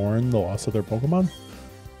guess, mourn the loss of their Pokemon.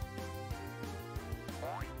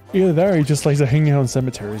 Either that or he just likes to hang out in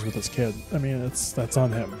cemeteries with his kid. I mean, that's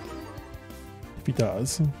on him. If he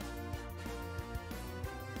does.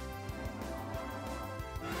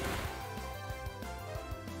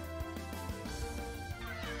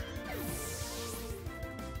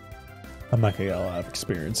 I'm not gonna get a lot of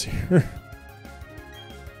experience here.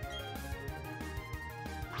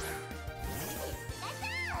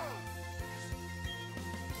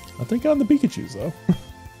 I'll take on the Pikachus though.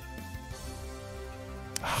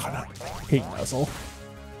 Oh, no. I hate Nuzzle.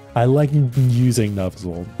 I like using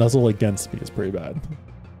Nuzzle. Nuzzle against me is pretty bad.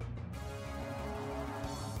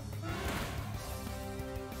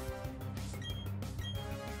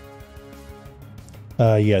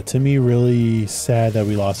 Yeah, Timmy really sad that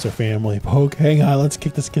we lost our family. Poke, hang on, let's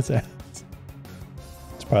kick this kid's ass.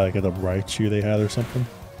 It's probably like a Raichu they had or something.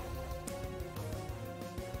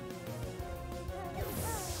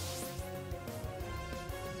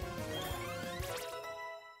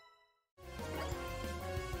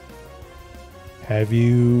 Have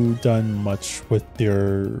you done much with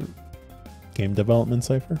your game development,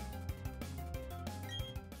 Cypher?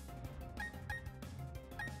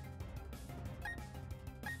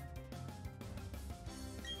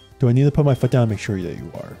 Do I need to put my foot down and make sure that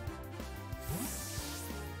you are?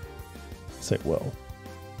 Say well.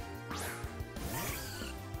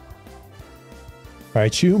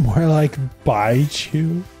 Raichu? More like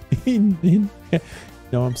Baichu? You know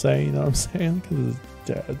what I'm saying? You know what I'm saying? Because it's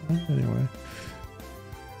dead. Anyway.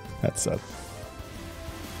 That's sad.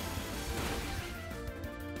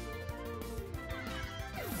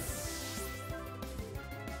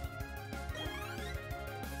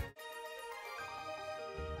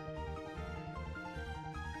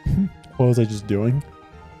 What was I just doing?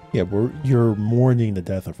 Yeah, you're mourning the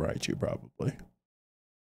death of Raichu, probably.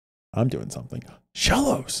 I'm doing something.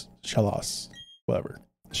 Shellos! Shellos. Whatever.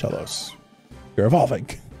 Shellos. You're evolving.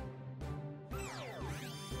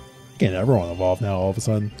 Can't everyone evolve now all of a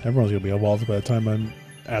sudden. Everyone's gonna be evolved by the time I'm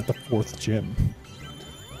at the 4th gym.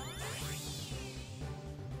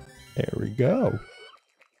 There we go.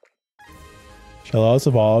 Shellos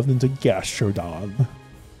evolved into Gastrodon.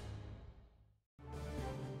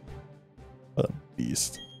 What a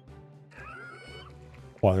beast.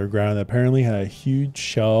 Water ground apparently had a huge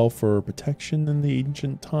shell for protection in the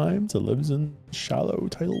ancient times. It lives in shallow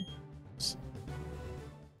tidal pools.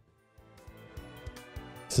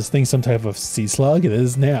 Is this thing some type of sea slug? It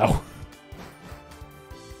is now.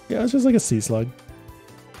 Yeah, it's just like a sea slug.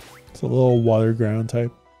 It's a little water ground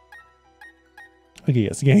type. Okay,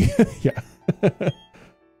 yes, again, yeah.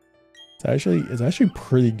 It's actually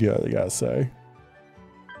pretty good, I gotta say.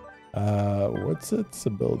 What's its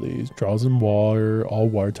abilities? Draws in water, all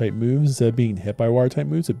water type moves. Instead of being hit by water type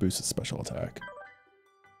moves, it boosts its special attack.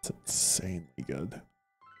 It's insanely good.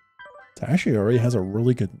 It actually already has a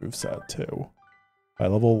really good moveset too. By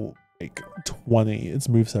level like 20, its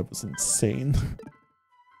moveset was insane.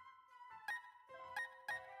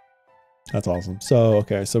 That's awesome. So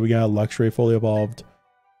okay, so we got Luxray fully evolved,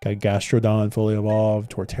 got Gastrodon fully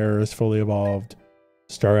evolved, Torterra's fully evolved,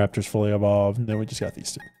 Staraptor's fully evolved, and then we just got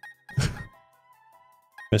these two.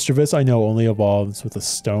 Mischievous, I know, only evolves with a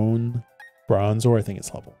stone Bronzor. I think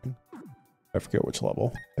it's leveling. I forget which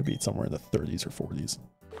level. I beat somewhere in the 30s or 40s.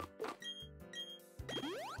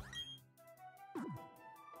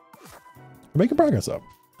 We're making progress though.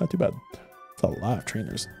 Not too bad. It's a lot of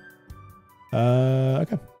trainers.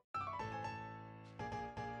 Okay.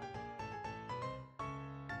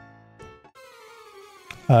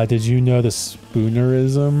 Did you know the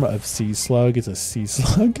spoonerism of sea slug is a sea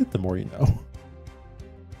slug? The more you know.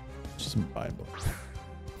 Just mind blowing.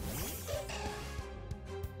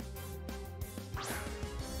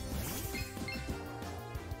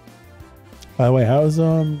 By the way, how's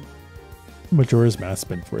Majora's Mask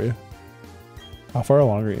been for you? How far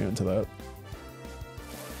along are you into that?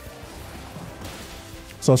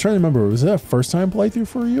 So I was trying to remember, was it a first time playthrough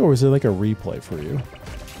for you, or was it like a replay for you?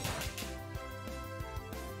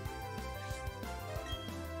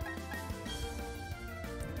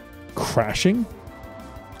 Crashing?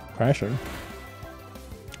 Crashing?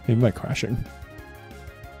 Maybe by crashing.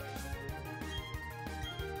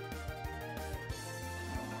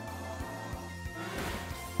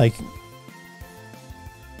 Like,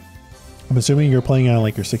 I'm assuming you're playing on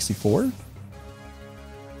like your 64?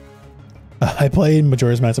 I played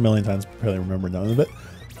Majora's Mask a million times, barely remember none of it.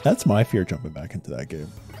 That's my fear jumping back into that game.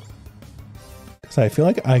 Because I feel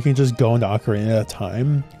like I can just go into Ocarina at a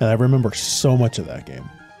time, and I remember so much of that game.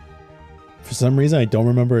 For some reason, I don't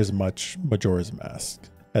remember as much Majora's Mask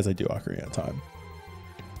as I do Ocarina of Time.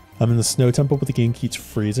 I'm in the Snow Temple, but the game keeps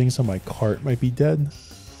freezing, so my cart might be dead.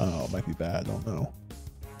 Oh, it might be bad. I don't know.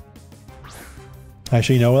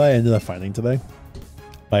 Actually, you know what I ended up finding today?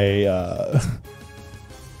 My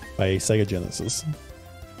Sega Genesis.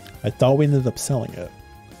 I thought we ended up selling it.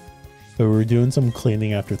 So we were doing some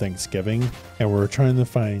cleaning after Thanksgiving, and we were trying to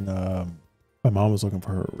find, my mom was looking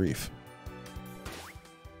for her reef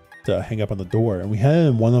to hang up on the door, and we had it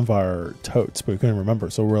in one of our totes, but we couldn't remember.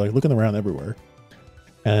 So we're like looking around everywhere,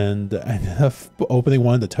 and I ended up opening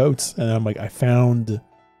one of the totes, and I'm like, I found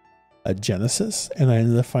a Genesis, and I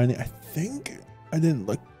ended up finding, I think, I didn't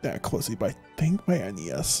look that closely, but I think my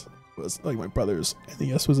NES was, like my brother's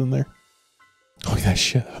NES was in there. Look at that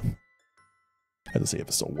shit. I had to see if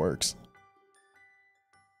it still works.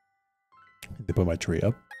 They put my tree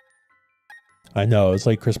up. I know, it's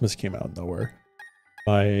like Christmas came out of nowhere.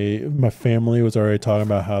 My family was already talking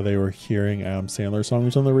about how they were hearing Adam Sandler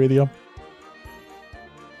songs on the radio.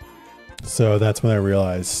 So that's when I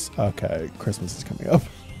realized, okay, Christmas is coming up.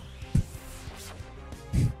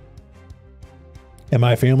 And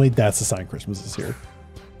my family, that's the sign Christmas is here.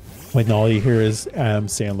 When all you hear is Adam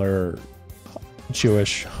Sandler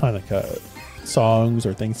Jewish Hanukkah songs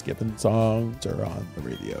or Thanksgiving songs are on the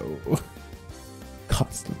radio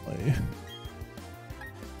constantly.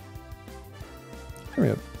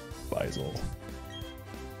 Hurry up, Faisal.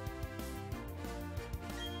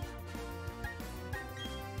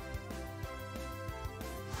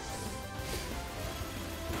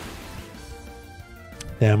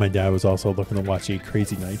 Yeah, my dad was also looking to watch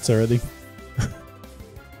Crazy Nights already.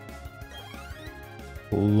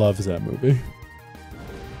 Loves that movie.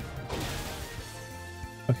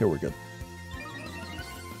 Okay, we're good.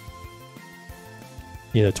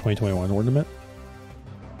 Need a 2021 ornament.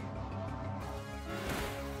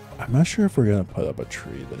 I'm not sure if we're gonna put up a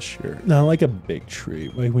tree this year. Not like a big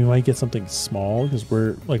tree. Like we might get something small because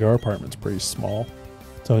we're like our apartment's pretty small,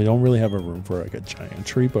 so we don't really have a room for like a giant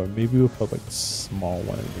tree. But maybe we'll put like a small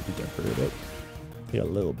one and maybe decorate it. Yeah, a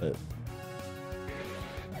little bit.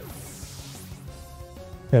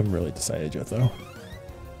 I haven't really decided yet though.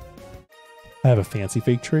 I have a fancy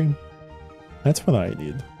fake tree. That's what I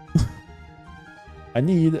need. I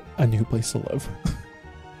need a new place to live.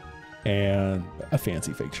 And a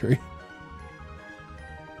fancy fake tree.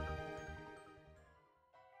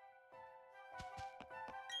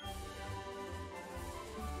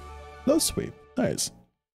 Those sweet. Nice.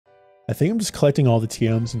 I think I'm just collecting all the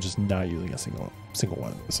TMs and just not using a single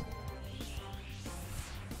one of those.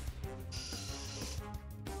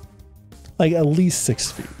 Like at least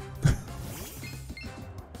 6 feet.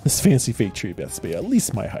 This fancy fake tree has to be at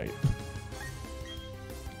least my height.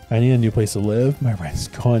 I need a new place to live. My rent's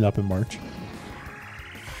going up in March.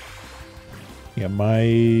 Yeah,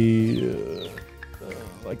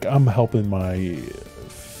 like I'm helping my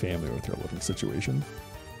family with their living situation.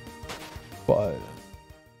 But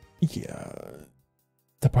yeah,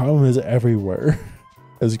 the problem is everywhere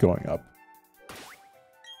is going up.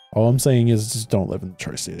 All I'm saying is just don't live in the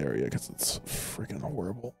tri-state area because it's freaking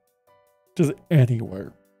horrible. Just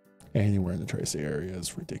anywhere in the tri-state area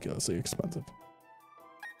is ridiculously expensive.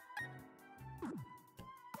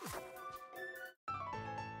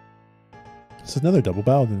 It's another double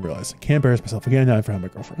battle. I didn't realize. I can't embarrass myself again now in front of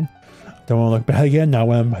my girlfriend. Don't want to look bad again now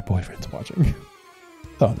when my boyfriend's watching.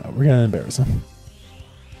 Oh no, we're gonna embarrass him.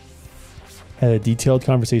 Had a detailed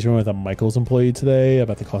conversation with a Michaels employee today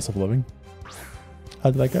about the cost of living.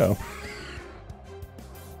 How did that go?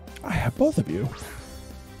 I have both of you.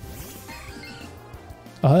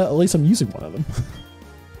 At least I'm using one of them.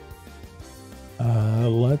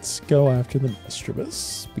 Let's go after the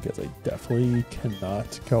Mischievous, because I definitely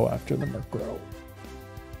cannot go after the Murkrow.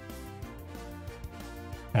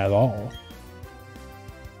 At all.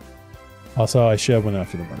 Also, I should have went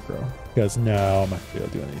after the Murkrow, because now I'm not going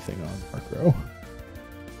to be able to do anything on Murkrow.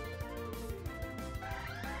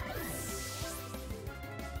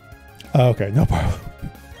 Okay, no problem.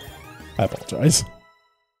 I apologize.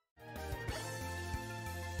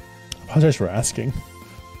 I apologize for asking.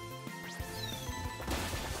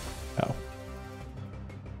 Oh.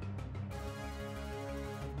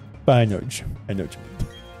 But I know what you mean.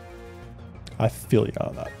 I feel you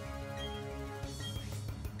on that.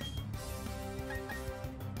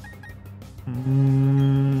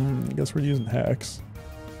 I guess we're using hacks.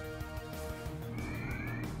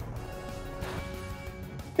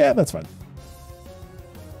 Yeah, that's fine.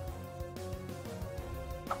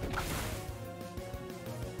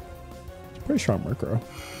 It's pretty strong Murkrow.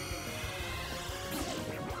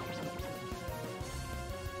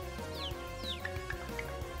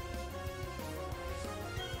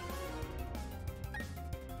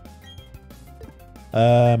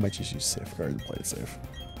 I might just use Safeguard and play it safe.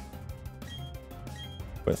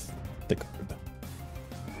 With the card.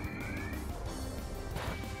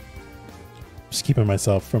 Just keeping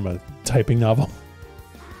myself from a typing novel.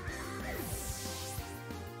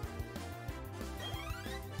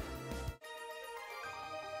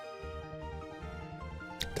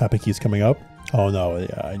 Topic keys coming up. Oh no,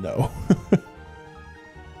 yeah, I know.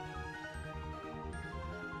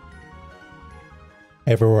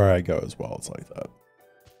 Everywhere I go as well, it's like that.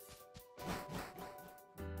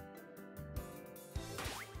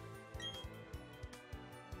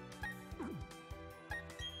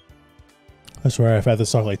 I swear I've had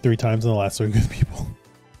this talk like 3 times in the last week with people.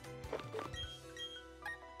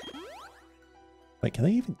 Wait, can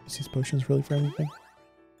I even use these potions really for anything?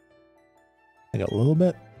 Like a little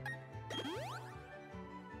bit?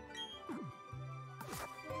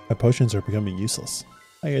 My potions are becoming useless.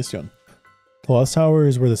 How you guys doing? The Lost Tower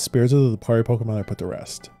is where the spirits of the party Pokemon are put to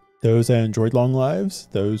rest. Those that enjoyed long lives,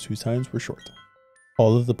 those whose times were short.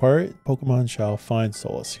 All of the party Pokemon shall find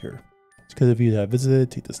solace here. It's because of you that have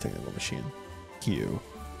visited, take this technical machine. You.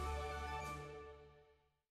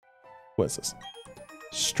 What is this?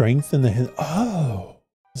 Strength in the hidden. Oh,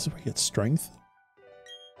 this is where you get strength.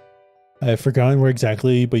 I have forgotten where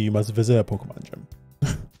exactly, but you must visit a Pokemon gym.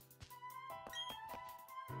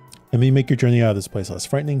 Let me make your journey out of this place less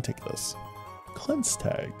frightening. Take this. Cleanse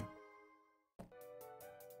tag.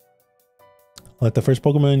 Let the first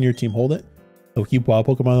Pokemon in your team hold it. It'll keep wild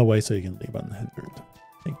Pokemon away so you can leave unhindered.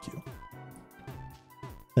 Thank you.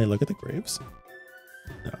 Can I look at the graves?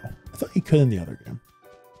 No. I thought you could in the other game.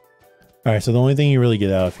 Alright, so the only thing you really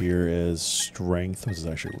get out of here is strength, which is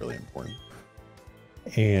actually really important.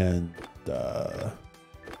 And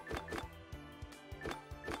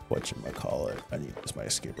whatchamacallit, I need to use my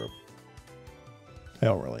escape rope. I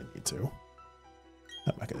don't really need to.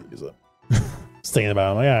 I'm not gonna use it. Just thinking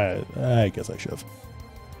about it, I'm like, I guess I should have.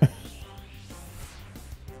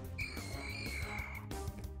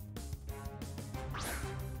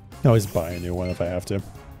 I always buy a new one if I have to.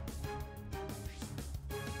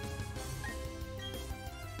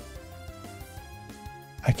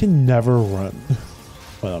 I can never run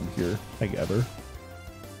when I'm here, like ever.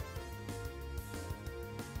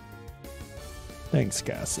 Thanks,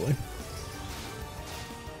 Ghastly.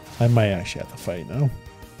 I might actually have to fight now.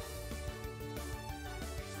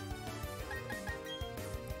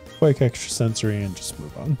 Quick extrasensory and just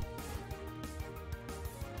move on.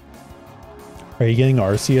 Are you getting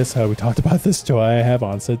Arceus? How we talked about this? Do I have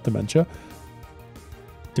onset dementia?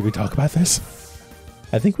 Did we talk about this?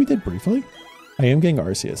 I think we did briefly. I am getting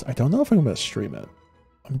Arceus. I don't know if I'm going to stream it.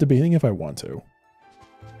 I'm debating if I want to.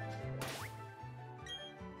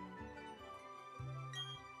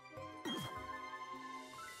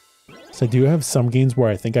 So I do have some games where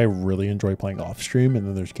I think I really enjoy playing off stream, and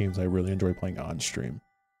then there's games I really enjoy playing on stream.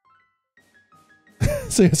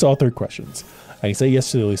 So it's all 3 questions. I can say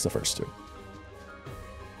yes to at least the first 2.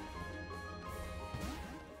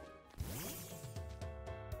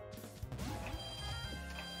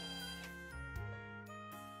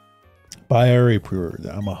 But I already pre-ordered it.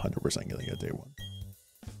 I'm 100% getting it day 1.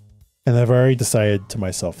 And I've already decided to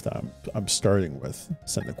myself that I'm starting with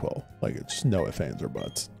Cyndaquil. Like, it's no ifs, ands, or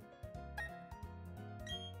buts.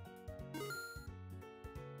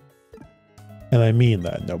 And I mean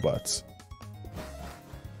that, no buts.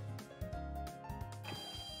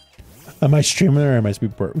 Am I streaming or am I be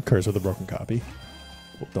cursed with a broken copy?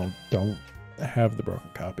 Well, don't have the broken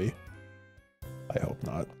copy. I hope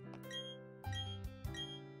not.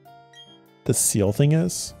 The seal thing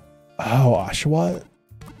is? Oh, Oshawott?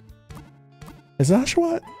 Is it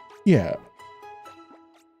Oshawott? Yeah.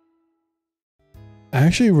 I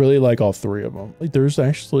actually really like all 3 of them. Like, there's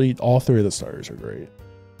actually all 3 of the starters are great.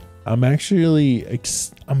 I'm actually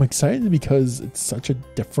I'm excited because it's such a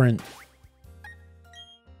different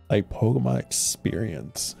like Pokemon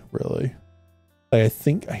experience, really. Like, I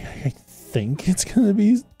think it's gonna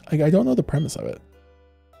be like, I don't know the premise of it,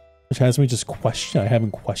 which has me just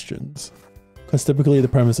having questions. Because typically the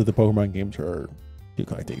premise of the Pokemon games are you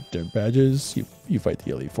collect gym badges, you fight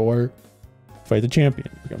the Elite Four, fight the champion,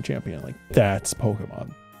 you become champion. Like, that's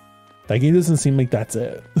Pokemon. That game doesn't seem like that's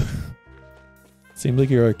it. Seems like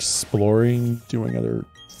you're exploring, doing other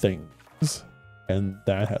things, and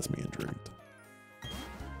that has me intrigued.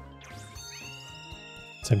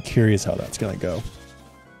 So I'm curious how that's gonna go.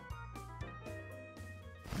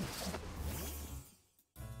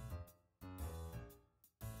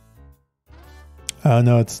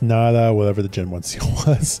 No, it's not whatever the Gen 1 seal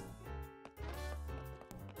was.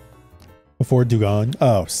 Before Dugong.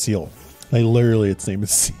 Oh, Seal. Like, literally its name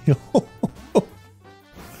is Seal.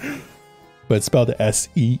 But it's spelled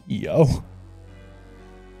S-E-E-O.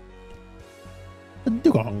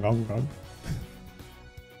 Dugong.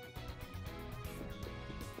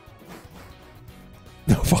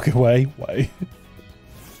 Okay, why?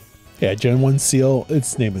 Yeah, Gen 1 Seal,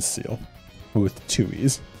 its name is Seal with 2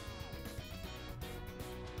 E's.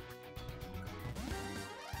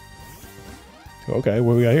 Okay,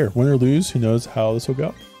 what do we got here? Win or lose, who knows how this will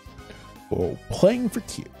go? Oh, playing for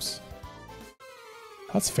cubes.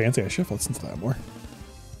 That's fancy. I should have listened to that more.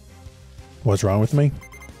 What's wrong with me?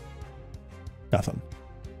 Nothing.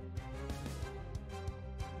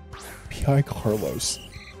 P.I. Carlos.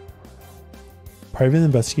 Private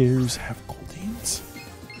investigators have Goldines.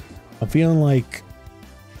 I'm feeling like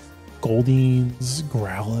Goldines,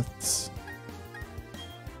 Growlithes.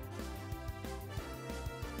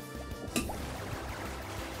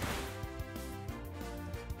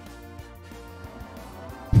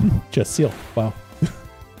 Just Seal. Wow.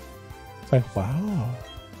 Like, wow.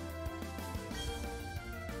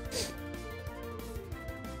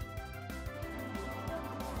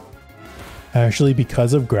 Actually,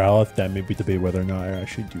 because of Growlithe, that made me debate whether or not I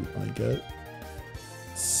actually do want to get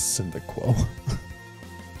Cyndaquil.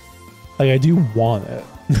 Like, I do want it.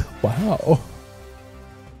 Wow.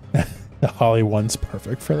 The Holly one's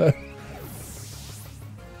perfect for that.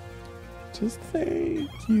 Just thank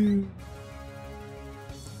you.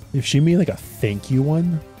 If she made like a thank you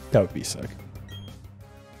one, that would be sick.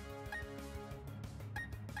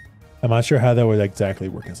 I'm not sure how that would exactly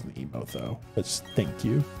work as an emote though, but just thank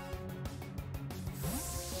you.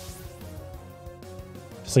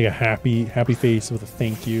 Just like a happy face with a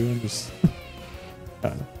thank you and just, I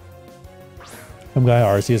don't know. I'm glad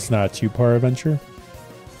Arceus is not a 2-part adventure.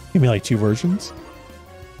 Give me like 2 versions.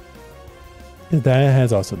 That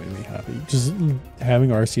has also made me happy. Just having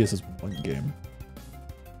Arceus as one game.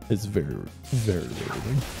 It's very, very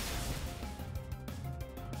relieving.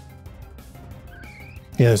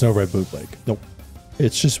 Yeah, there's no red bootleg. Nope.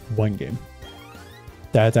 It's just one game.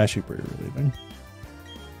 That's actually pretty relieving.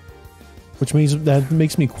 Which means that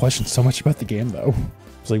makes me question so much about the game though.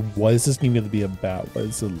 It's like, what is this game going to be about? What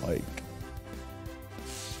is it like?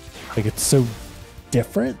 Like, it's so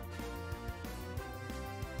different.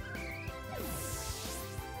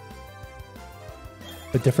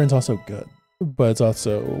 But different's also good. But it's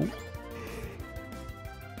also...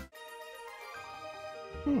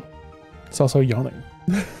 It's also yawning.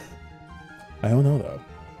 I don't know though.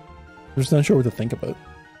 I'm just not sure what to think about.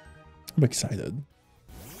 I'm excited.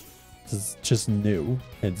 This is just new.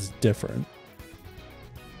 It's different.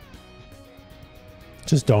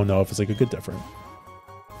 Just don't know if it's like a good different.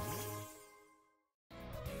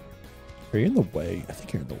 Are you in the way? I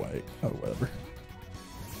think you're in the way. Oh, whatever.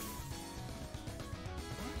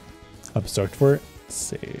 I'm stoked for it.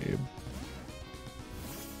 Same.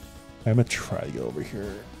 I'm gonna try to go over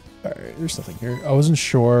here. Alright, there's nothing here. I wasn't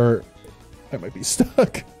sure. I might be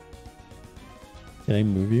stuck. Can I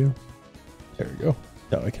move you? There we go.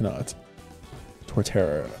 No, I cannot.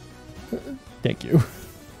 Torterra. Thank you.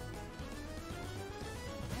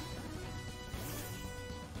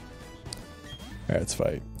 Alright, let's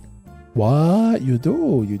fight. What? You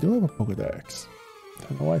do? You do have a Pokedex. I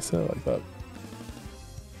don't know why I said it like that.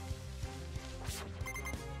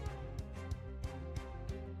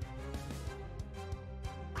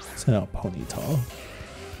 Send out Ponyta.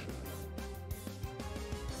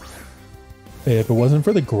 If it wasn't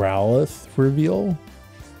for the Growlithe reveal,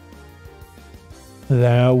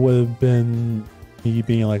 that would have been me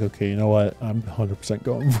being like, okay, you know what? I'm 100%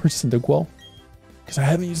 going for Cyndaquil. Because I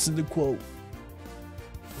haven't used Cyndaquil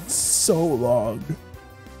so long.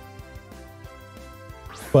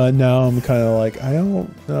 But now I'm kind of like, I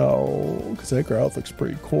don't know. Because that Growlithe looks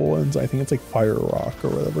pretty cool. And I think it's like Fire Rock or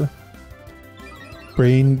whatever.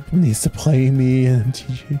 Brain needs to play me and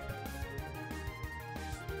TG.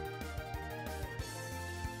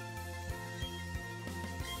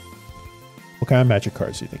 What kind of magic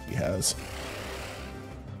cards do you think he has?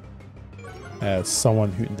 As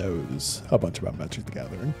someone who knows a bunch about Magic the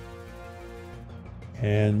Gathering.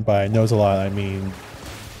 And by knows a lot, I mean,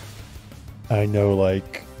 I know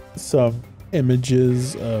like some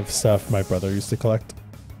images of stuff my brother used to collect.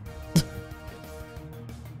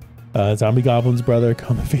 Zombie Goblin's brother,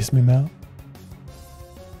 come and face me now.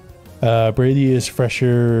 Brady is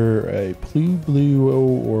fresher, a blue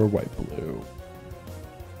or white blue.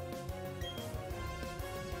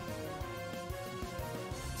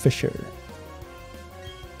 Fisher.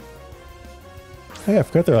 Oh yeah, I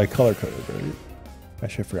forgot they're like color coded, right? I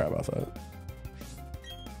should have forgot about that.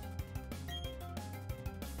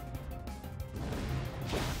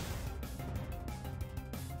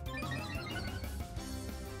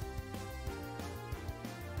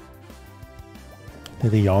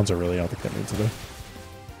 The yawns are really out to get me today.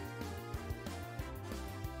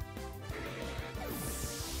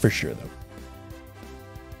 For sure, though.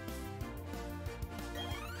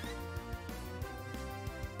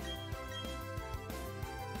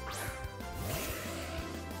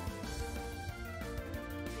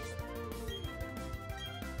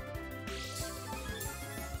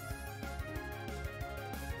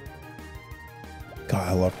 God,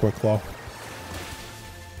 I love Quick Claw.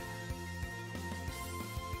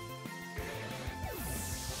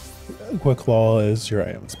 Quick Claw is your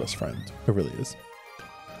Ion's best friend. It really is.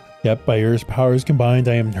 Yep, by your powers combined,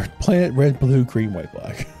 I am Nerd Planet, red, blue, green, white,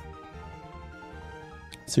 black.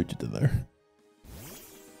 See what you did there.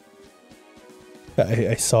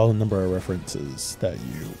 I saw the number of references that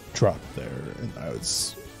you dropped there, and I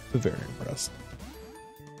was very impressed.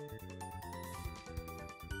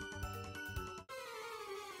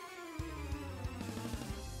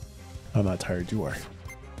 I'm not tired, you are.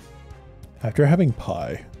 After having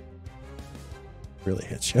pie, really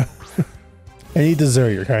hits you. Any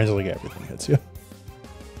dessert, you're kind of like everything hits you.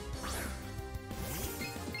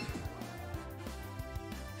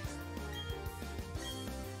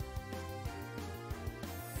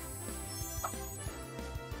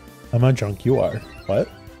 I'm not drunk, you are. What?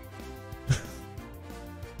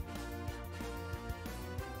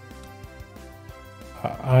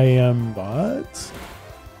 I am not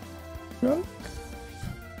drunk?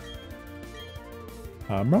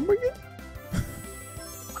 I'm remembering it?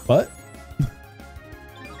 What?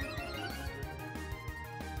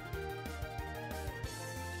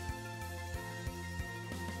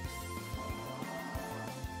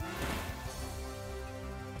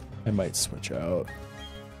 I might switch out.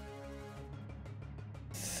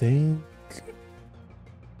 Think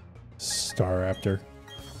Star Raptor.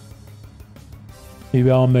 Maybe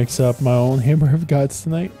I'll mix up my own Hammer of Gods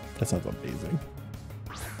tonight. That sounds amazing.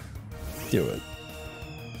 Do it.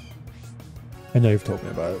 I know you've told me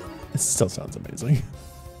about it. It still sounds amazing.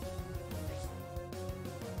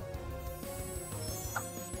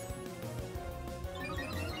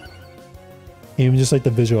 Even just like the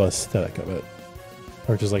visual aesthetic of it.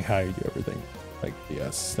 Or just like how you do everything. Like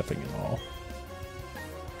the stepping and all.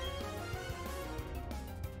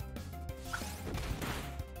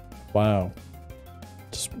 Wow.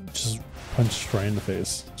 Just punched right in the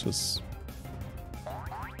face. Just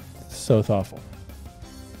so thoughtful.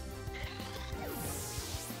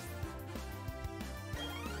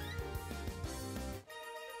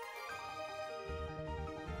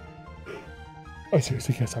 I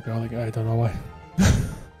seriously can't stop yelling. I don't know why.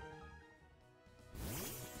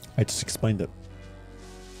 I just explained it.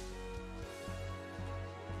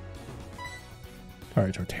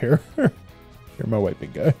 Alright, Torterra. You're my white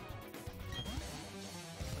big guy.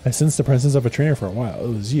 I sensed the presence of a trainer for a while. It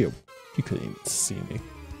was you. You couldn't even see me.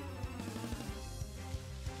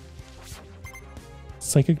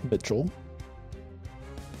 Psychic Mitchell.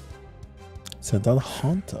 Sent on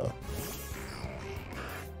Hanta.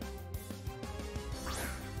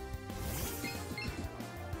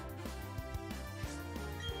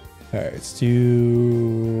 Alright, let's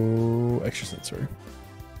do extra sensory.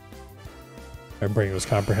 My brain was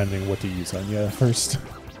comprehending what to use on you at first.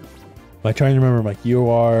 I'm trying to remember, like, you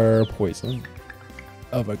are poison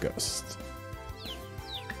of a ghost.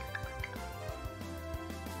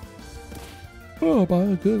 Oh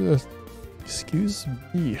my goodness. Excuse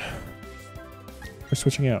me. We're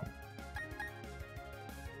switching out.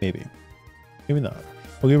 Maybe. Maybe not.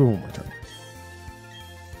 We'll give her one more turn.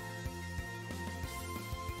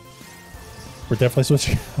 We're definitely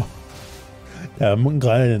switching out. Yeah, I'm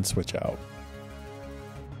glad I didn't switch out.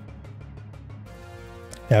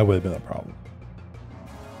 That would have been a problem.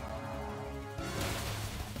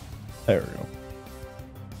 There we go.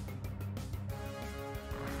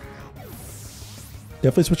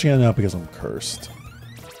 Definitely switching out now because I'm cursed.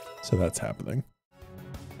 So that's happening.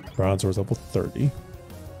 Bronzor is level 30.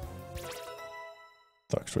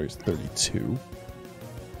 Foxroy is 32.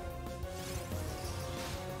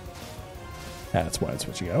 That's why I'm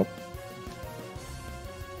switching out.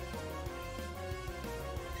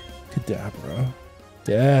 Kadabra.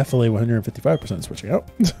 Definitely 155% switching out.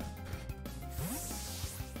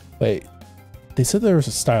 Wait. They said there was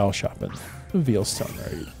a style shop in Veilstone,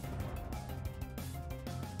 right?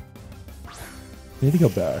 I need to go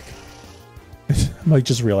back. I'm like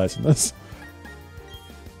just realizing this.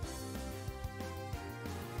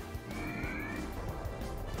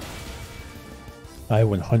 I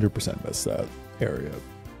 100% missed that area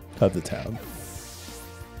of the town.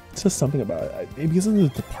 It says something about it. Maybe it's in the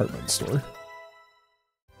department store.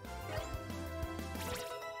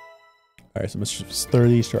 Alright, so Mistress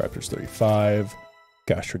 30, Star Raptor's 35,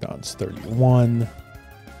 Gastrodon's 31.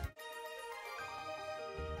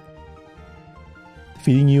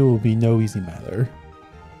 Defeating you will be no easy matter.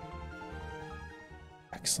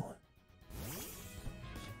 Excellent.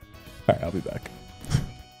 Alright, I'll be back.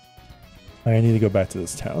 I need to go back to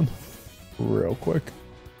this town real quick.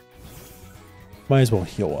 Might as well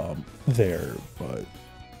heal up there, but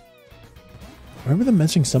I remember them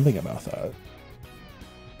mentioning something about that.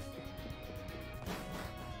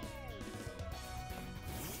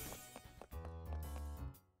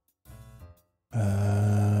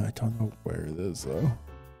 is though.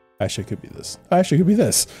 Actually, it could be this. Actually, it could be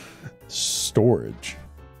this. Storage.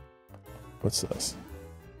 What's this?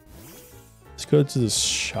 Let's go to this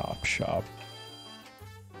shop.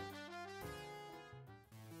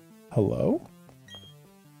 Hello?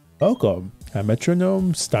 Welcome. At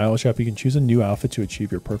Metronome Style Shop, you can choose a new outfit to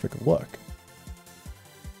achieve your perfect look.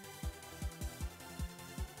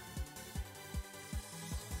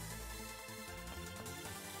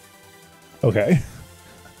 Okay.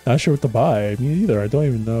 Not sure what to buy. Me either. I don't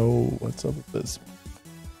even know what's up with this.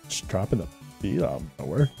 Just dropping the beat out of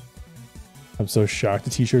nowhere. I'm so shocked the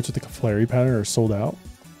t-shirts with the Clefairy pattern are sold out.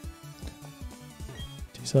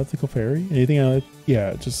 Do you still have the Clefairy? Anything else?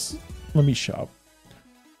 Yeah, just let me shop.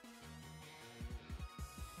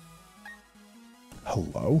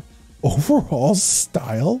 Hello? Overall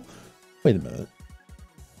style? Wait a minute.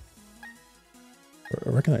 I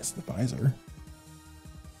recognize the visor.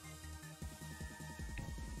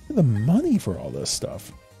 The money for all this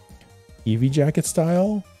stuff. Eevee jacket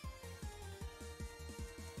style.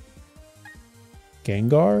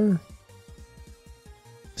 Gengar.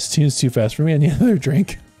 This tune's too fast for me. I need another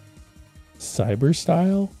drink. Cyber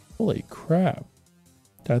style. Holy crap.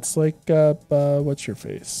 That's like what's your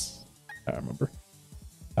face? I don't remember.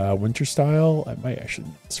 Winter style. I might actually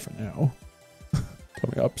need this for now.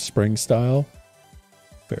 Coming up. Spring style.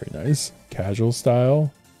 Very nice. Casual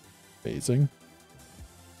style. Amazing.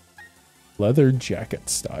 Leather jacket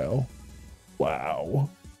style. Wow.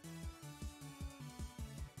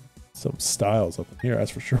 Some styles up in here, that's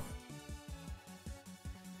for sure.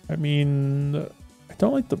 I mean, I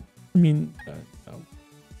don't like the... I mean, no.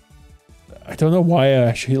 I don't know why I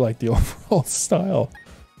actually like the overall style.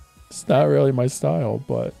 It's not really my style,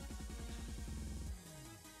 but...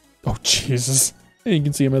 Oh, Jesus. And you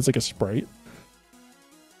can see him as like a sprite.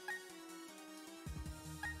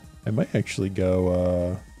 I might actually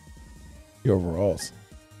go, the overalls.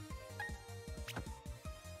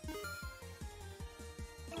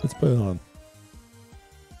 Let's put it on.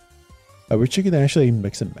 I wish you could actually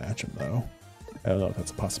mix and match them though. I don't know if that's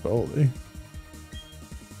a possibility.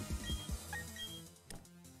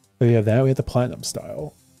 But we have that, we have the platinum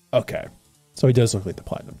style. Okay. So he does look like the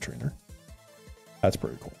platinum trainer. That's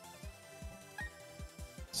pretty cool.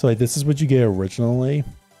 So like this is what you get originally,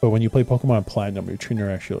 but when you play Pokemon Platinum, your trainer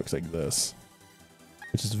actually looks like this.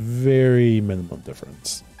 Which is very minimum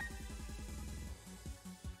difference.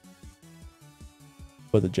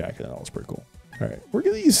 But the jacket and all is pretty cool. Alright, we're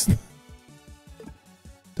gonna use...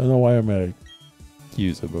 Don't know why I'm gonna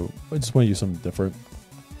use it, but I just want to use something different.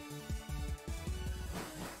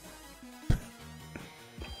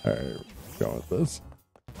 Alright, going with this.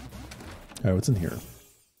 Alright, what's in here?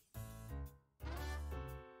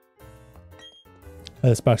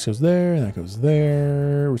 This box goes there, and that goes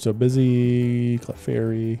there. We're so busy.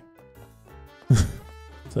 Clefairy.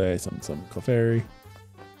 Say some Clefairy.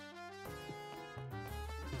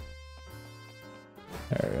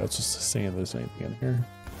 Alright, let's just see if there's anything in here.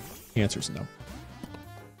 The answer's no.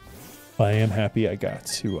 But I am happy I got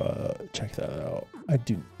to check that out. I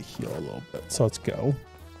do heal a little bit, so let's go.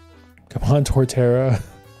 Come on, Torterra.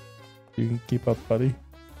 You can keep up, buddy.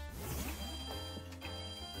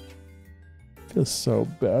 I feel so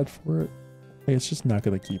bad for it. Like, it's just not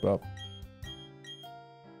going to keep up.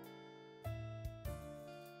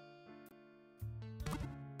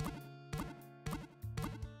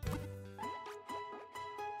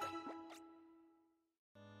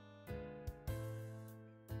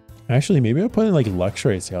 Actually, maybe I'll put in like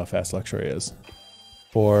Luxray, see how fast Luxray is.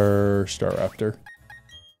 Or Staraptor.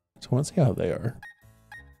 So I want to see how they are.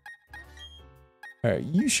 Alright,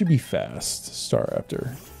 you should be fast,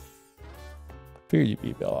 Staraptor. Figured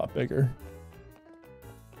you'd be a lot bigger.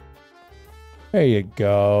 There you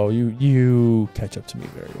go. You catch up to me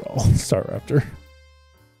very well, Staraptor.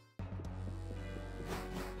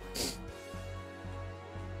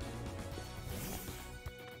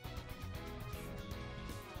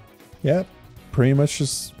 Yep, pretty much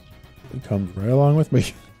just comes right along with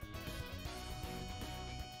me.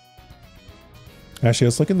 Actually,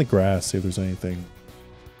 let's look in the grass, see if there's anything,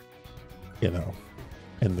 you know,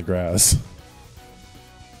 in the grass.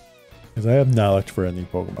 Because I have not looked for any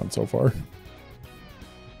Pokemon so far.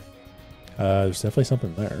 There's definitely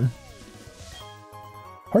something there.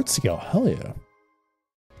 Heart scale, hell yeah.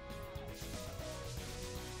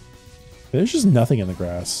 There's just nothing in the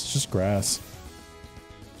grass. It's just grass.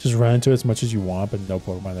 Just run into it as much as you want, but no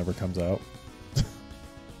Pokemon ever comes out.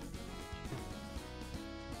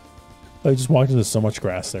 I just walked into so much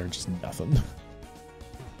grass there and just nothing.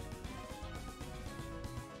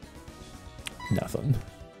 Nothing.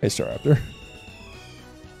 Hey, Staraptor.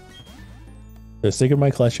 For the sake of my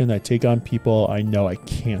collection, I take on people I know I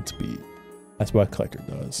can't beat. That's what a collector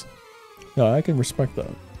does. No, I can respect that.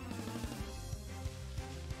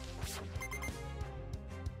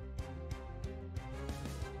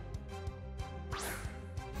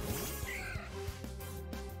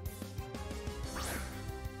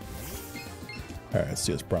 Alright, let's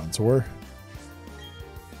do this Bronzor.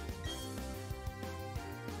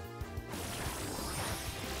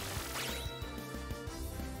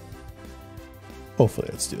 Hopefully,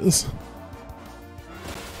 let's do this.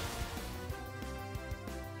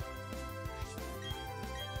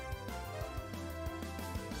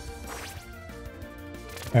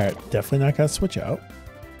 Alright, definitely not gonna switch out.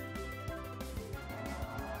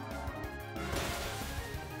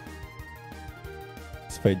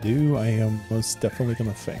 If I do, I am most definitely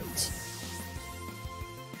gonna faint.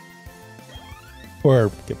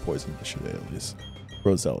 Or get poisoned yesterday at least.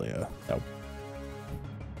 Roselia. No.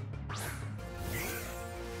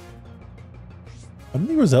 How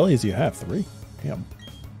many Roselias do you have? 3? Damn.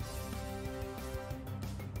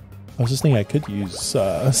 I was just thinking I could use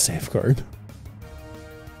a safeguard.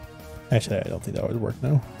 Actually, I don't think that would work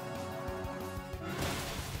now.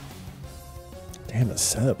 Damn, the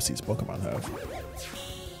setups these Pokemon have.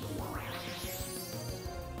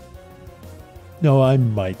 No, I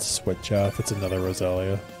might switch out if it's another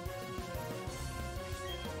Roselia.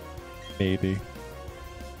 Maybe.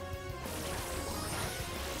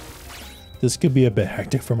 This could be a bit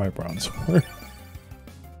hectic for my Bronzor.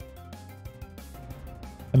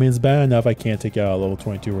 I mean, it's bad enough I can't take out a level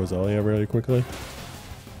 22 Roselia really quickly.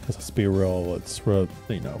 Because let's be real, it's real,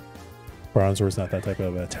 you know, Bronzor is not that type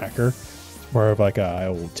of attacker. It's more of like a, I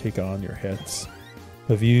will take on your hits.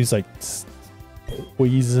 But if you use like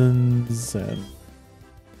poisons and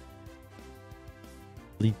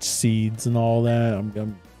leech seeds and all that,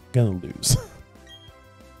 I'm gonna lose.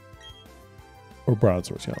 Or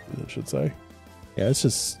Bronzor's gonna lose, I should say. Yeah, it's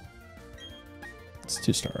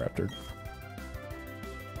 2-star Raptor.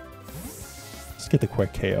 Let's get the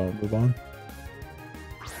quick KO and move on.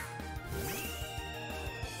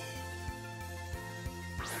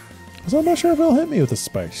 So I'm not sure if it'll hit me with the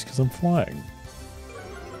spikes because I'm flying.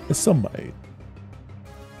 It still might.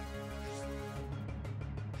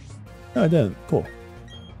 No, I didn't. Cool.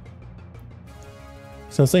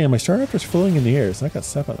 So I was saying, my Star Raptor's floating in the air, so I got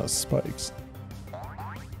step on those spikes.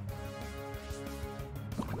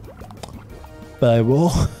 But I will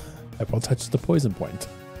touch the poison point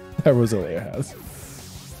that Roselia has.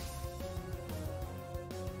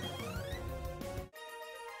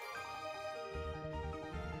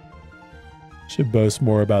 Should boast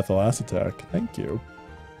more about the last attack. Thank you.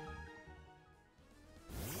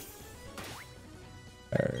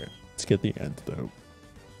 Alright, let's get the antidote.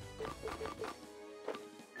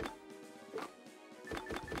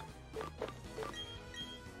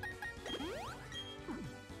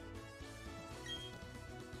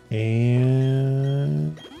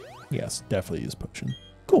 And yes, definitely use potion.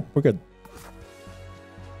 Cool, we're good.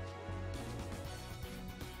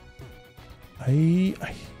 I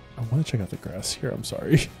want to check out the grass here. I'm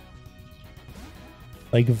sorry.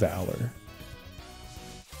 Like Valor.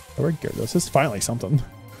 Oh, we're good. This is finally something.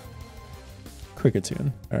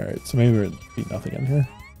 Cricketune. All right, so maybe there'd be nothing in here.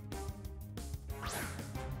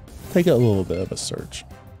 Take a little bit of a search.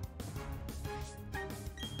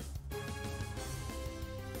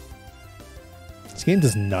 This game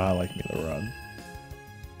does not like me to run.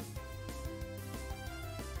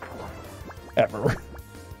 Ever.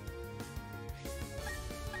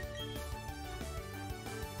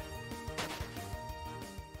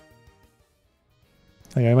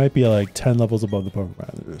 Like I might be like 10 levels above the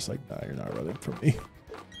Pokemon. They're just like, nah, you're not running for me.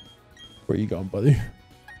 Where you going, buddy?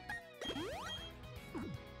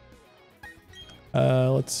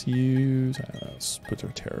 Let's use, let's put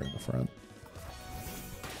our Terra in the front.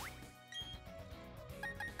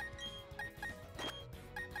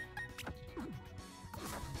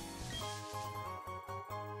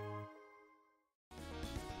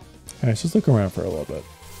 Alright, so let's look around for a little bit.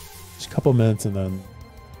 Just a couple minutes and then...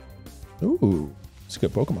 Ooh, it's a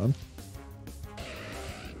good Pokemon.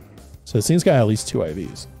 So this thing's got at least 2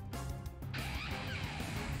 IVs.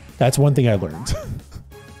 That's one thing I learned.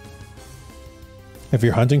 If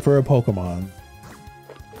you're hunting for a Pokemon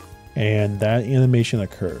and that animation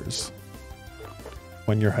occurs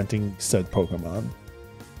when you're hunting said Pokemon, I'm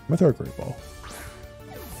gonna throw a Great Ball.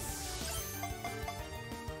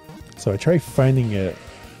 So I try finding it,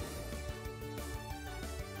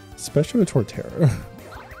 especially with Torterra.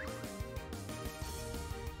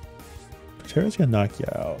 Torterra's gonna knock you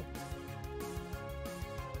out.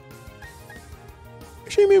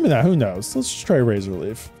 Actually, maybe not. Who knows? Let's just try Razor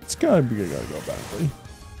Leaf. It's gotta go badly.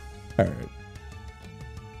 All right.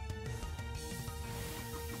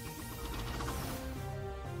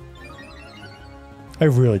 I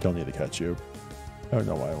really don't need to catch you. I don't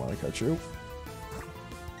know why I want to catch you.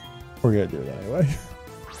 We're gonna do it anyway.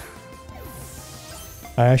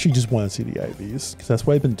 I actually just want to see the IVs because that's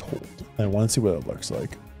what I've been told. I want to see what it looks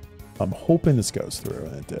like. I'm hoping this goes through,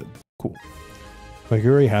 and it did. Cool. But I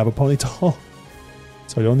already have a Ponyta,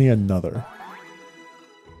 so I don't need another.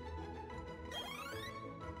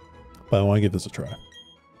 But I want to give this a try.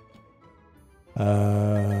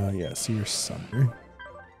 Yeah, see your summer.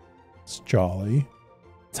 It's jolly.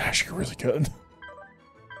 It's actually really good.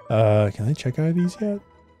 Can I check IVs yet?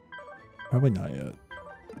 Probably not yet.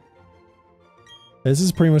 This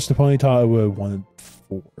is pretty much the Ponyta I would have wanted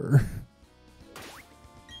for.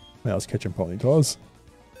 I was catching Ponytas.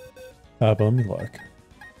 But let me look.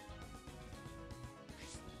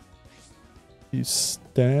 These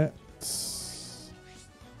stats.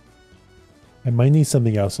 I might need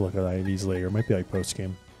something else to look at IVs later. It might be like post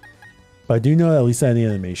game. But I do know that at least any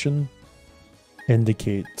animation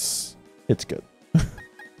indicates it's good.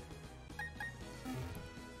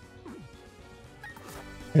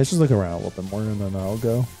 Let's just look around a little bit more and then I'll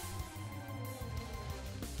go.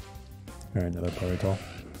 Alright, another Ponyta.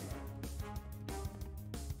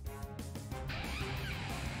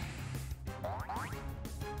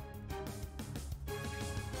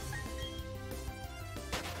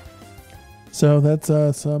 So that's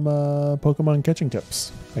some Pokemon catching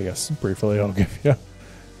tips, I guess. Briefly, I'll give you.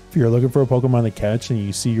 If you're looking for a Pokemon to catch and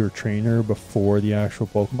you see your trainer before the actual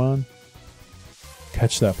Pokemon,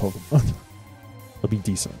 catch that Pokemon. It'll be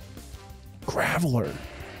decent. Graveler.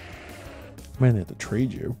 I might have to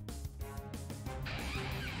trade you.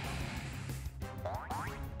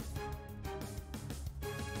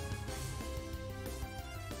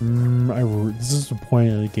 This is the point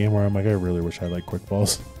in the game where I'm like, I really wish I had like quick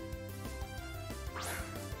balls.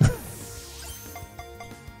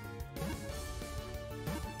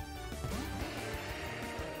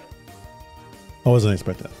 I wasn't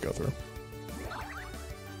expecting that to go through.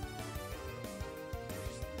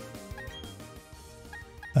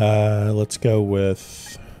 Let's go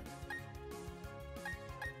with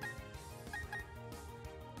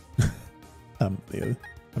how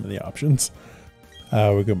many options?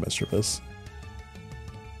 We'll go Mischievous.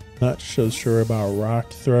 Not so sure about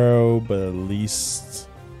Rock Throw, but at least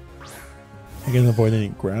I can avoid any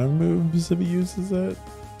ground moves if he uses it.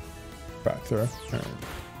 Rock Throw. All right.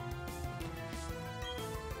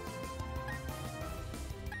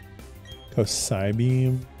 Go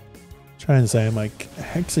Psybeam. Trying to say, I'm like,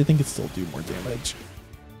 Hex, I think it still do more damage.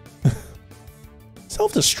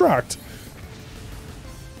 Self-destruct.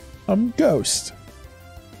 I'm Ghost.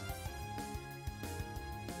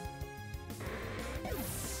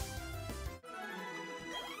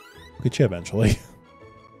 We'll get you eventually.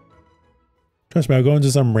 Trust me, I'll go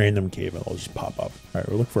into some random cave and it'll just pop up. Alright,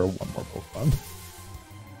 we'll look for one more Pokemon.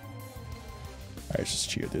 Alright, it's just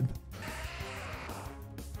Geodude.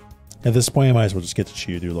 At this point, I might as well just get the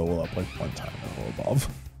Geodude level up like one time and it'll evolve.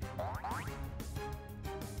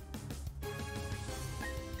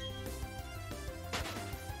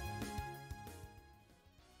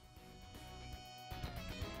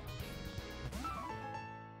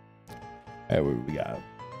 Alright, what do we got?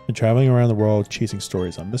 Been traveling around the world chasing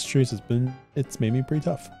stories on mysteries it's made me pretty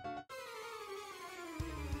tough.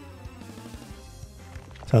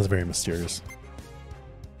 Sounds very mysterious.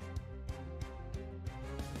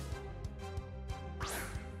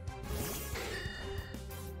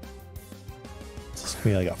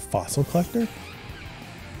 Be like a fossil collector?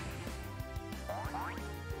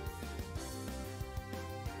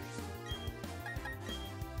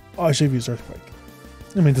 Oh, I should have used Earthquake.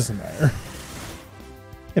 I mean, it doesn't matter.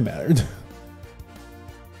 It mattered.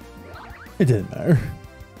 It didn't matter.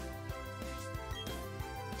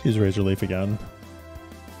 Let's use Razor Leaf again.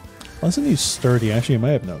 Unless I use Sturdy. Actually, I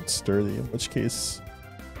might have known Sturdy, in which case...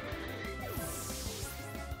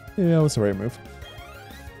 yeah, what's the right move?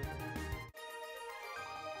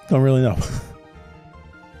 Don't really know.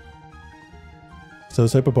 So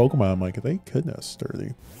this type of Pokemon, I'm like, they could know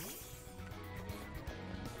Sturdy.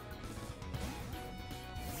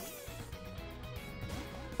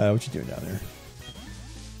 What you doing down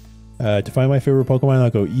there? To find my favorite Pokemon, I'll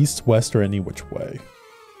go east, west, or any which way.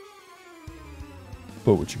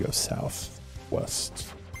 But would you go south,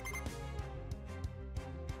 west?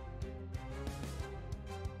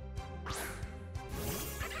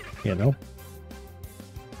 Yeah, no.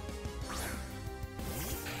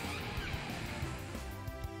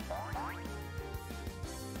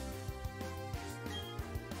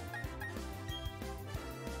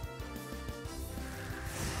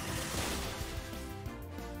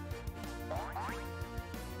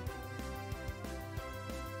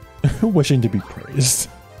 Wishing to be praised.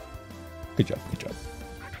 Good job, good job.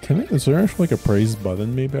 Is there actually like a praise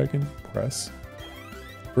button maybe I can press?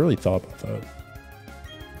 I really thought about that.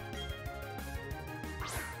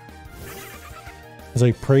 It's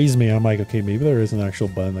like praise me. I'm like, okay, maybe there is an actual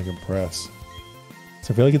button I can press.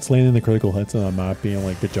 So I feel like it's landing the critical hits and I'm not being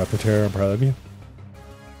like, good job, Terra, I'm proud of you.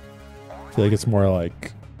 I feel like it's more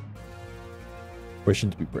like wishing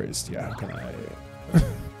to be praised. Yeah, how can I?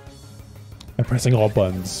 I'm pressing all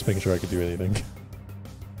buttons, making sure I can do anything.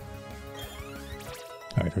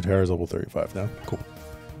 Alright, Torterra's level 35 now. Cool.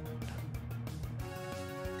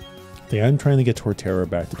 I think I'm trying to get Torterra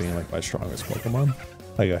back to being like my strongest Pokemon.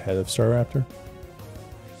 Like ahead of Staraptor.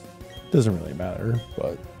 Doesn't really matter,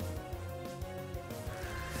 but...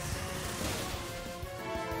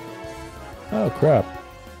 Oh, crap.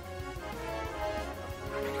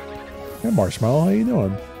 Hey, Marshmallow, how you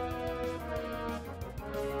doing?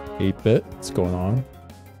 8-Bit, what's going on?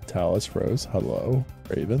 Talus, Rose, hello.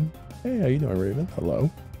 Raven. Hey, how you doing, Raven?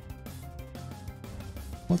 Hello.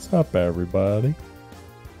 What's up, everybody?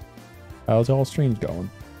 How's all streams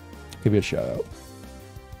going? Give you a shout out.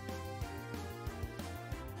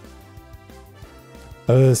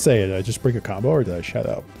 Say it. Did I just break a combo or did I shout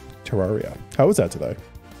out Terraria? How was that today?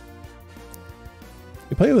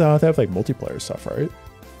 You play without have like multiplayer stuff, right?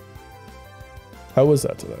 How was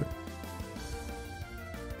that today?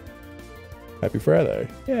 Happy Friday.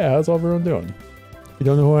 Yeah, how's everyone doing? If you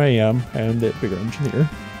don't know who I am the BigRedEngineer.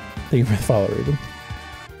 Thank you for the follow, Raven.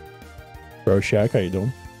 Bro Shack, how you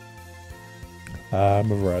doing?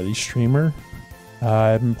 I'm a variety streamer.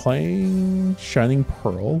 I've been playing Shining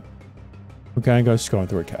Pearl. We're kind of just going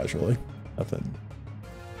through it casually. Nothing,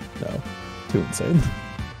 no, too insane.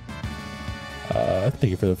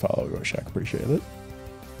 Thank you for the follow, Bro Shack. Appreciate it.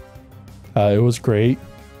 It was great.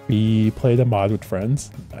 We played a mod with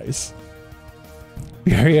friends. Nice.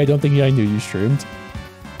 Barry, I don't think I knew you streamed.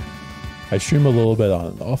 I stream a little bit on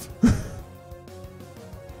and off.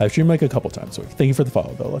 I stream like a couple times a week. Thank you for the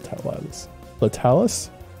follow, though, Latalis. Latalis?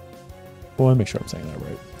 I want to make sure I'm saying that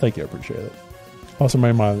right. Thank you, I appreciate it. Also,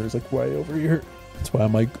 my monitor is like way over here. That's why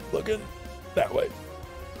I'm like looking that way.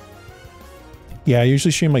 Yeah, I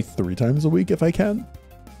usually stream like 3 times a week if I can.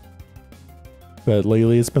 But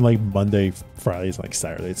lately it's been like Monday, Fridays, and like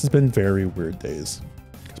Saturdays. It's been very weird days.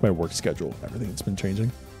 Because my work schedule and everything has been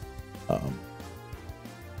changing.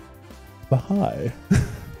 But hi.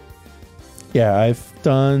 Yeah, I've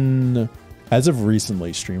done, as of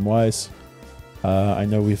recently, stream-wise, I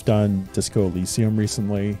know we've done Disco Elysium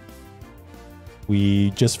recently. We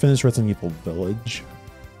just finished Resident Evil Village.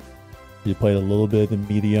 We played a little bit of the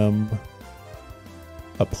Medium.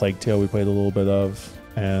 A Plague Tale we played a little bit of.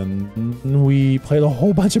 And we played a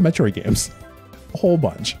whole bunch of Metroid games. A whole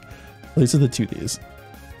bunch. At least of the 2Ds.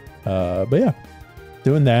 But yeah,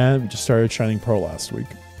 doing that. We just started Shining Pearl last week.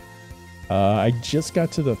 I just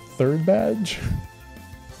got to the 3rd badge.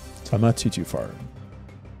 So I'm not too far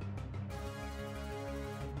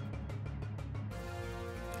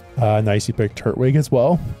in. Nice, you picked Turtwig as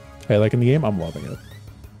well. Hey, like in the game, I'm loving it.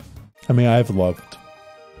 I mean, I've loved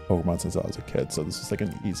Pokemon since I was a kid, so this is like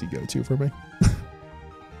an easy go-to for me.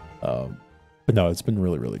 But no, it's been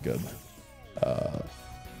really, really good.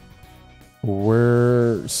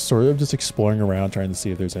 We're sort of just exploring around, trying to see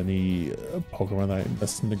if there's any Pokemon that I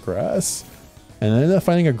missed in the grass. And I ended up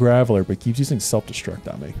finding a Graveler, but it keeps using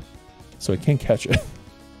self-destruct on me. So I can't catch it.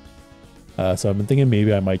 So I've been thinking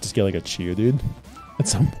maybe I might just get like a Geodude at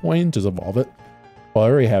some point, just evolve it. Well, I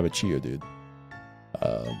already have a Geodude.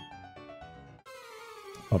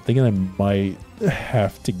 I'm thinking I might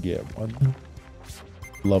have to get one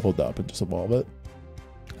leveled up and just evolve it.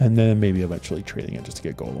 And then maybe eventually trading it just to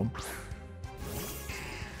get Golem.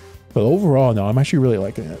 But overall, no, I'm actually really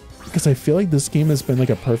liking it. Because I feel like this game has been like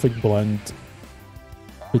a perfect blend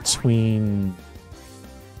between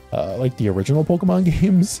like the original Pokemon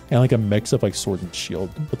games and like a mix of like Sword and Shield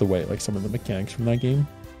with the way like some of the mechanics from that game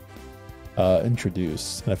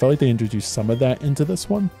introduced. And I felt like they introduced some of that into this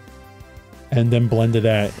one and then blended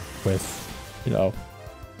that with, you know,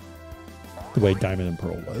 the way Diamond and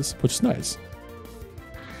Pearl was, which is nice.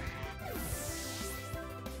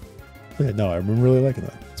 But yeah, no, I've been really liking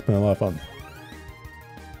that. It's been a lot of fun.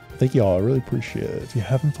 Thank you all. I really appreciate it. If you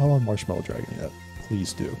haven't followed Marshmallow Dragon yet,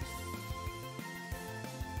 please do.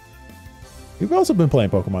 You've also been playing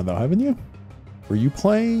Pokemon though, haven't you? Were you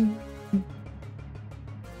playing?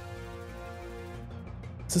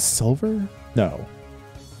 Is this Silver? No.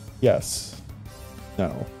 Yes.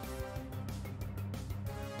 No.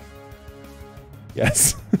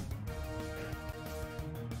 Yes.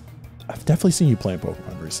 I've definitely seen you playing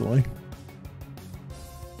Pokemon recently.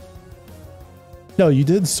 No, you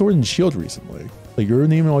did Sword and Shield recently. Like, you're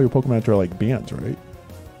naming all your Pokemon after, like, bands, right?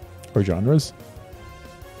 Or genres?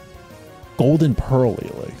 Gold and Pearl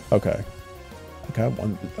lately. Okay. I got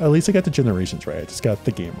one. At least I got the generations right. I just got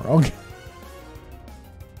the game wrong.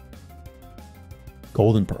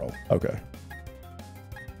 Gold and Pearl. Okay.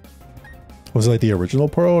 Was it like the original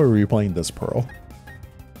Pearl, or were you playing this Pearl?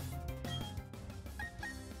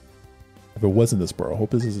 If it wasn't this Pearl, I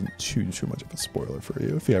hope this isn't too much of a spoiler for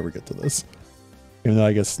you if you ever get to this. Even though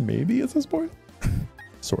I guess maybe it's a spoiler.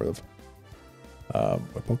 Sort of.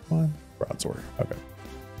 What Pokemon? Bronzor. Okay.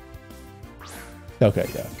 Okay,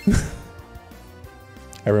 yeah.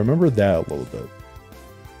 I remember that a little bit.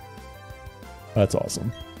 That's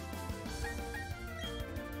awesome.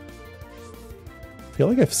 I feel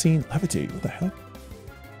like I've seen Levitate. What the hell?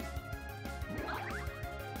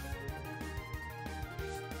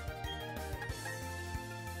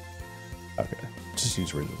 Okay. Just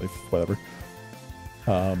use Razor Leaf. Whatever.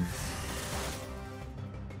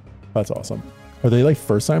 That's awesome. Are they like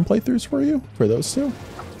first time playthroughs for you? For those two?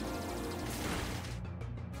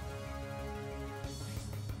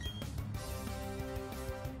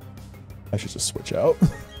 I should just switch out.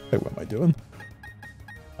 Wait, what am I doing?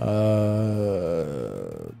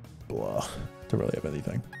 Blah. Don't really have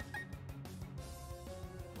anything.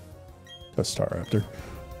 Go Star Raptor.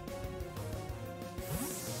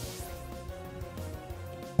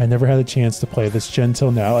 I never had a chance to play this gen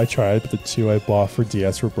till now. I tried, but the two I bought for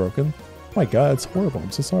DS were broken. Oh my god, it's horrible. I'm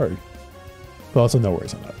so sorry. But also no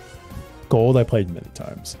worries on that. Gold I played many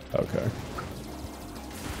times. Okay.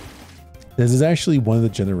 This is actually one of the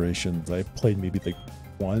generations I played maybe like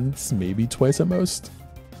once, maybe twice at most.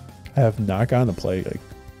 I have not gotten to play like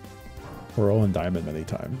Pearl and Diamond many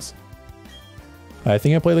times. I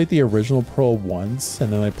think I played like the original Pearl once,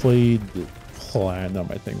 and then I played Platinum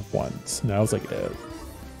I think once, and that was like it.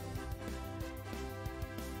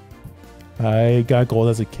 I got Gold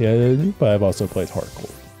as a kid, but I've also played Heart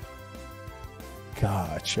Gold.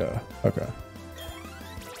 Gotcha. Okay.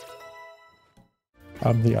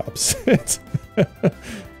 I'm the opposite.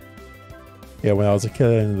 Yeah, when I was a kid,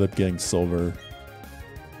 I ended up getting Silver.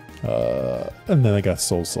 And then I got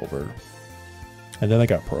Soul Silver. And then I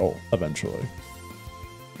got Pearl eventually.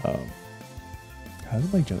 How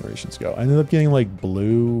did my generations go? I ended up getting like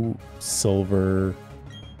Blue, Silver,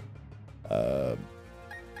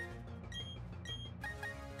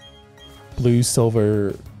 Blue,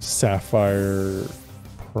 Silver, Sapphire,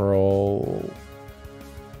 Pearl,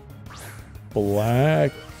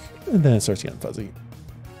 Black, and then it starts getting fuzzy.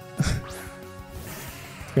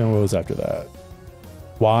 And what was after that?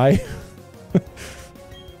 Why?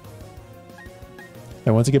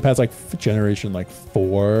 And once you get past like generation like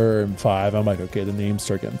 4 and 5, I'm like, okay, the names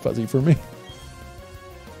start getting fuzzy for me. I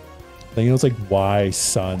think it was like Y,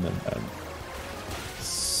 Sun, and then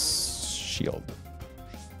Shield.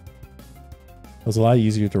 It was a lot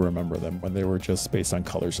easier to remember them when they were just based on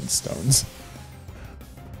colors and stones.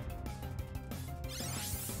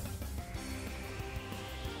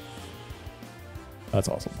 That's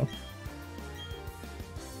awesome though.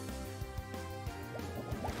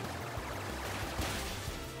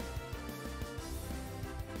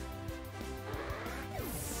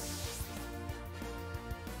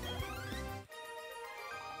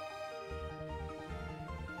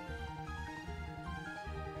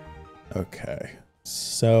 Okay,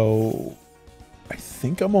 so I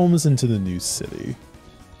think I'm almost into the new city.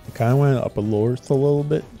 I kind of went up north a little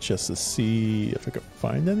bit just to see if I could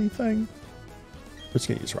find anything. We're just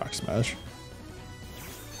gonna use Rock Smash.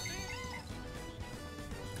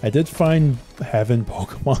 I did find having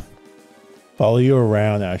Pokemon follow you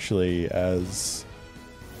around actually as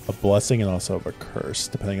a blessing and also a curse,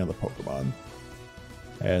 depending on the Pokemon.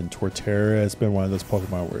 And Torterra has been one of those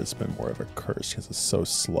Pokemon where it's been more of a curse because it's so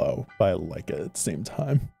slow, but I like it at the same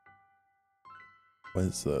time. What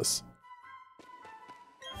is this?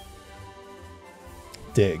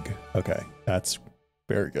 Dig. Okay, that's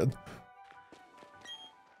very good.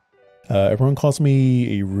 Everyone calls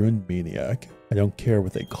me a Rune Maniac. I don't care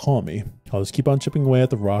what they call me. I'll just keep on chipping away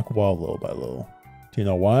at the rock wall little by little. Do you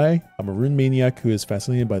know why? I'm a Rune Maniac who is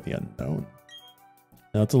fascinated by the unknown.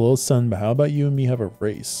 Now it's a little son, but how about you and me have a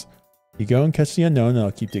race? You go and catch the unknown and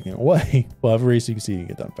I'll keep digging away. We'll have a race so you can see you can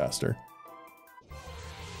get done faster.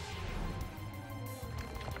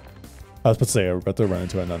 I was about to say, I was about to run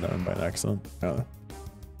into an unknown by an accident. I don't know.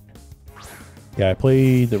 Yeah, I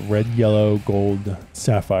played Red, Yellow, Gold,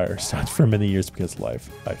 Sapphire for many years because life.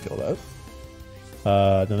 I feel that.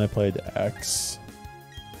 Then I played X,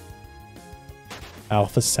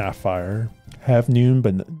 Alpha Sapphire, Have Noon,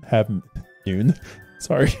 but Have Noon.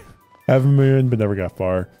 Sorry, Have Moon, but never got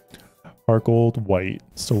far. Heart Gold, White,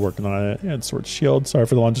 still working on it, and Sword Shield. Sorry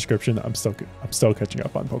for the long description. I'm still catching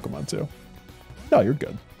up on Pokemon too. No, you're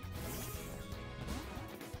good.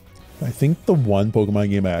 I think the one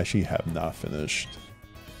Pokemon game I actually have not finished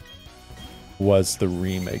was the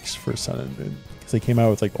remakes for Sun and Moon, because they came out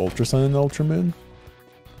with like Ultra Sun and Ultra Moon,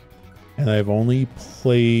 and I've only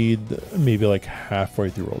played maybe like halfway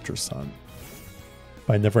through Ultra Sun.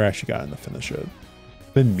 But I never actually gotten to finish it.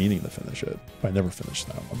 I've been meaning to finish it, but I never finished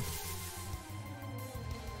that one.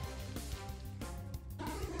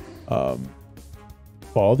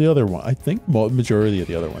 All the other ones, I think majority of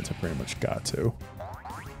the other ones I pretty much got to.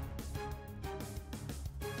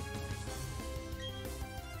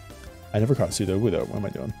 I never caught Pseudo Wudo. What am I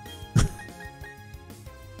doing?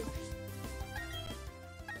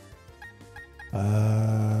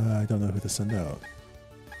 I don't know who to send out.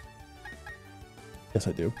 Yes,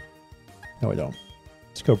 I do. No, I don't.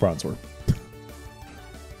 Let's go Bronzor.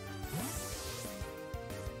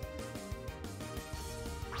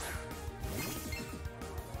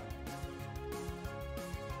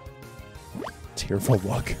 Tearful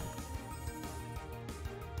Luck.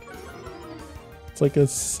 It's like a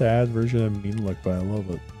sad version of Mean Luck, but I love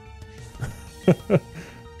it.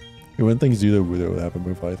 When things do the Wudo would have a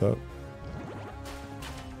move, I thought.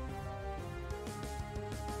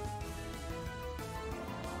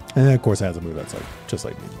 And then of course it has a move that's like just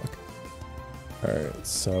like Mean Luck. Alright,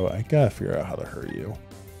 so I gotta figure out how to hurt you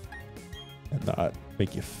and not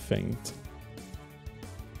make you faint.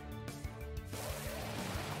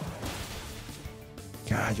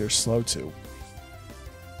 God, you're slow too.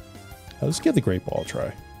 Let's give the Great Ball a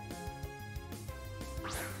try.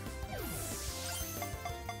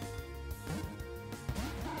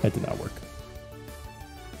 That did not work.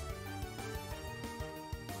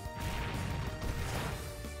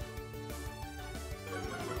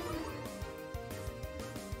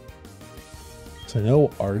 So I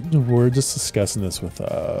know we're just discussing this with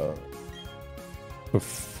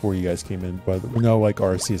before you guys came in, but we know like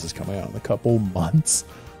RCS is coming out in a couple months,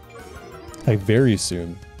 like very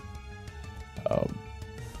soon. I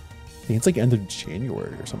think it's like end of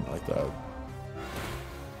January or something like that,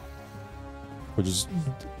 which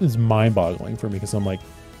is mind-boggling for me because I'm like,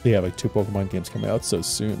 they have like 2 Pokemon games coming out so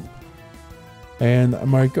soon, and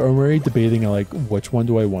I'm already debating like which one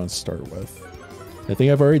do I want to start with. I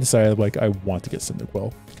think I've already decided like I want to get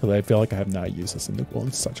Cyndaquil because I feel like I have not used a Cyndaquil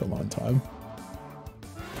in such a long time.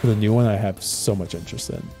 For the new one, I have so much interest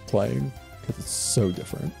in playing because it's so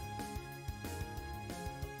different.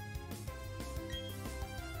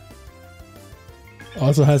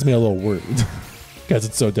 Also has me a little worried because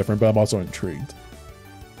it's so different, but I'm also intrigued.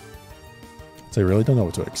 So I really don't know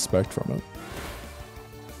what to expect from it.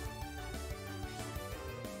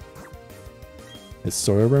 It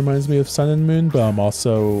sort of reminds me of Sun and Moon, but I'm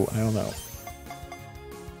also, I don't know.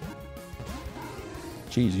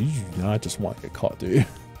 Jeez, you do not just want to get caught, do you?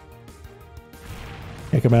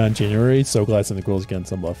 Can't come out in January. So glad Cyndaquil's getting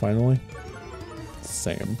some love finally.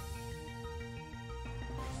 Same.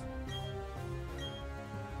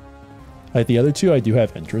 Like the other 2 I do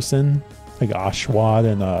have interest in, like Oshawott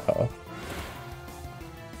and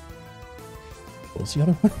what was the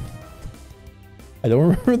other one? I don't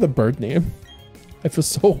remember the bird name. I feel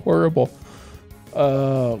so horrible.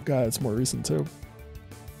 Oh god, it's more recent too.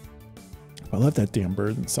 I love that damn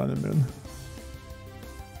bird in Sun and Moon.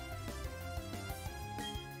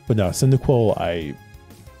 But no, Cyndaquil,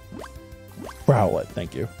 Rowlet,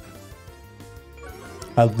 thank you.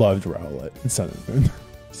 I loved Rowlet in Sun and Moon.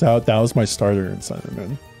 So that was my starter in Sun and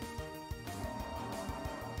Moon.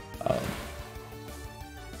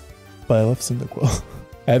 But I love Cyndaquil.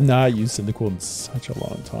 I have not used Cyndaquil in such a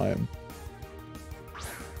long time.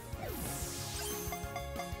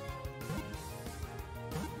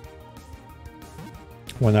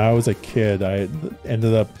 When I was a kid, I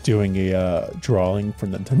ended up doing a drawing for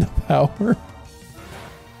Nintendo Power.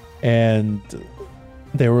 And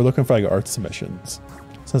they were looking for like art submissions.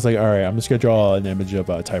 So I was like, all right, I'm just gonna draw an image of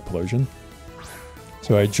Typhlosion.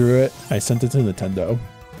 So I drew it, I sent it to Nintendo.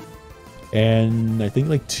 And I think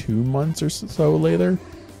like 2 months or so later,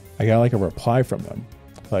 I got like a reply from them.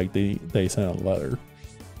 Like they sent a letter.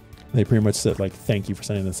 They pretty much said like, thank you for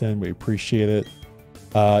sending this in, we appreciate it.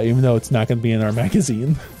 Even though it's not going to be in our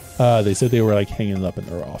magazine, they said they were like hanging it up in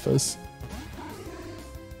their office,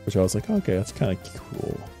 which I was like, okay, that's kind of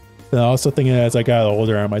cool. And I also thinking as I got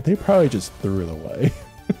older, I'm like, they probably just threw it away,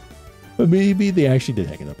 but maybe they actually did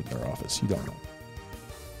hang it up in their office. You don't know.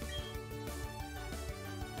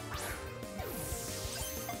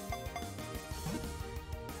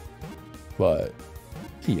 But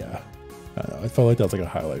yeah, I don't know. I felt like that was like a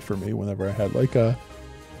highlight for me whenever I had like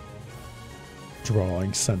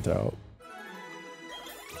drawing sent out.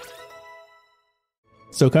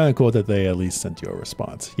 So kind of cool that they at least sent you a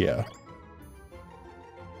response. Yeah.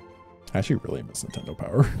 I actually really miss Nintendo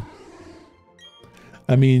Power.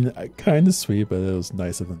 I mean, kind of sweet, but it was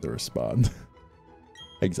nice of them to respond.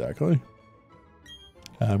 Exactly.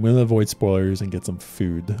 I'm going to avoid spoilers and get some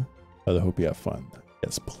food. But I hope you have fun.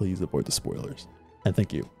 Yes, please avoid the spoilers. And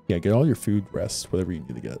thank you. Yeah, get all your food, rest, whatever you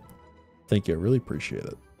need to get. Thank you. I really appreciate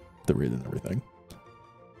it. The read and everything.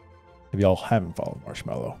 If y'all haven't followed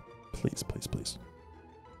Marshmallow, please, please, please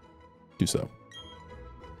do so.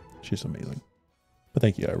 She's amazing. But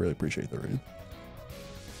thank you. I really appreciate the read.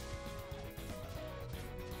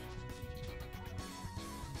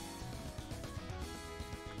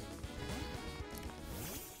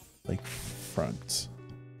 Like front.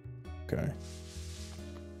 Okay.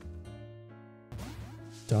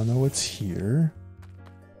 Don't know what's here.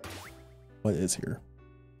 What is here?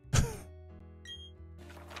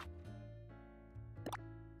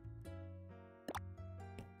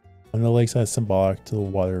 One of the lakes has symbolic to the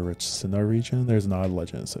water-rich Sinnoh region. There's an odd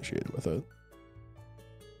legend associated with it.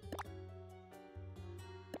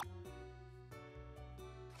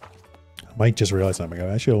 I might just realize that I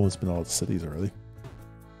actually almost been to all the cities already.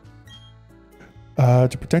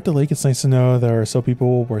 To protect the lake, it's nice to know there are so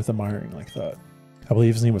people worth admiring like that. I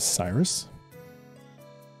believe his name was Cyrus.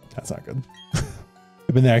 That's not good.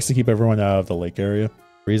 They've been asked to keep everyone out of the lake area.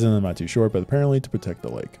 Reason I'm not too sure, but apparently to protect the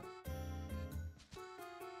lake.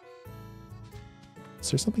 Is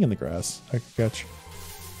there something in the grass I could catch?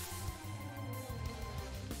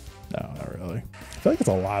 No, not really. I feel like it's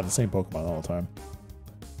a lot of the same Pokemon all the time.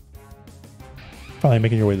 Finally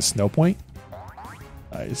making your way to Snow Point.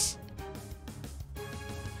 Nice.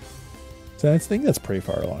 So I think that's pretty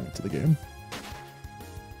far along into the game.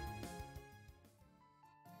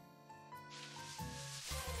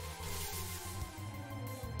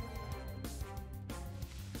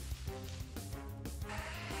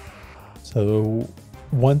 So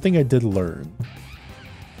one thing I did learn,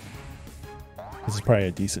 this is probably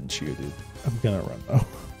a decent Geodude. I'm gonna run though. Alright,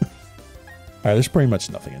 there's pretty much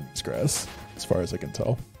nothing in this grass, as far as I can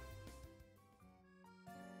tell.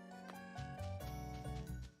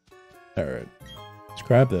 Alright, let's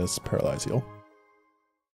grab this Paralyze Heal.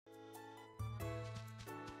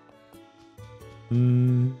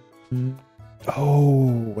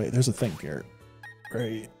 Oh, wait, there's a thing here.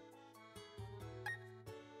 Great.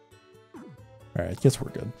 Alright, I guess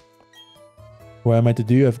we're good. What am I to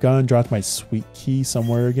do? I've gone and dropped my sweet key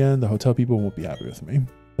somewhere again. The hotel people won't be happy with me.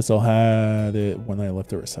 I still had it when I left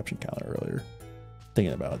the reception counter earlier.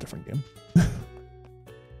 Thinking about a different game.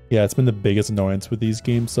 Yeah, it's been the biggest annoyance with these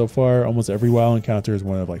games so far. Almost every wild encounter is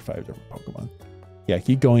one of like 5 different Pokemon. Yeah, I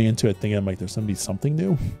keep going into it thinking like there's gonna be something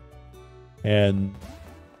new. And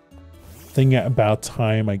thinking about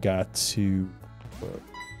time I got to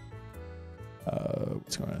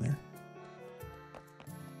what's going on here?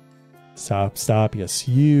 Stop, yes,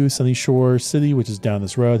 you. Sunny Shore City, which is down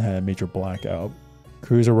this road, had a major blackout.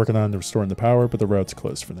 Crews are working on restoring the power, but the road's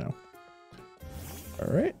closed for now.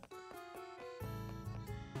 All right.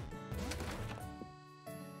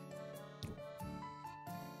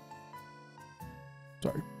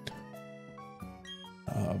 Sorry.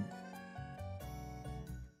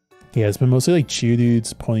 Yeah, it's been mostly like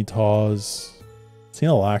Geodudes, Ponytails. Seen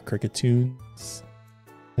a lot of Crickettoons.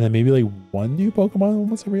 And then maybe like one new Pokemon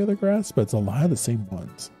almost every other grass, but it's a lot of the same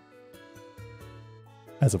ones.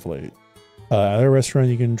 As of late. At a restaurant,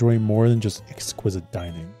 you can enjoy more than just exquisite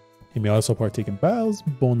dining. You may also partake in battles.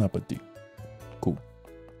 Bon appetit. Cool.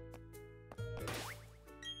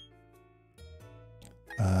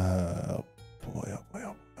 Oh boy.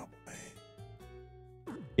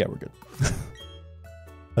 Yeah, we're good.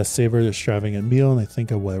 Let's savor the extravagant meal, and I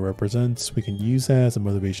think of what it represents. We can use that as a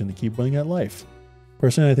motivation to keep winning at life.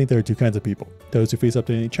 Personally, I think there are 2 kinds of people. Those who face up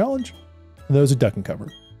to any challenge, and those who duck and cover.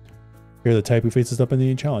 You're the type who faces up to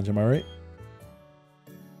any challenge, am I right?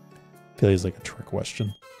 I feel like it's like a trick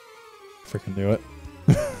question. Freaking knew it.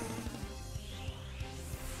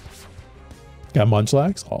 Got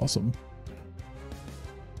Munchlax? Awesome.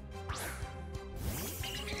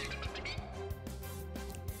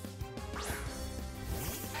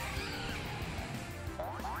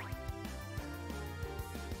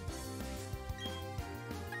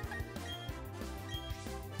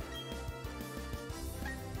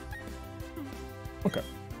 Okay.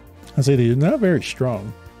 I say they're not very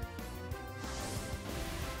strong.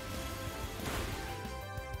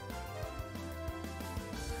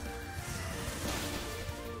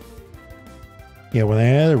 Yeah, when I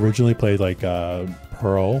had originally played like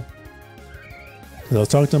Pearl, I was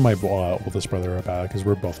talking to my oldest brother about it because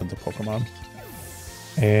we're both into Pokemon.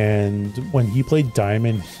 And when he played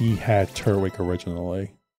Diamond, he had Turtwig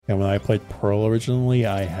originally. And when I played Pearl originally,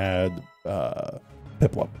 I had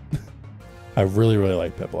Piplup. I really, really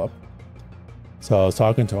like Piplup. So I was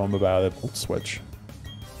talking to him about it. We'll switch.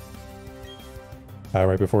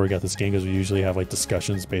 Right before we got this game, because we usually have like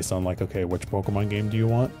discussions based on like, okay, which Pokemon game do you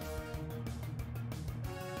want?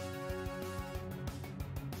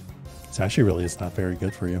 It's actually really is not very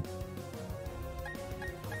good for you.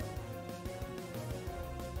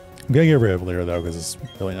 I'm gonna get rid of Lyra though, because it's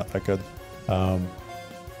really not that good. I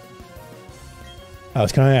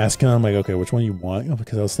was kind of asking him like, okay, which one you want?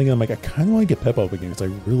 Because I was thinking, I'm like, I kind of want to get Piplup again because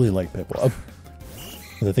I really like Piplup.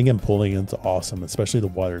 But I think I'm pulling into awesome, especially the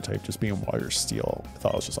water type, just being water steel. I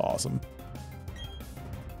thought it was just awesome.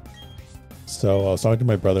 So I was talking to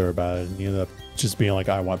my brother about it, and he ended up just being like,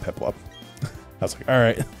 I want Piplup. I was like, all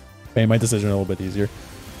right, made my decision a little bit easier.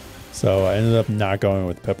 So I ended up not going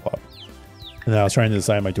with Piplup. And then I was trying to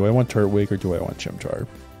decide, like, do I want Turtwig or do I want Chimchar?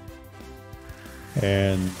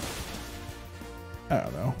 And I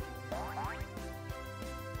don't know.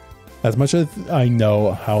 As much as I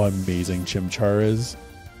know how amazing Chimchar is,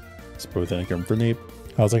 it's both in and for Nape,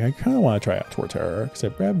 I was like, I kind of want to try out Torterra, because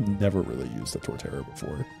I've never really used the Torterra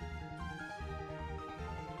before.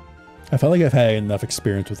 I felt like I've had enough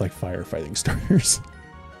experience with like firefighting starters.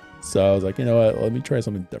 So I was like, you know what, let me try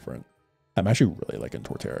something different. I'm actually really liking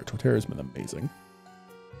Torterra. Torterra's been amazing.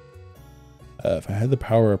 If I had the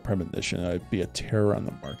power of premonition, I'd be a terror on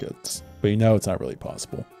the markets. But you know, it's not really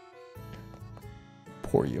possible.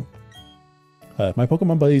 Poor you. If my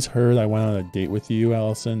Pokemon buddies heard I went on a date with you,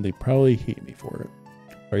 Allison, they probably hate me for it.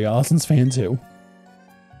 Are you Allison's fan too?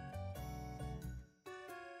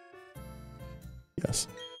 Yes.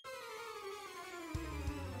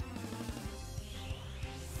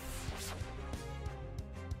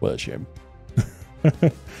 What a shame.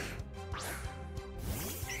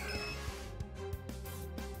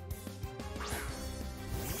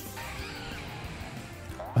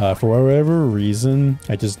 For whatever reason,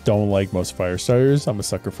 I just don't like most fire starters. I'm a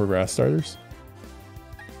sucker for grass starters.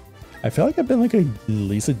 I feel like I've been like at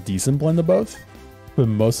least a decent blend of both, but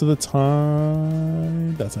most of the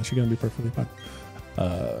time, that's actually going to be perfectly fine.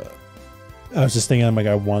 I was just thinking, I'm like,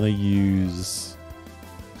 I want to use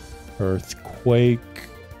Earthquake,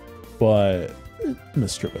 but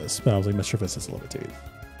Mischievous. But I was like, Mischievous is Levitate.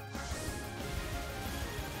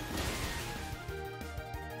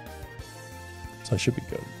 So I should be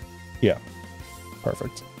good. Yeah,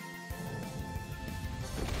 perfect.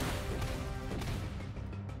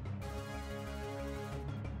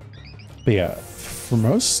 But yeah, for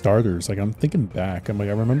most starters, like I'm thinking back, I'm like,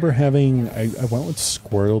 I remember having, I went with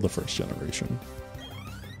Squirtle the first generation.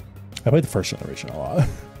 I played the first generation a lot.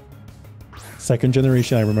 Second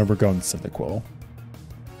generation, I remember going Cyndaquil.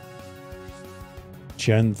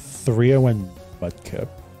 Gen 3, I went Mudkip.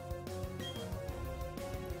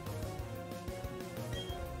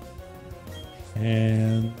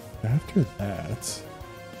 And after that,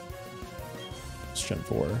 it's Gen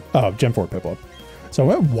 4. Oh, Gen 4 Piplup. So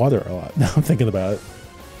I went Water a lot. Now I'm thinking about it.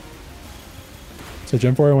 So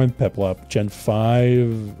Gen 4 I went Piplup. Gen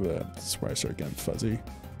 5, this is where I start getting fuzzy.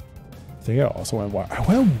 I think I also went Water. I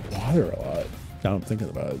went Water a lot. Now I'm thinking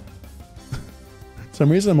about it. For some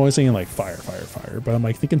reason I'm always thinking like fire. But I'm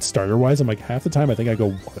like thinking starter wise, I'm like half the time I think I go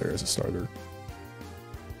Water as a starter.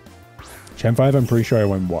 Gen 5 I'm pretty sure I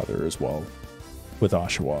went Water as well. With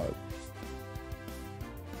Oshawott.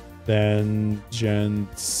 Then Gen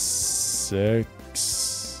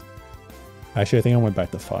 6. Actually, I think I went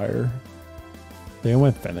back to Fire. I think I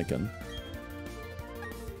went Fennekin.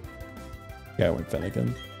 Yeah, I went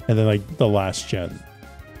Fennekin. And then like the last gen,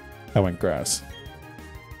 I went Grass.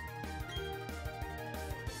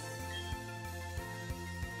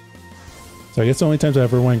 So I guess the only times I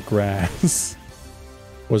ever went Grass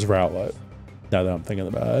was Rowlet. Now that I'm thinking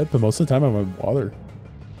about it, but most of the time I went Water.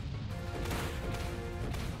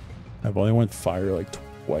 I've only went Fire like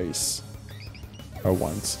twice or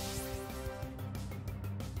once.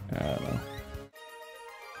 I don't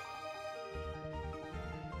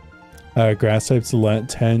know. Grass types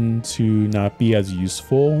tend to not be as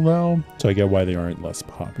useful though, so I get why they aren't less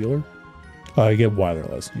popular. I get why they're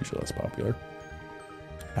usually less popular.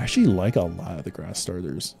 I actually like a lot of the grass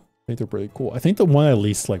starters. I think they're pretty cool. I think the one I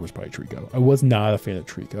least like was probably Trico. I was not a fan of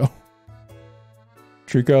Trico.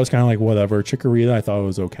 Trico was kind of like whatever. Chikorita I thought it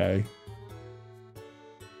was okay.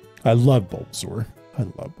 I love Bulbasaur. I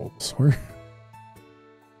love Bulbasaur.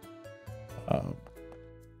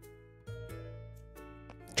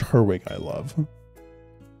 Turtwig I love.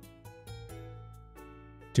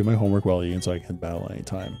 Do my homework while eating so I can battle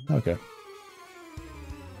anytime. Okay.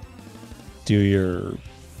 do your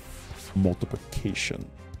multiplication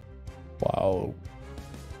while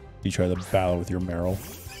you try to battle with your Meryl.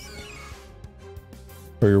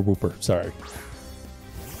 Or your Whooper, sorry.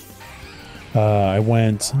 I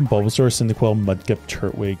went Bulbasaur, Cyndaquil, Mudkip,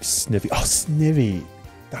 Turtwig, Snivy. Oh, Snivy!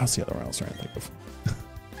 That was the other one I was trying to think of.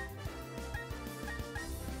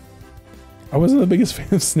 I wasn't the biggest fan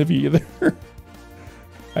of Snivy either.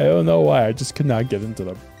 I don't know why, I just could not get into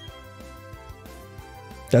them.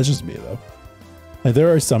 That's just me though. Like,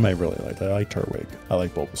 there are some I really like. I like Turtwig. I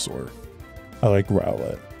like Bulbasaur. I like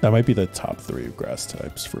Rowlet. That might be the top 3 of grass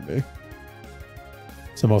types for me.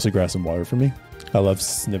 So mostly grass and water for me. I love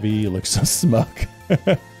Snivy. It looks so smug.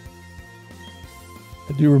 I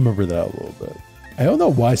do remember that a little bit. I don't know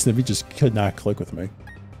why Snivy just could not click with me.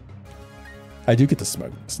 I do get the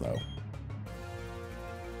smugness though.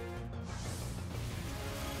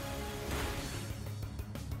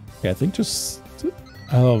 Yeah, I think just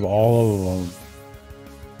out of all of them,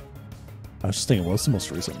 I was just thinking, what's the most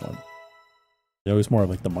recent one? It was more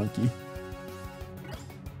like the monkey.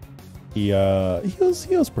 He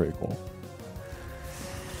was pretty cool.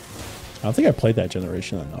 I don't think I played that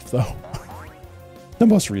generation enough though. The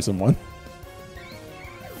most recent one.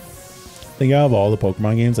 I think out of all the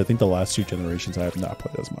Pokemon games, I think the last 2 generations I have not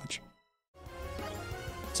played as much.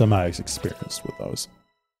 So I'm not as experienced with those.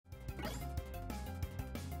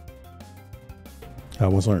 I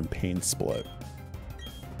was learning Pain Split.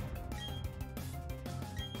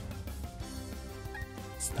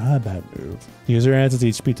 It's not a bad move. The user adds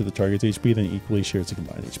its HP to the target's HP, then equally shares the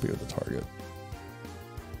combined HP with the target.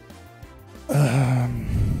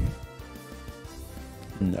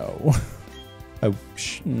 No.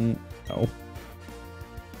 No.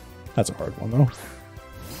 That's a hard one though.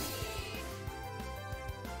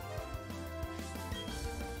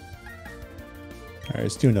 Alright,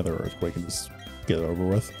 let's do another Earthquake and just get it over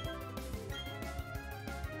with.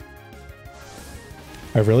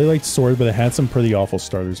 I really liked Sword, but it had some pretty awful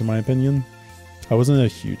starters in my opinion. I wasn't a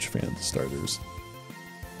huge fan of the starters.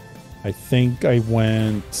 I think I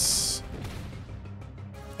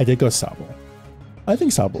did go Sabo. I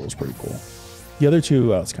think Sabo was pretty cool. The other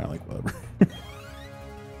 2, I was kind of like, whatever.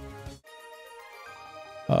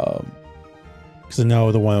 Because I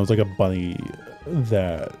know the one was like a bunny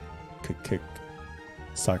that could kick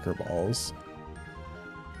soccer balls.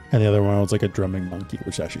 And the other one was like a drumming monkey,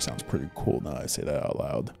 which actually sounds pretty cool now that I say that out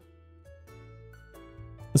loud.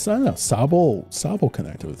 It's not enough. Sabo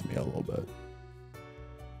connected with me a little bit.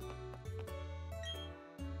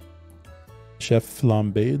 Chef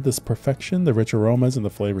flambéed this perfection, the rich aromas and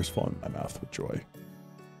the flavors fill in my mouth with joy.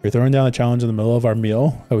 You're throwing down a challenge in the middle of our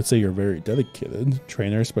meal. I would say you're very dedicated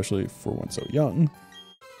trainer, especially for one so young.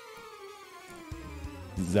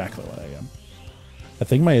 Exactly what I am. I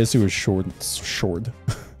think my issue is Sword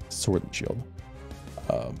and Shield.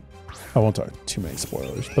 I won't talk too many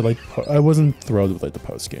spoilers, but like I wasn't thrilled with like the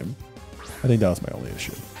post game. I think that was my only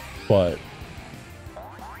issue. But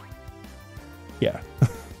yeah.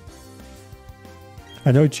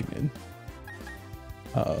 I know what you mean.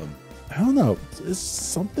 I don't know. It's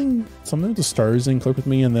something with the stars didn't click with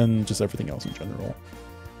me, and then just everything else in general.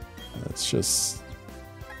 And it's just,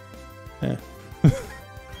 eh.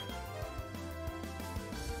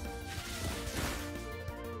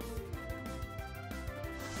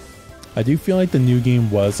 I do feel like the new game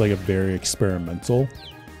was like a very experimental,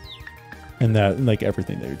 and that like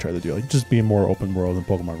everything that you try to do, like just being more open world and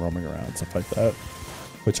Pokemon roaming around and stuff like that,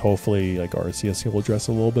 which hopefully like RCS will address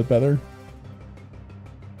a little bit better.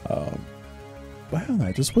 But I don't know,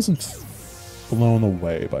 I just wasn't blown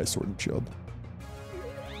away by Sword and Shield.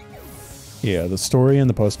 Yeah, the story and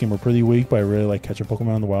the post game were pretty weak, but I really like catching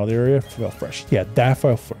Pokemon in the wild area. It felt fresh. Yeah, that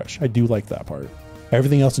felt fresh. I do like that part.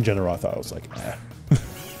 Everything else in general, I thought was like, eh.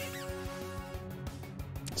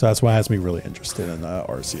 So that's what has me really interested in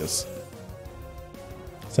Arceus.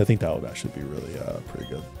 So I think that would actually be really pretty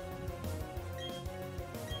good.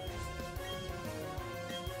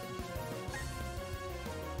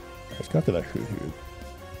 Let's go after that Hoot.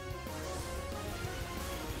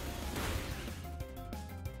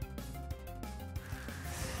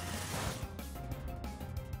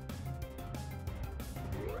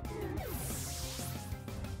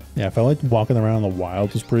 Yeah, I felt like walking around in the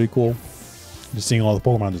wild was pretty cool. Just seeing all the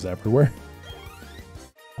Pokemon just everywhere.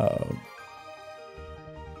 And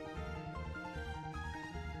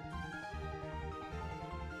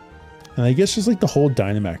I guess just like the whole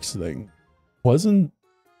Dynamax thing wasn't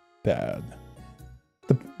bad.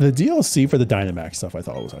 The DLC for the Dynamax stuff I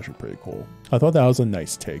thought was actually pretty cool. I thought that was a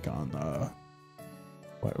nice take on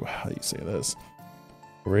how do you say this?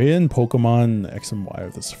 We're in Pokemon X and Y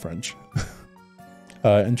with this French.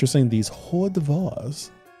 Interesting, these Hodvas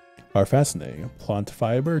are fascinating. Plant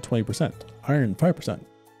fiber 20%, iron 5%,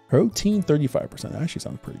 protein 35%. That actually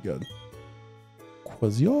sounds pretty good.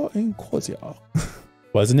 Quassia and Quassia.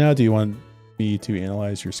 What is it now? Do you want me to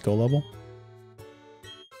analyze your skill level?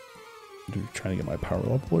 You're trying to get my power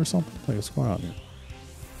level or something? Like, what's going on here?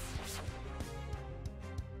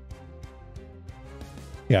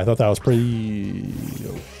 Yeah, I thought that was pretty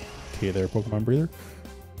okay there, Pokemon Breather.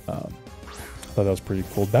 I thought that was pretty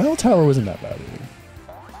cool. Battle Tower wasn't that bad either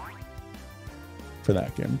for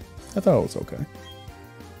that game. I thought it was okay.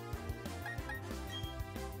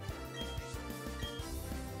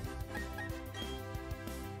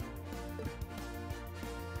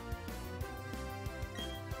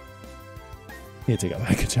 Need to take out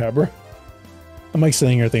that Kadabra. I'm like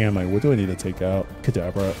sitting here thinking, I'm like, what do I need to take out?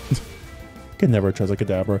 Kadabra. Could never trust a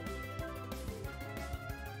Kadabra.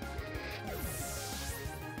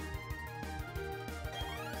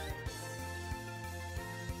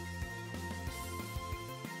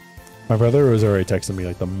 My brother was already texting me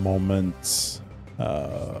like the moment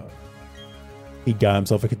he got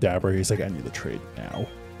himself a Kadabra. He's like, I need to trade now,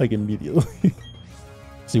 like immediately.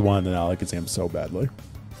 Because he wanted an Alakazam so badly.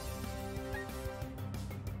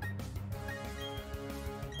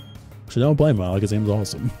 So don't blame him. Alakazam's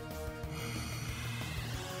awesome.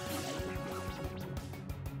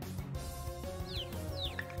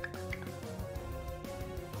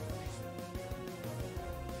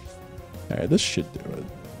 Alright, this should do it.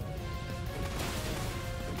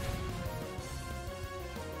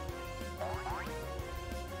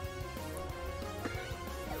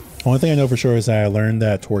 Only thing I know for sure is that I learned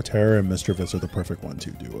that Torterra and Mischievous are the perfect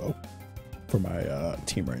 1-2 duo for my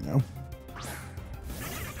team right now.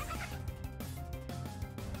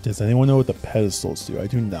 Does anyone know what the pedestals do? I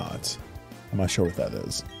do not. I'm not sure what that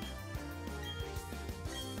is.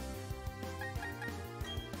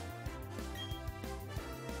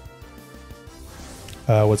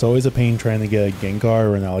 Was always a pain trying to get a Gengar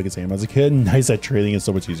or an Alakazam as a kid. Nice that trading is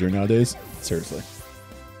so much easier nowadays. Seriously.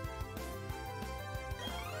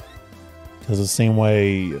 Because the same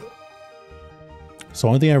way... So the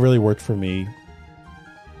only thing that really worked for me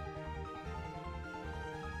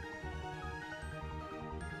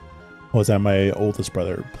was that my oldest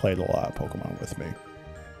brother played a lot of Pokemon with me.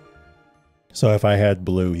 So if I had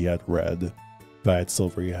blue, he had red. If I had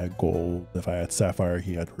silver, he had gold. If I had sapphire,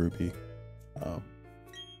 he had ruby.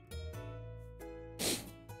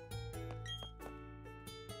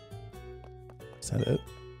 Is that it?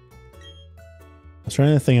 I was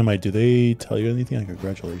trying to think, do they tell you anything? Like,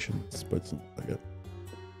 congratulations, but it doesn't look like it.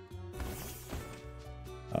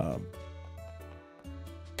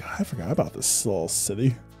 God, I forgot about this little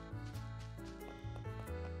city.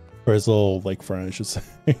 Or his little lakefront, I should say.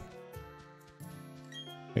 How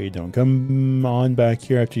you doing? Come on back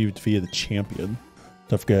here after you've defeated the champion.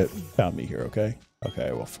 Don't forget about me here, okay?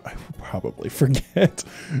 Okay, well, I will probably forget.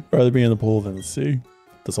 Rather be in the pool than the sea.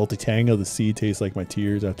 The salty tang of the sea tastes like my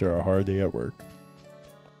tears after a hard day at work.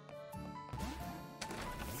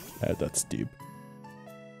 That's deep.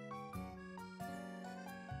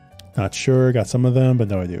 Not sure. Got some of them, but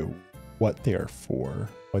no idea what they are for.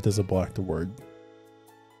 What does it block the word?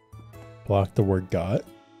 Block the word got?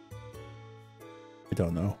 I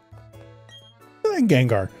don't know. And then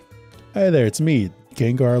Gengar. Hey there, it's me,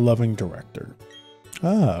 Gengar loving director.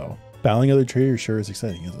 Oh, battling other trainers sure is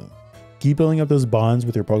exciting, isn't it? Keep building up those bonds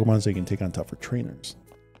with your Pokemon so you can take on tougher trainers.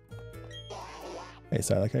 Hey,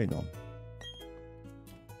 Psylocke, how you doing?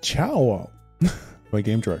 Ciao! My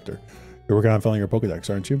game director. You're working on filling your Pokedex,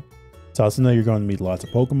 aren't you? It's awesome that you're going to meet lots of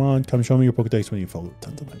Pokemon. Come show me your Pokedex when you fill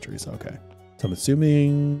tons of entries. Okay. So I'm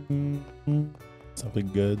assuming something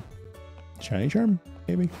good. Shiny Charm,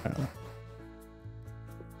 maybe? I don't know.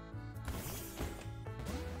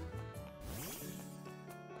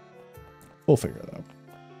 We'll figure it out.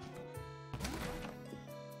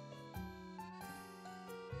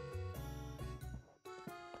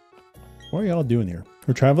 What are y'all doing here?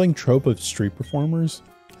 We're traveling trope of street performers.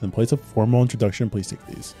 In place of formal introduction, please take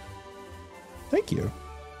these. Thank you.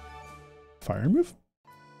 Fire move?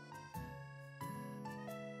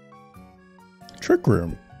 Trick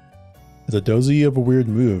Room. It's a dozy of a weird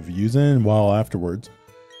move. Use it and while afterwards.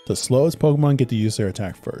 The slowest Pokemon get to use their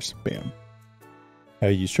attack first. Bam. How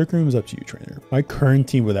you use Trick Room is up to you, trainer. My current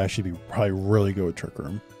team would actually be probably really good with Trick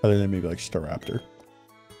Room. Other than maybe like Staraptor.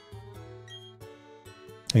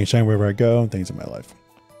 I can shine wherever I go and things in my life.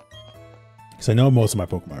 Because I know most of my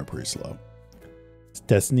Pokemon are pretty slow. It's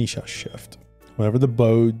Destiny shall shift. Whatever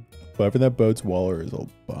that boat's waller is, I'll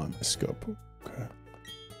bomb my scope. Okay.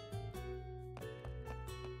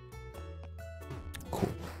 Cool.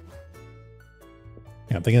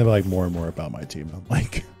 Yeah, I'm thinking about like more and more about my team. I'm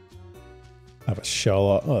like, I have a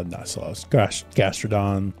shell, not Shellos,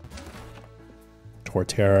 Gastrodon,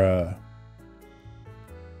 Torterra,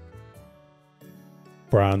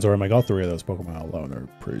 Bronzor. I'm like, all three of those Pokemon alone are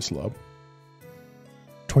pretty slow.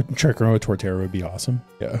 Torterra would be awesome.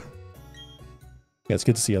 Yeah. Yeah, it's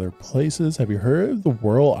good to see other places. Have you heard of the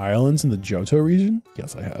Whirl Islands in the Johto region?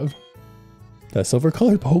 Yes, I have. That silver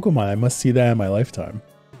colored Pokemon. I must see that in my lifetime.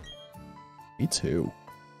 Me too.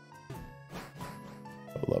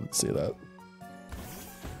 I would love to see that.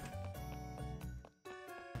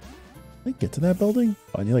 Can I get to that building?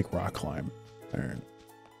 Oh, I need like rock climb. Alright.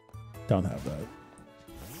 Don't have that.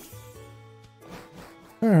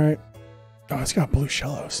 Alright. Oh, it's got blue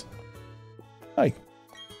Shellos. Hi.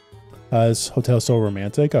 This hotel's so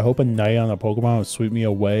romantic. I hope a night on a Pokemon would sweep me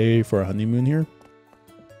away for a honeymoon here.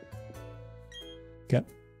 Okay.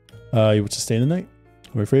 You want to stay the night?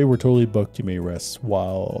 I'm afraid we're totally booked. You may rest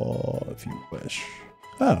while if you wish.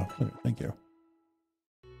 Oh, okay, thank you.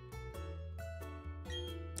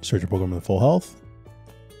 Search your Pokemon with full health.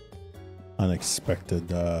 Unexpected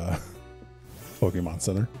Pokemon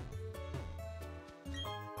Center.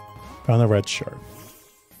 Found a red shard.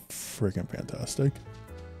 Freaking fantastic.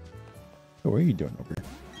 Oh, what are you doing over here?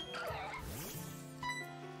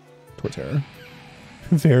 Torterra.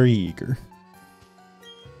 Very eager.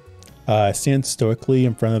 I stand stoically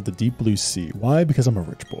in front of the deep blue sea. Why? Because I'm a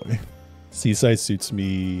rich boy. Seaside suits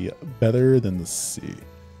me better than the sea.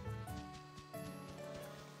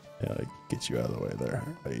 Yeah, get you out of the way there.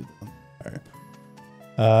 Alright.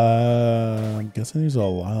 I'm guessing there's a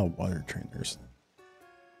lot of water trainers.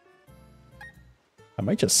 I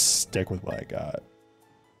might just stick with what I got.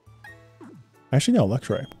 Actually, no,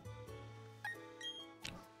 Luxray.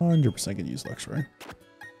 100% could use Luxray.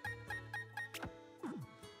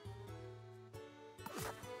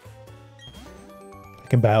 I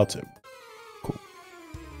can battle too. Cool.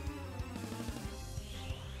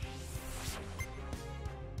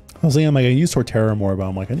 I was thinking I'm like, I use Torterra more, but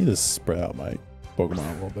I'm like, I need to spread out my Pokemon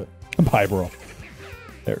a little bit. I'm Pyroll.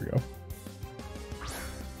 There we go.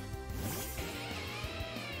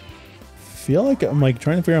 Feel like I'm like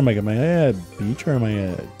trying to figure out, I'm like, am I at a beach or am I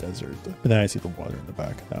at a desert? But then I see the water in the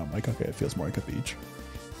back. Now I'm like, okay, it feels more like a beach.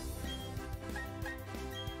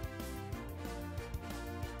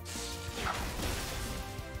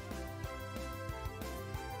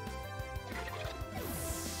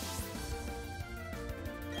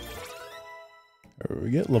 There we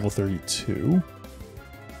get level 32.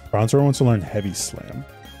 Bronzor wants to learn Heavy Slam.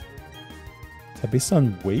 Is that based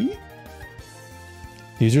on weight?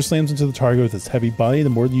 The user slams into the target with its heavy body. The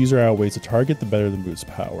more the user outweighs the target, the better the move's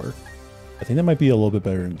power. I think that might be a little bit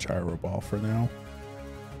better than Gyro Ball for now.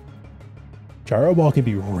 Gyro Ball can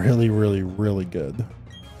be really, really, really good.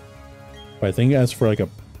 But I think as for like a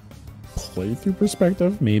playthrough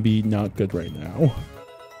perspective, maybe not good right now.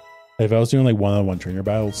 If I was doing like one-on-one trainer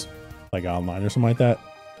battles, like online or something like that,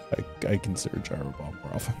 I consider Gyro Ball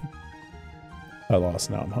more often. I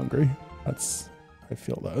lost, now I'm hungry. I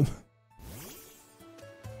feel that.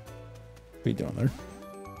 What are you doing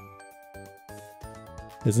there?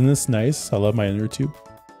 Isn't this nice? I love my inner tube.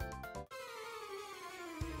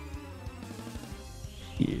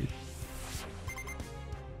 Yeah.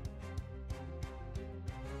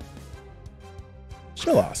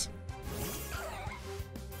 Shellos.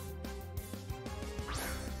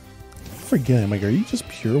 Forget, I'm like, are you just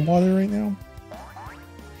pure water right now?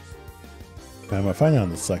 I'm gonna find out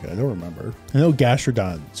in a second. I don't remember. I know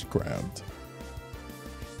Gastrodon's ground.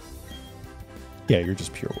 Yeah, you're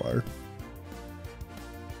just pure water.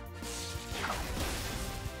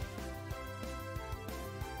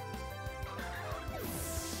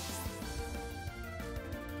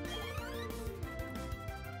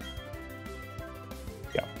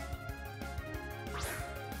 Yeah.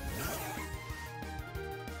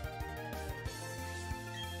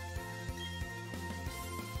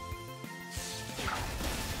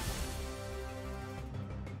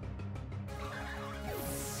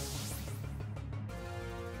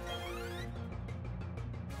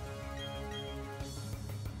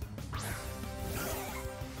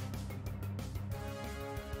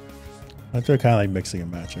 They're kind of like mixing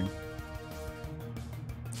and matching.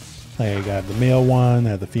 Like I got the male one, I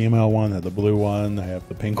have the female one, I have the blue one, I have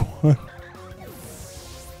the pink one.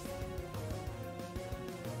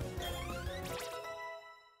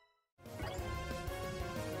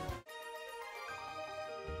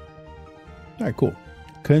 Alright, cool.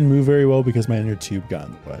 Couldn't move very well because my inner tube got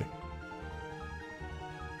in the way.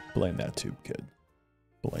 Blame that tube, kid.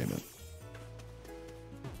 Blame it.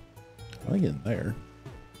 How do I get in there?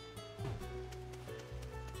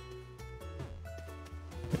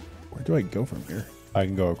 Where do I go from here? I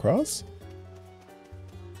can go across?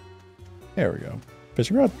 There we go.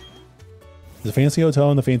 Fishing rod. There's a fancy hotel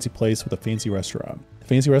and a fancy place with a fancy restaurant. The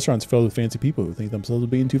fancy restaurant's filled with fancy people who think themselves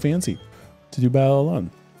being too fancy to do battle alone.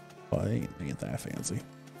 Well, they ain't that fancy.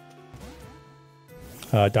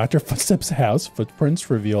 Dr. Footsteps' house. Footprints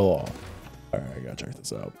reveal all. Alright, I gotta check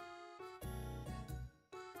this out.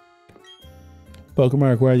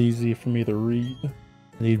 Pokemon are quite easy for me to read.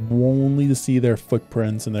 I need only to see their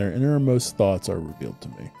footprints and their innermost thoughts are revealed to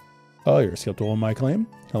me. Oh, you're skeptical of my claim?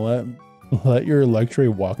 I'll let your Electray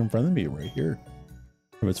walk in front of me right here.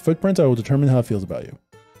 From its footprints, I will determine how it feels about you.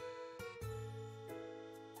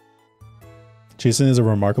 Jason is a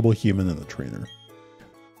remarkable human and a trainer.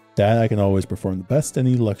 That I can always perform the best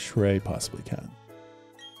any Electray possibly can.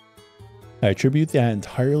 I attribute that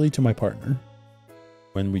entirely to my partner.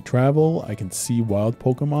 When we travel, I can see wild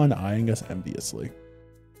Pokemon eyeing us enviously.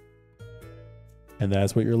 And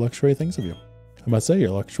that's what your Electray thinks of you. I must say, your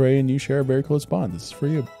Electray and you share a very close bond. This is for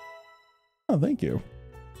you. Oh, thank you.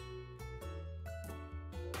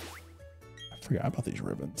 I forgot about these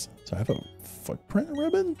ribbons. So I have a footprint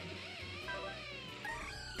ribbon?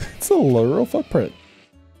 It's a literal footprint.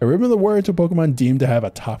 A ribbon of the warrior to Pokemon deemed to have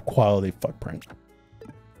a top quality footprint.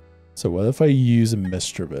 So what if I use a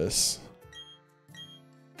Mischievous?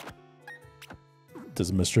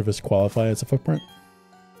 Does Mischievous qualify as a footprint?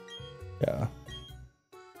 Yeah.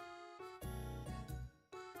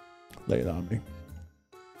 Lay it on me.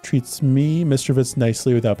 Treats me, Mischievous,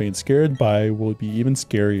 nicely without being scared, but I will be even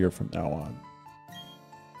scarier from now on.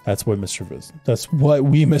 That's what Mischievous. That's what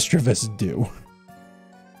we Mischievous do.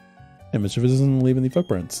 And Mischievous doesn't leave any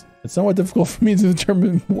footprints. It's somewhat difficult for me to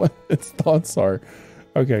determine what its thoughts are.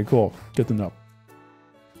 Okay, cool. Good to know.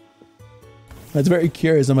 That's very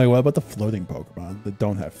curious. I'm like, what about the floating Pokemon that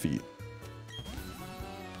don't have feet?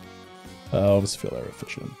 I'll just feel that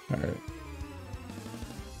efficient. Alright.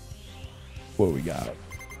 What we got?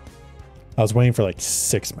 I was waiting for like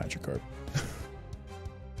 6 Magikarp.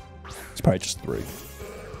 It's probably just 3.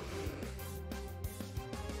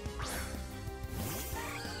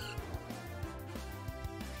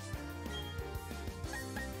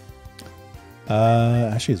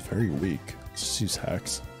 Actually, it's very weak. Let's just use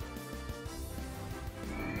Hex.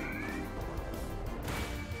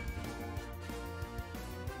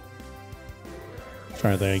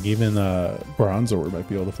 Trying to think, even Bronzor might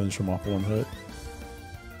be able to finish him off one hit.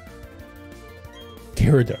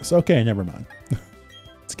 Gyarados. Okay, never mind.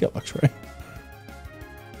 Let's get Luxray.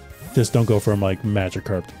 Just don't go from like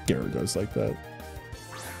Magikarp to Gyarados like that.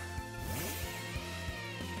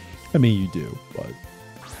 I mean, you do, but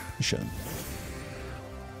you shouldn't.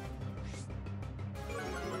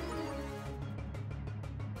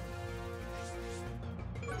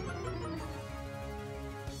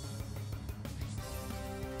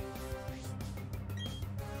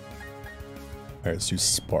 Alright, let's do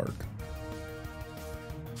Spark.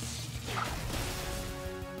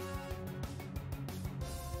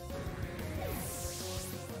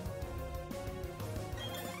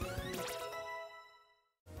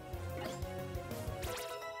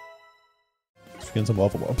 Let's get some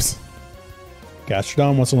level ups.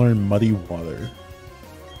 Gastrodon wants to learn Muddy Water.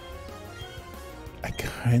 I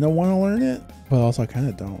kind of want to learn it, but also I kind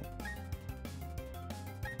of don't.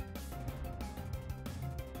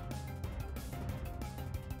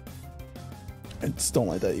 I just don't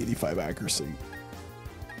like that 85 accuracy.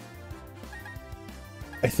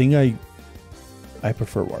 I think I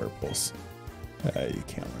prefer Water Pulse. You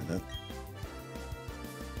can't learn it.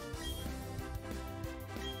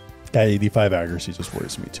 That 85 accuracy just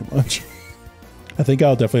worries me too much. I think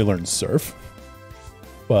I'll definitely learn Surf,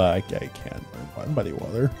 but I can't learn Muddy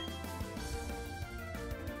Water.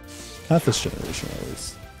 Not this generation, at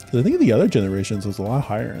least. Because I think the other generations was a lot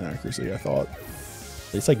higher in accuracy, I thought.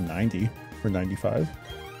 It's like 90 or 95.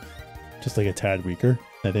 Just like a tad weaker.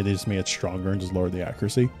 I think they just made it stronger and just lowered the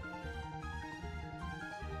accuracy.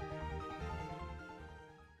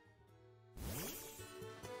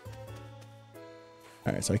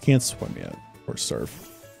 Alright, so I can't swim yet or surf.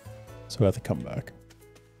 So we have to come back.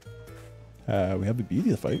 We have a beauty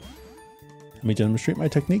to fight. Let me demonstrate my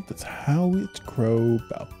technique. That's how it's grow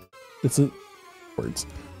bow. It's a words.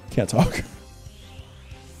 Can't talk.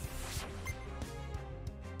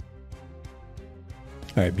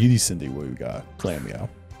 Alright, Beauty Cindy, what we got? Glammeow.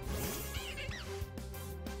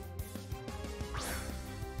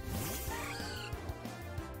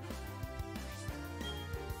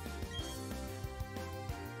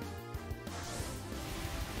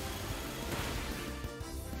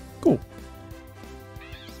 Cool.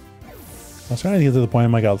 I was trying to get to the point,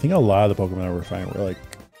 I'm like, I think a lot of the Pokemon we're finding were like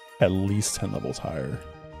at least 10 levels higher.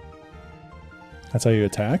 That's how you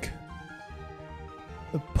attack?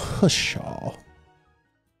 The push-all.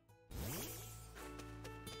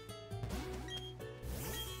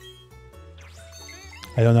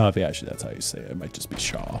 I don't know if actually that's how you say it. It might just be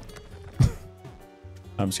Shaw.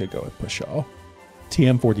 I'm just gonna go with push-all.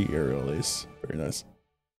 TM40 aerial ace. Very nice.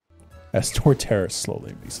 As Torterra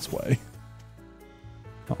slowly makes its way.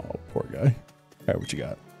 Oh, poor guy. Alright, what you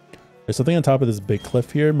got? There's something on top of this big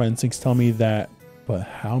cliff here. My instincts tell me that, but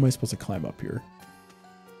how am I supposed to climb up here?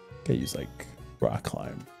 Gotta use like rock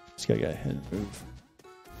climb. Just gotta get a hidden move.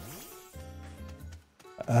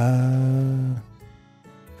 I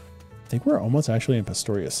think we're almost actually in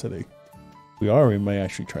Pastoria City. We are, we might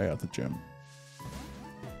actually try out the gym.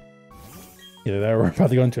 Either that or we're about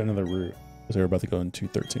to go into another route. Because we're about to go into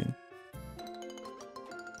 213.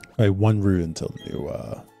 Alright, one route until the new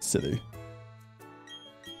city.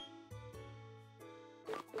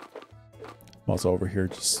 I'm also over here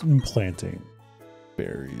just planting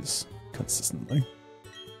berries consistently.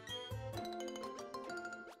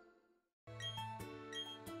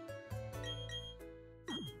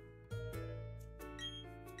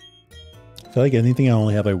 I feel like anything I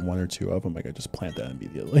only have like one or two of them, I could just plant that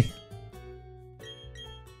immediately.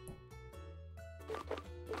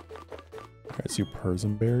 Alright, so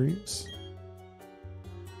Persian berries.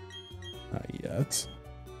 Not yet.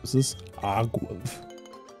 What's this? Agave.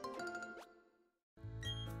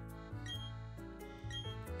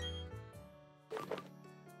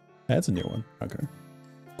 That's a new one. Okay.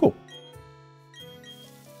 Cool.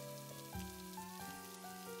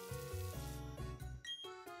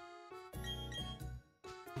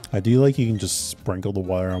 I do like you can just sprinkle the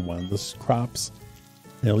water on one of the crops.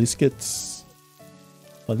 And at least gets...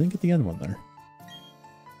 Well, I didn't get the end one there.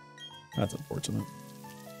 That's unfortunate.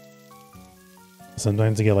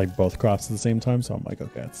 Sometimes I get like both crops at the same time, so I'm like,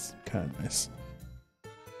 okay, that's kind of nice.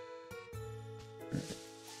 Right.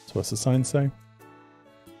 So what's the sign say?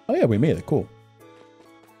 Oh yeah, we made it. Cool.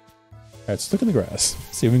 Alright, let's look in the grass.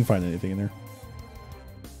 See if we can find anything in there.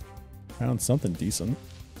 Found something decent.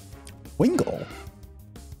 Wingle.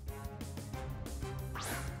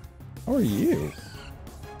 How are you?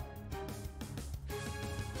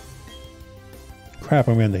 Crap,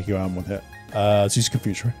 I'm gonna take you on one hit. Let's use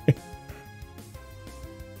Confusion Ray.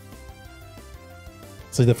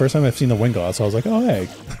 It's like the first time I've seen the Wingle, so I was like, oh hey.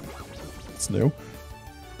 It's new.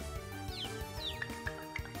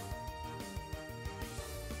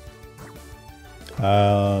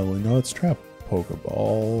 We know it's trap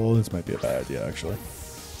Pokeball. This might be a bad idea, actually.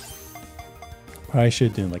 Probably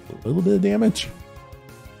should do like a little bit of damage.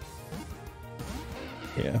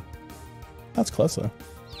 Yeah. That's close though.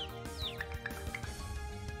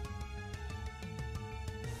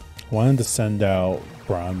 Wanted to send out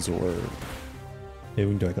Bronzor. Maybe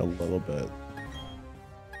we can do like a little bit.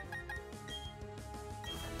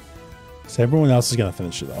 So everyone else is gonna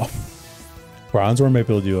finish it off. Bronzor might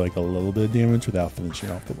be able to do like a little bit of damage without finishing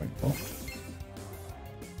off the Wingull.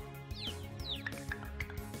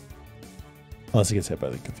 Unless he gets hit by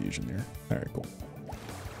the Confusion here. Alright, cool.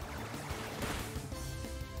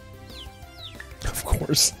 Of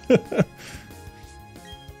course.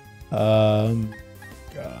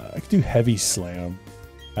 I could do Heavy Slam.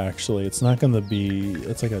 Actually, it's not gonna be.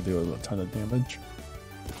 It's not gonna do a ton of damage,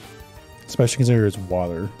 especially considering it's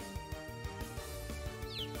water.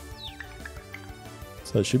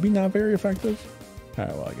 So it should be not very effective. All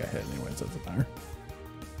right, well I got hit anyways. Doesn't matter.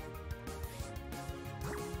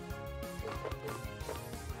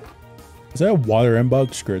 Is that a water end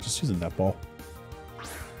bug? Screw it. Just use a netball.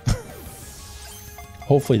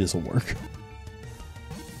 Hopefully this will work.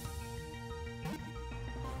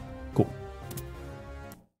 Cool.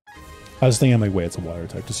 I was thinking, I'm like, wait, it's a water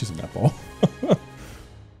type. Just use a netball.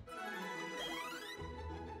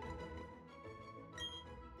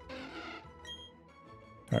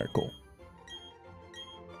 Alright, cool.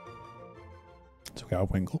 So we got a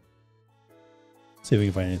Wingull. See if we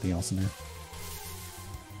can find anything else in there.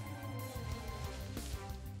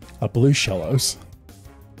 A blue Shellos.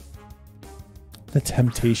 The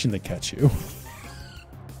temptation to catch you.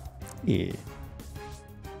 Yeah.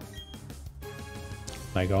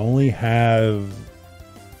 Like, I only have...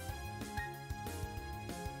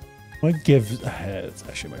 I'm gonna give... It's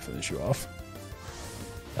actually might finish you off.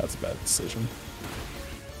 That's a bad decision.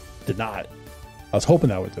 Did not. I was hoping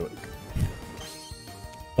that would do it.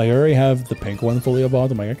 Like, I already have the pink one fully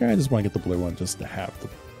evolved. I'm like, okay, I just want to get the blue one just to have the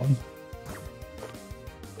blue one.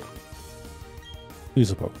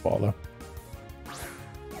 Use a Pokeball, though.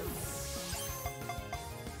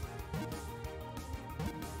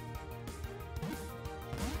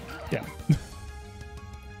 Yeah.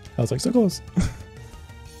 I was like, so close.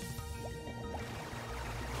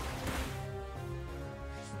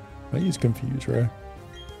 I use Confuse, right?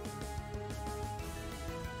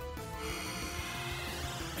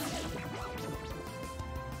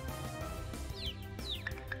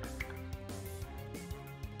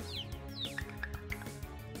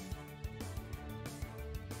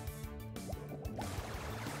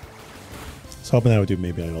 So hoping that would do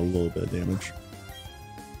maybe like a little bit of damage.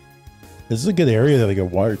 This is a good area that I get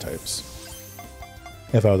water types.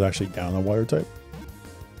 If I was actually down on water type.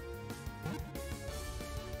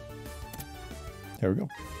 There we go.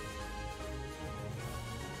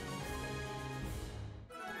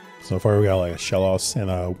 So far we got like a Shellos and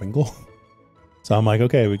a Wingull. So I'm like,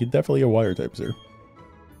 okay, we could definitely get water types here.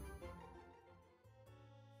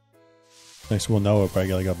 Next we'll know if I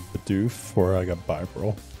get like a Bidoof or like a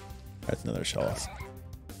Bibarel. That's another Shellos.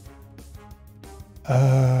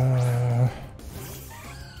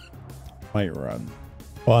 Might run.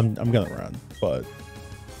 Well, I'm gonna run, but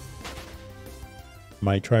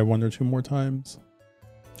might try 1 or 2 more times.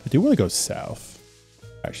 I do want to go south.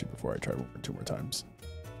 Actually, before I try 1 or 2 more times.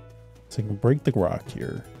 So I can break the rock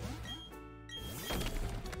here.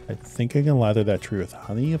 I think I can lather that tree with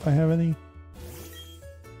honey if I have any.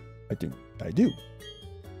 I do. I do.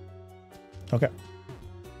 Okay.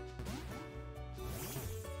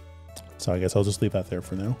 So I guess I'll just leave that there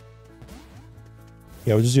for now.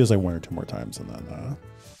 Yeah, we'll just use like 1 or 2 more times and then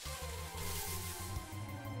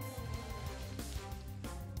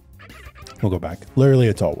we'll go back. Literally,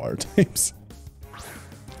 it's all water types.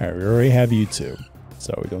 All right, we already have you two,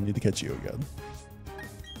 so we don't need to catch you again.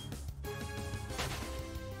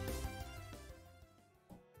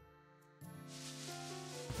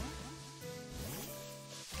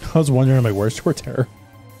 I was wondering, like, where's Torterra?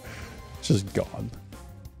 It's just gone.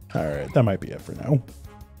 All right, that might be it for now.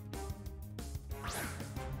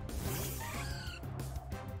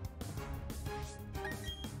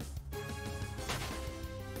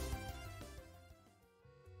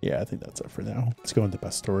 Yeah, I think that's it for now. Let's go into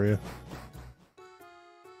Pastoria.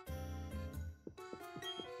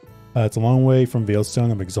 It's a long way from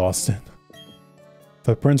Veilstone. I'm exhausted.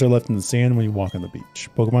 Footprints are left in the sand when you walk on the beach.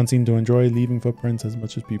 Pokemon seem to enjoy leaving footprints as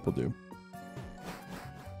much as people do.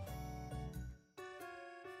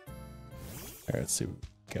 Alright, let's see what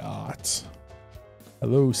we got.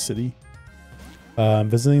 Hello, city. I'm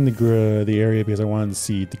visiting the area because I wanted to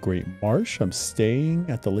see the Great Marsh. I'm staying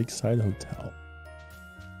at the Lakeside Hotel.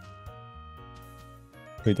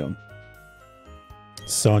 What are you doing?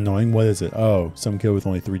 So annoying. What is it? Oh, some kid with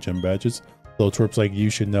only 3 gym badges. Little twerps like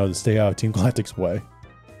you should know to stay out of Team Galactic's way.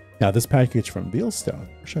 Now this package from Veilstone.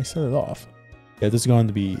 Where should I set it off? Yeah, this is going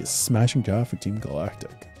to be a smashing job for Team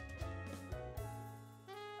Galactic.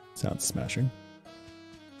 Sounds smashing.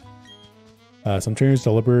 Some trainers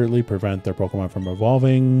deliberately prevent their Pokemon from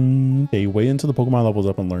evolving. They wait until the Pokemon levels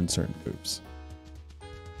up and learn certain moves.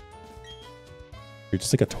 You're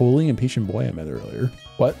just like a totally impatient boy I met earlier.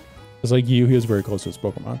 What? Just like you, he was very close to his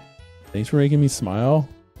Pokemon. Thanks for making me smile.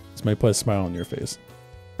 This might put a smile on your face.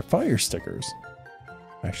 They're fire stickers.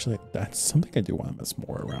 Actually, that's something I do want to mess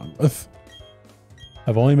more around with.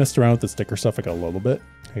 I've only messed around with the sticker stuff like a little bit.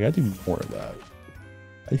 I gotta do more of that.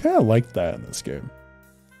 I kind of like that in this game.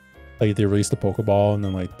 Like they release the Pokeball and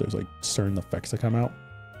then like there's like certain effects that come out.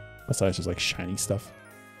 Besides just like shiny stuff.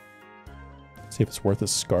 See if it's worth a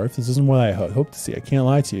scarf. This isn't what I hope to see. I can't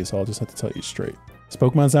lie to you, so I'll just have to tell you straight. This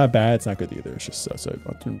Pokemon's not bad. It's not good either. It's just so I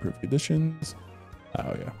want to improve conditions.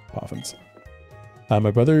 Oh yeah, Poffins. My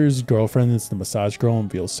brother's girlfriend is the massage girl in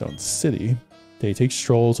Veilstone City. They take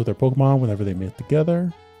strolls with their Pokemon whenever they get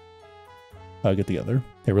together. It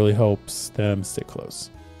really helps them stay close.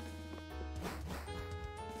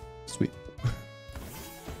 Sweet.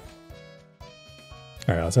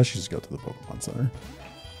 All right, let's actually just go to the Pokemon Center.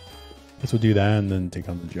 Guess we'll do that and then take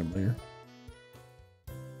on the gym later.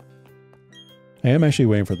 I am actually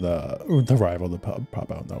waiting for the rival to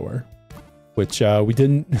pop out of nowhere, which we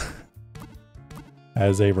didn't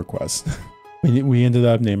as a request. we ended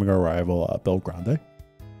up naming our rival Bel Grande.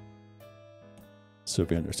 So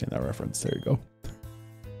if you understand that reference, there you go.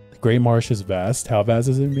 The Great Marsh is vast. How vast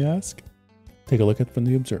is it, you ask? Take a look at it from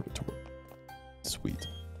the observatory. Sweet.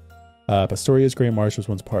 Pastoria's Great Marsh was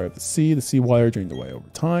once part of the sea. The seawater drained away over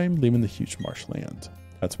time, leaving the huge marshland.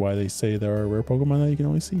 That's why they say there are rare Pokemon that you can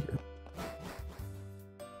only see here.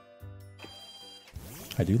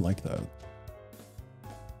 I do like that.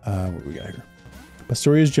 What do we got here?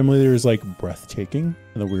 Pastoria's gym leader is like breathtaking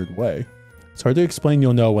in a weird way. It's hard to explain.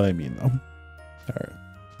 You'll know what I mean though. All right.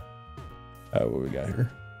 What do we got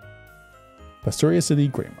here? Pastoria City,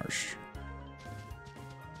 Great Marsh.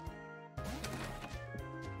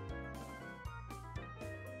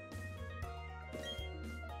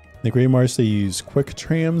 In the Great Marsh, they use quick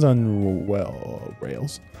trams on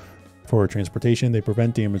rails. For transportation, they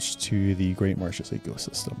prevent damage to the Great Marsh's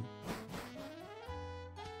ecosystem.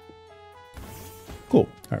 Cool. All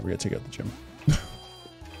right, we gotta check out the gym.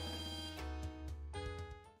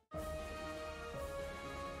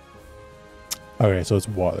 Okay, so it's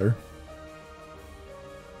water.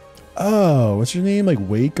 Oh, what's your name? Like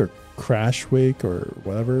Wake or Crash Wake or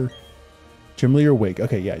whatever? Gym Leader Wake.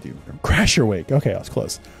 Okay, yeah, I do. Crasher Wake. Okay, I was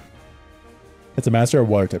close. It's a master of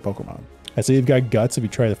water type Pokemon. I say you've got guts if you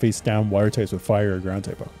try to face down water types with fire or ground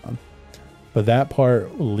type Pokemon. But that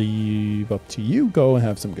part will leave up to you. Go and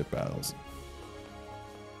have some good battles.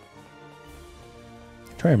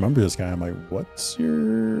 Try to remember this guy. I'm like, what's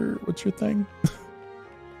your thing?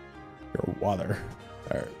 Your water.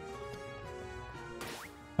 All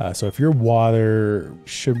right. So if you're water,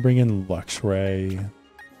 should bring in Luxray.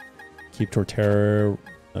 Keep Torterra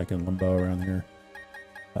like in limbo around here.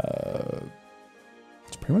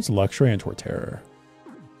 It's pretty much Luxray and Torterra.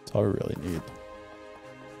 That's all we really need.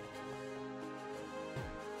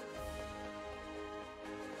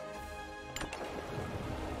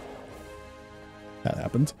 That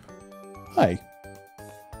happened. Hi.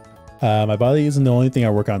 My body isn't the only thing I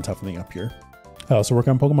work on toughening up here. I also work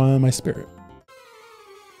on Pokemon in my spirit.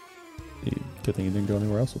 Good thing you didn't go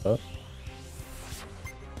anywhere else with that.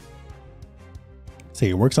 So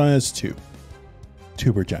he works on it as two.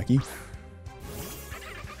 Tuber Jackie.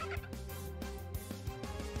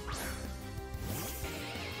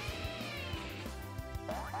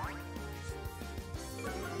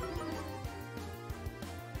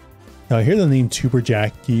 Now I hear the name Tuber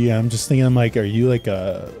Jackie. I'm just thinking, I'm like, are you like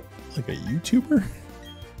a YouTuber?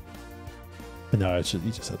 But no, he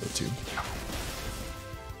just had the tube.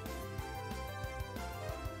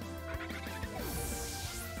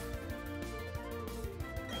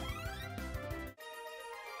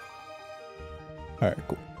 All right,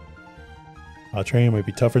 cool. Our train might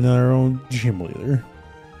be tougher than our own gym leader.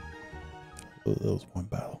 Oh, that was one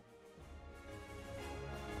battle.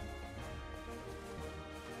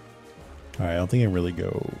 All right, I don't think I can really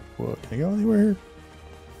go. Well, can I go anywhere here?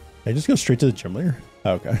 Can I just go straight to the gym leader?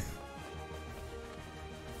 Oh, okay.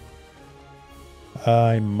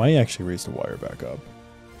 I might actually raise the wire back up.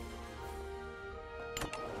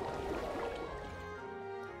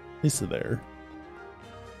 At least there.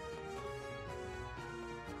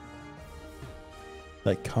 Did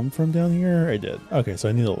I come from down here? I did. Okay, so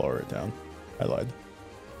I need to lower it down. I lied.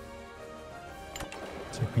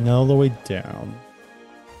 Taking all the way down.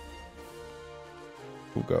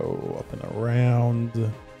 We'll go up and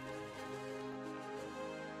around.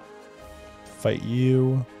 Fight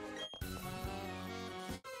you.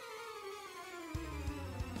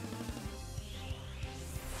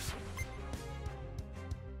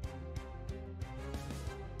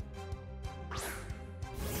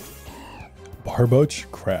 Barboach?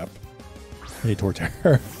 Crap. I need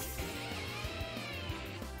Torterra.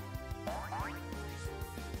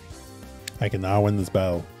 I cannot win this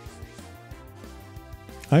battle.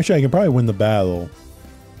 Actually, I can probably win the battle.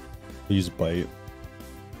 Use Bite.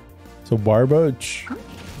 So Barboach,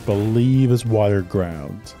 believe is water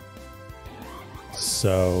ground.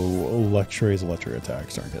 So Luxray's electric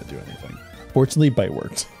attacks aren't going to do anything. Fortunately, Bite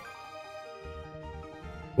worked.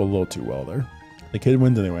 Well, a little too well there. The kid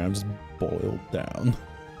wins anyway. I'm just boiled down.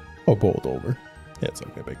 Oh, boiled over. Yeah, it's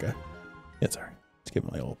okay, big guy. Yeah, it's alright. Just give him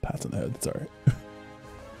a little pat on the head. It's alright.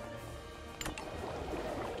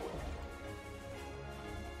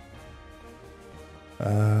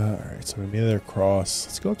 Alright, so we made it across.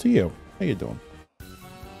 Let's go up to you. How you doing?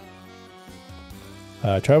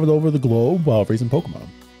 Traveled over the globe while raising Pokemon.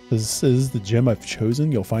 This is the gym I've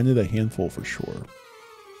chosen. You'll find it a handful for sure.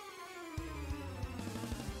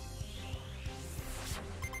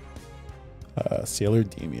 Sailor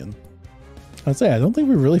Damien. I'd say I don't think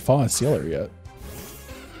we really fought a Sailor yet.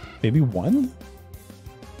 Maybe one?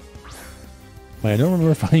 I don't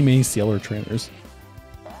remember finding many Sailor trainers.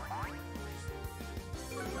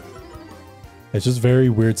 It's just very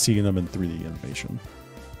weird seeing them in 3D animation.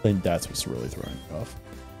 I think that's what's really throwing me off.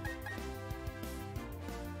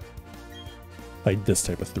 Like this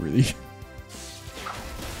type of 3D.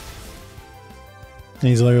 And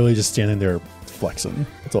he's literally just standing there flexing.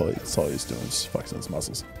 That's all he's doing, just flexing his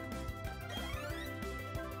muscles.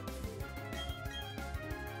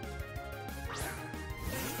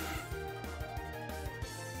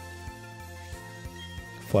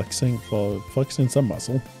 Flexing some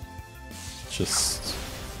muscle. Just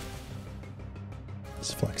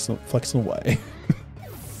flexing away.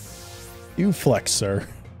 You flex, sir.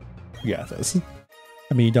 You got this.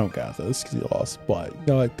 I mean, you don't got this because you lost, but you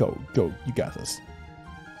know what? Go. You got this.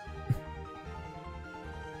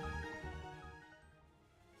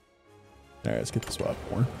 All right, let's get this one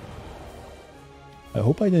up more. I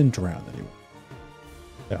hope I didn't drown anyone.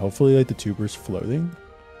 Yeah, hopefully like the tuber's floating.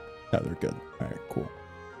 No, they're good. All right, cool.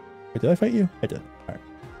 Wait, did I fight you? I did. All right.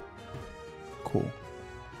 Cool.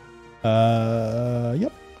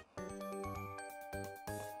 Yep.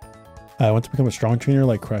 I want to become a strong trainer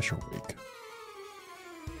like Crash or Wake.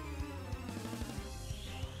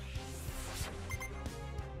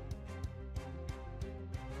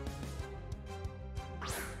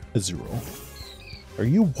 Azuro. Are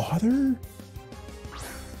you water?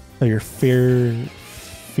 Oh, you're fairy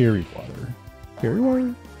water. Fairy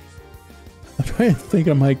water? I'm trying to think.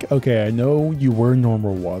 I'm like, okay, I know you were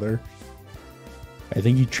normal water. I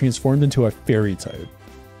think you transformed into a fairy type.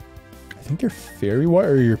 I think you're fairy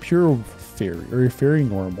water, or you're pure fairy, or you're fairy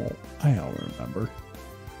normal. I don't remember.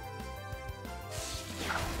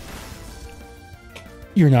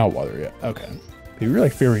 You're not water yet. Okay. Maybe you're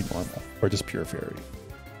like fairy normal, or just pure fairy.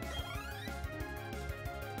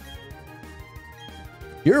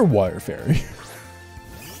 You're a water fairy.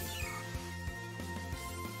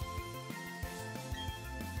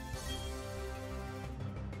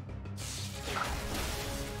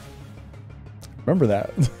 Remember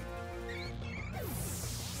that.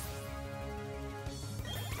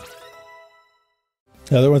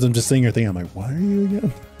 The other ones I'm just sitting here thinking, I'm like, what are you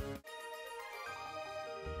again?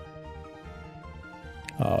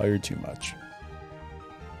 Oh, you're too much.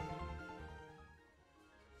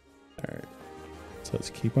 All right. So let's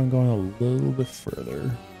keep on going a little bit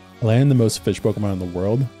further. Land the most fish Pokemon in the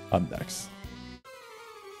world. Up next.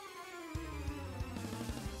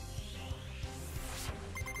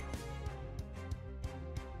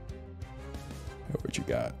 What you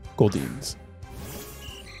got? Goldines.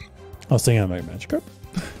 I was thinking I might Magikarp.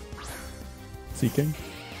 Seeking.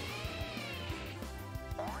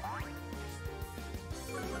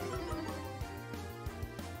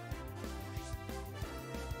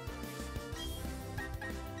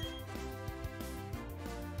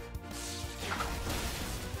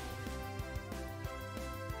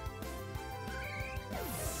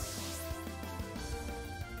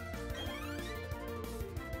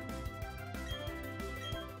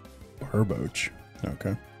 Herboach.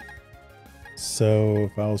 Okay. So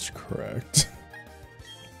if I was correct,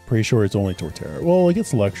 pretty sure it's only Torterra. Well, I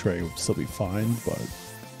guess Luxray would still be fine, but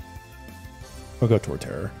I'll go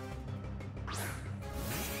Torterra.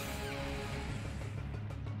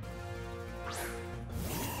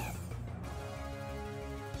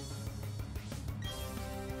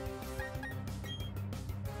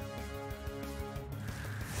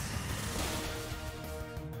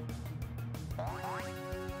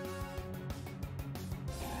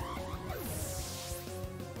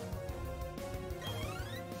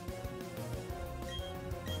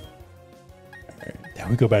 Now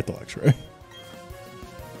we go back to Luxray.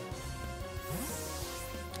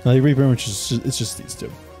 Now the Reaper, which is it's just these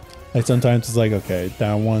two. Like sometimes it's like, okay,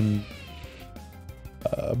 that one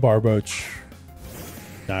Barboach,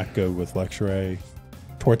 not good with Luxray.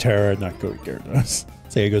 Torterra, not good with Gyarados.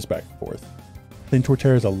 So it goes back and forth. I think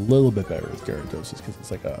Torterra is a little bit better with Gyarados just because it's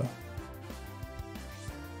like a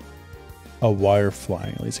wire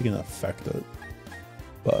flying. At least it can affect it.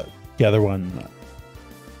 But the other one,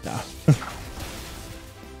 nah.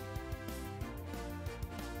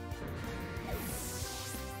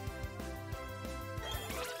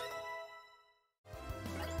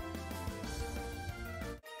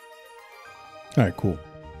 All right, cool.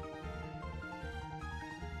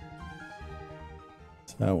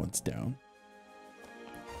 So that one's down.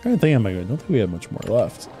 I don't think I don't think we have much more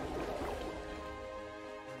left.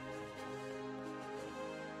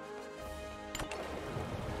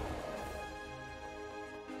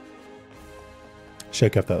 Should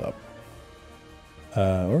have kept that up.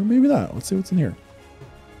 Or maybe not. Let's see what's in here.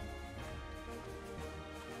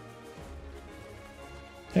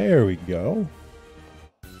 There we go.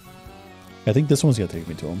 I think this one's gonna take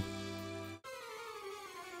me to him.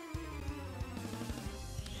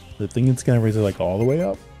 The thing it's gonna raise it like all the way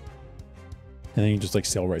up, and then you just like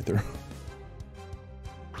sail right through.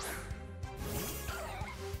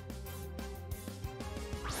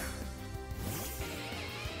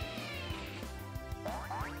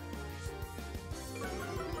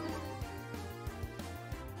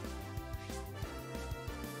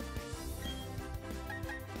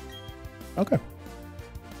 Okay.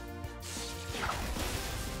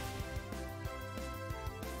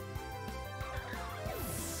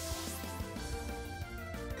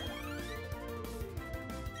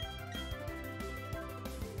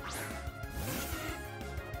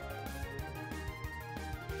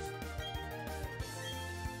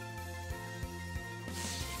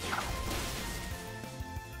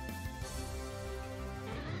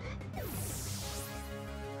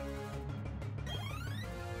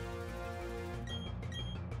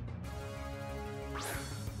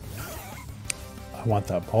 I want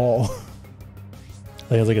that ball.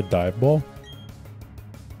 Like it's like a dive ball.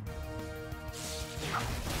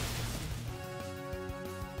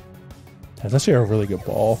 That's actually a really good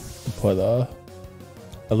ball to put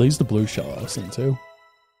at least the blue shell house into.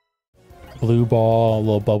 Blue ball,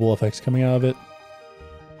 little bubble effects coming out of it.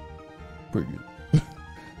 Pretty good.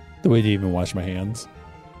 The way to even wash my hands.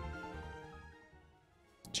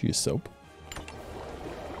 Did you use soap?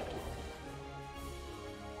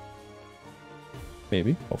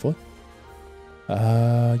 Maybe, hopefully.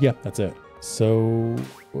 Yeah, that's it. So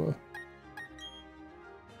I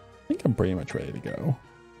think I'm pretty much ready to go.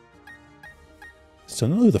 So I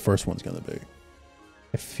don't know who the first one's gonna be.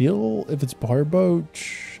 I feel if it's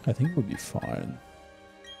Barboach, I think it would be fine.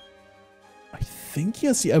 I think he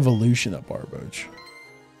has the evolution of Barboach,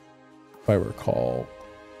 if I recall.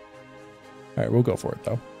 All right, we'll go for it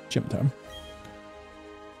though. Gym time.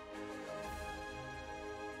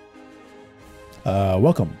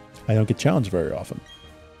 Welcome. I don't get challenged very often.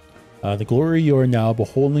 The glory you are now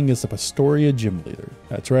beholding is the Pastoria gym leader.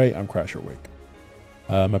 That's right, I'm Crasher Wake.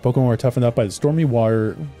 My Pokemon were toughened up by the stormy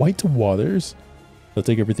water, white waters. They'll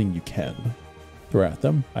take everything you can. Throw at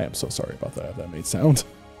them. I am so sorry about that, if that made sound.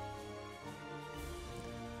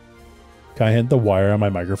 I hit the wire on my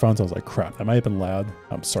microphone, so I was like, crap, that might have been loud.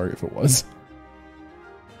 I'm sorry if it was.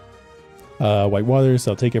 White waters,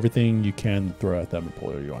 they'll take everything you can, throw at them, and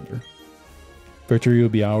pull you under. Victory will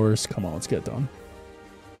be ours. Come on, let's get it done.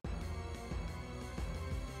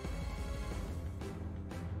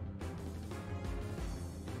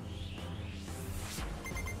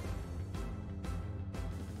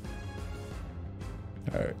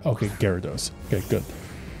 Alright, okay, Gyarados. Okay, good.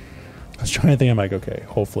 I was trying to think, I'm like, okay,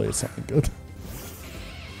 hopefully it's something good.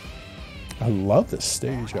 I love this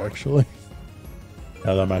stage, actually.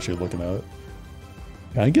 Now that I'm actually looking at it.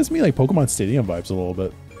 Kind of gives me like Pokemon Stadium vibes a little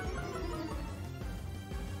bit.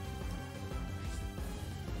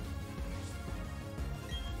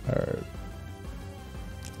 Alright.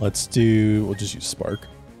 We'll just use Spark.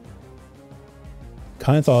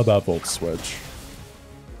 Kind of thought about Volt Switch.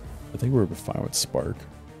 I think we're fine with Spark.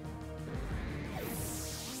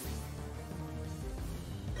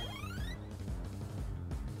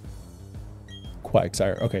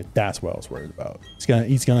 Quagsire. Okay, that's what I was worried about.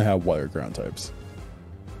 He's gonna have water ground types.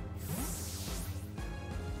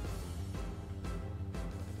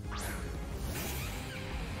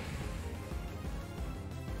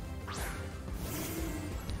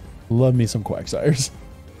 Love me some Quagsires.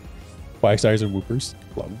 Quagsires and Whoopers.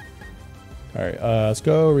 Love them. Alright, let's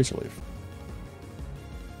go Reach Relief.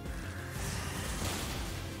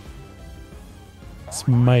 This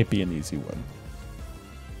might be an easy one.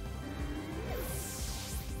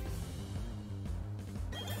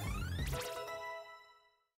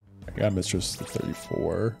 I got Mistress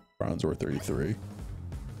 34, Bronzor 33.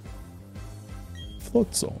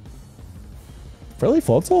 Floatzel. Really?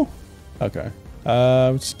 Floatzel? Okay.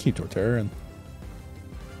 Just keep Torterra and...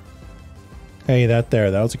 Hey, that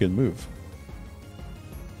was a good move.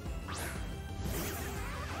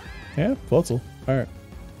 Yeah, Floatzel. Alright.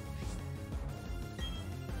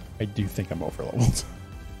 I do think I'm overleveled.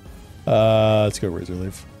 Let's go Razor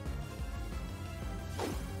Leaf.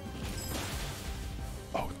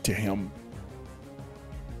 Oh, damn.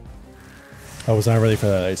 I was not ready for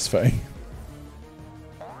that Ice Fang.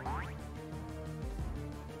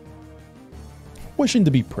 Wishing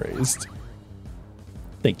to be praised.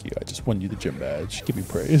 Thank you. I just won you the gym badge. Give me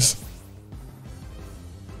praise.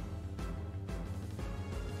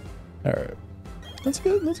 Alright. That's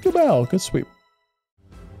good. That's a good battle. Good sweep.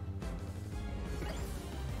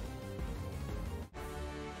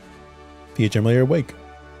 The gym leader awake.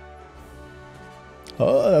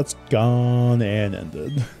 Oh, that's gone and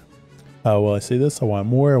ended. Will I see this? I want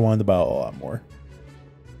more. I want the battle a lot more.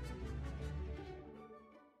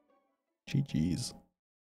 GG's.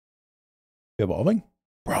 Evolving?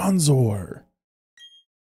 Bronzor.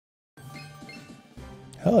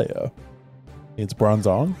 Hell yeah. It's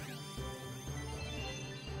Bronzong.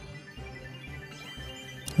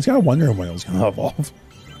 I was kind of wondering when it was going to evolve.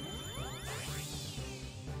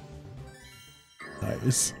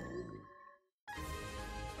 Nice.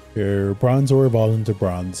 Your Bronzor evolved into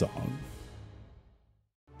Bronzong.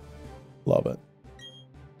 Love it.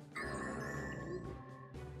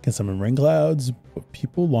 Can summon rain clouds, but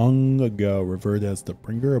people long ago revered as the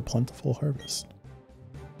bringer of plentiful harvest.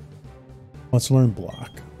 Wants to learn block.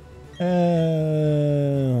 I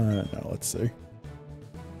don't know, let's see.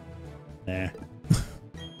 Nah.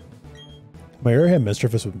 My Airhead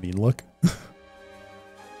Mischievous with Mean Look.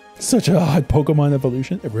 Such a odd Pokemon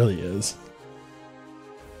evolution. It really is.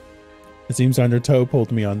 It seems Undertow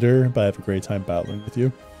pulled me under, but I have a great time battling with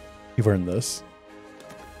you. You've earned this.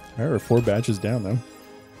 Alright, we're 4 badges down though.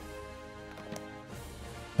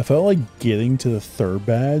 I felt like getting to the 3rd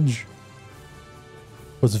badge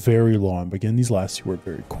was very long, but getting these last 2 were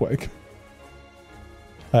very quick.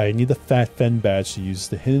 I need the Fat Fen badge to use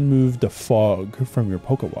the hidden move, the Fog, from your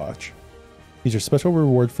Pokewatch. These are special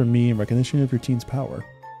reward from me in recognition of your team's power.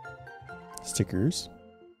 Stickers.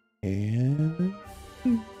 And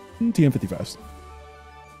TM55s.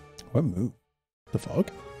 What move? The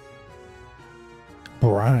Fog?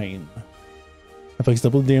 Brine. Inflicts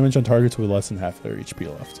double damage on targets with less than half their HP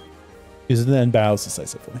left. Use it to end battles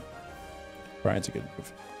decisively. Brine's a good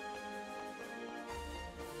move.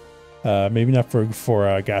 Maybe not for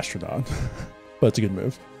Gastrodon, but it's a good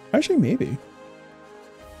move. Actually, maybe.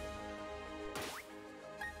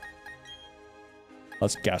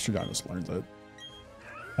 Unless Gastrodon just learns it.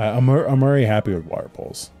 I'm already happy with Water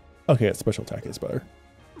Pulse. Okay, its special attack is better.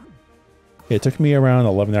 It took me around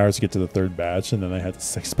 11 hours to get to the 3rd badge, and then I had the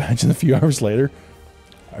 6th badge a few hours later.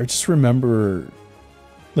 I just remember,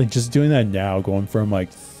 like, just doing that now, going from like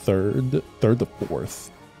third to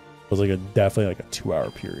 4th was like definitely like a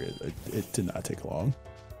 2-hour period. It did not take long.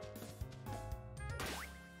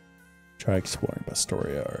 Try exploring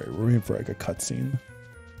Bastoria. All right, we're waiting for like a cutscene.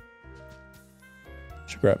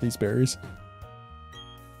 Should grab these berries.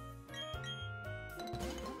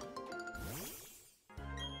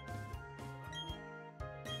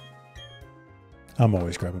 I'm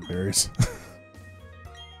always grabbing berries.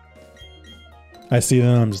 I see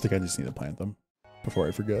them, I'm just like, I just need to plant them before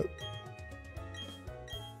I forget.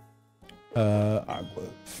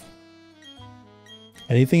 Olive.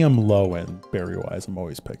 Anything I'm low in, berry-wise, I'm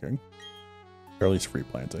always picking. Or at least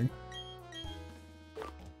replanting.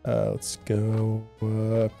 Let's go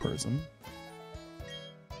Prism.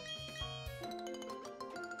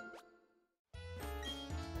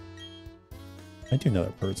 I do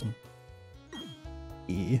another Prism.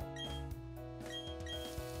 E.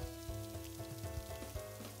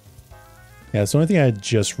 Yeah, it's the only thing I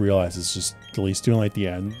just realized is just at least doing like the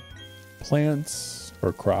end plants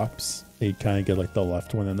or crops. They kind of get like the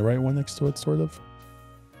left one and the right one next to it, sort of.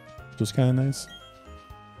 Which was kind of nice.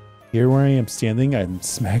 Here where I am standing, I'm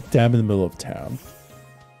smack dab in the middle of town.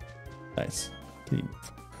 Nice. Can you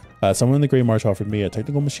move? Someone in the Great March offered me a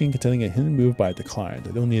technical machine containing a hidden move, but I declined.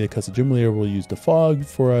 I don't need it because the gym leader will use the fog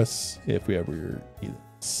for us if we ever need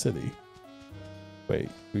the city. Wait,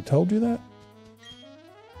 we told you that?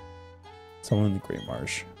 Someone in the Great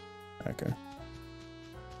Marsh. Okay.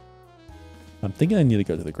 I'm thinking I need to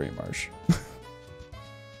go to the Great Marsh.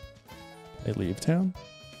 I leave town?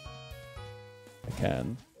 I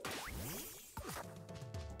can.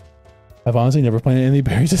 I've honestly never planted any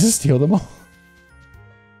berries just to steal them all.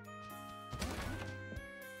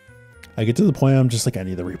 I get to the point I'm just like, I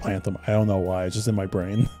need to replant them. I don't know why, it's just in my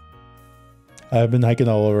brain. I've been hiking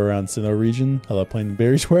all over around Sinnoh region. I love planting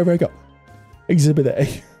berries wherever I go. Exhibit A.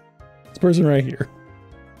 This person right here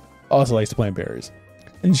also likes to plant berries.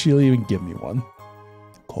 And she'll even give me one.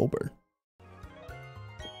 Colbert.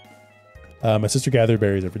 My sister gathered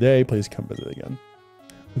berries every day. Please come visit again.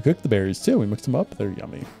 We cooked the berries too. We mixed them up. They're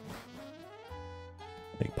yummy.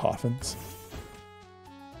 Make poffins.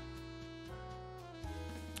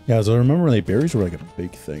 Yeah, so I remember like berries were like a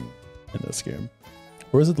big thing in this game.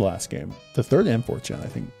 Or was it the last game? The 3rd and 4th gen, I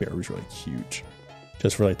think berries were like huge.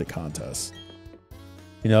 Just for like the contests.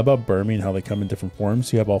 You know about Burmy and how they come in different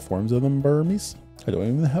forms? You have all forms of them, Burmies? I don't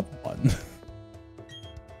even have one.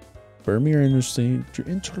 Burmy are an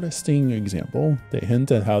interesting example. They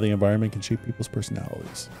hint at how the environment can shape people's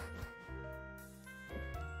personalities.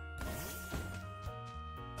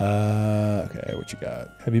 Okay, what you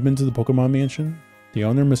got? Have you been to the Pokemon Mansion? The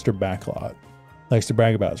owner, Mr. Backlot, likes to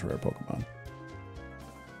brag about his rare Pokemon.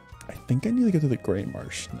 I think I need to go to the Great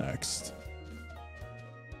Marsh next.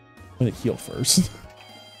 I'm gonna heal first.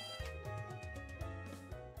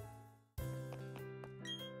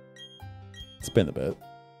 It's been a bit.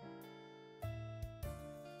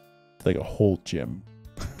 It's like a whole gym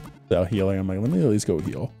without healing. I'm like, let me at least go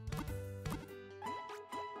heal.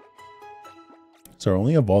 So our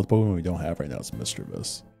only evolved Pokemon we don't have right now is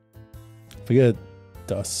Mischievous. If we get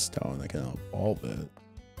Dust Stone, I can evolve it.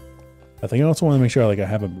 I think I also want to make sure like I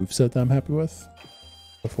have a moveset that I'm happy with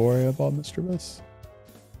before I evolve Mischievous.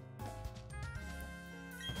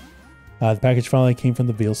 The package finally came from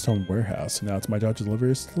the Veilstone warehouse, and now it's my job to deliver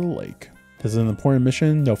this to the lake. This is an important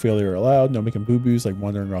mission. No failure allowed. No making boo-boos like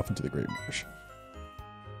wandering off into the Great Marsh.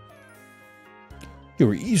 You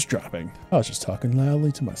were eavesdropping. I was just talking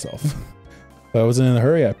loudly to myself. If I wasn't in a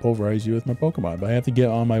hurry, I'd pulverize you with my Pokemon, but I have to get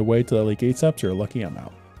on my way to the Lake 8 steps. You're lucky I'm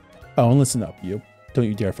out. Oh, and listen up, you. Don't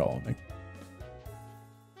you dare follow me.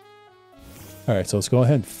 Alright, so let's go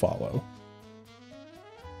ahead and follow.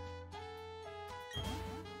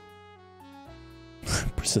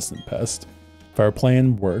 Persistent pest. If our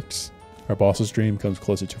plan works, our boss's dream comes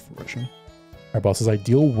closer to fruition. Our boss's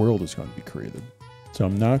ideal world is going to be created. So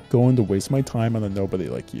I'm not going to waste my time on a nobody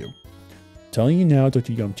like you. I'm telling you now, don't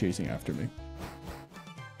you come chasing after me.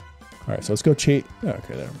 Alright, so let's go chase.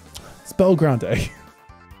 Okay, there. Spell Grande.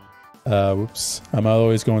 Whoops. I'm not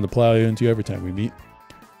always going to plow you into every time we meet.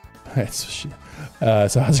 Alright, so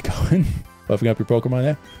how's it going? Buffing up your Pokemon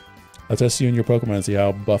now? I'll test you and your Pokemon and see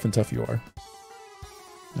how buff and tough you are.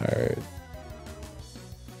 Alright.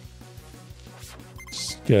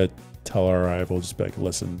 Just gonna tell our rival, just be like,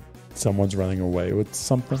 listen, someone's running away with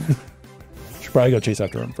something. Should probably go chase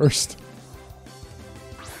after him first.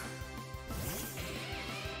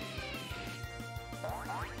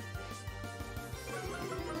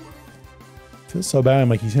 Feels so bad. I'm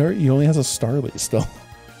like, he only has a Starly still.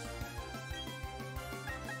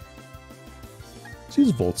 Let's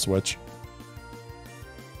use Volt Switch.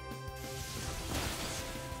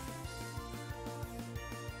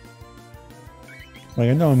 Like,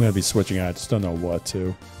 I know I'm going to be switching out. I just don't know what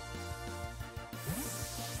to.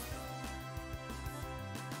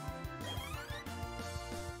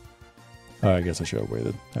 Oh, I guess I should have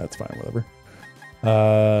waited. That's fine,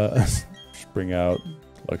 whatever. Just bring out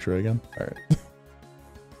Luxury again. All right.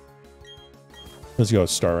 Let's go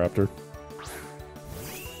Staraptor.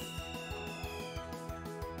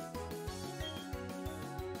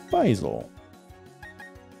 Basil.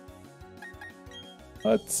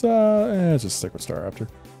 Let's just stick with Staraptor.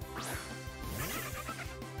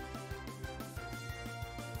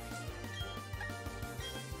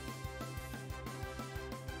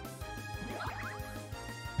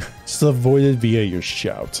 Just avoided via your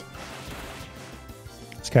shout.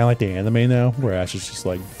 It's kind of like the anime now, where Ash is just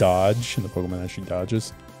like dodge, and the Pokemon actually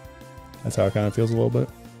dodges. That's how it kind of feels a little bit.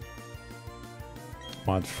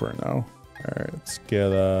 Monferno. All right, let's get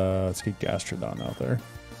Gastrodon out there.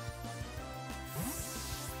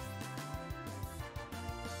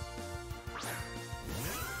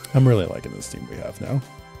 I'm really liking this team we have now.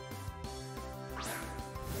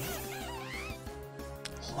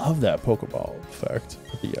 Love that Pokeball effect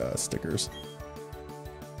with the stickers.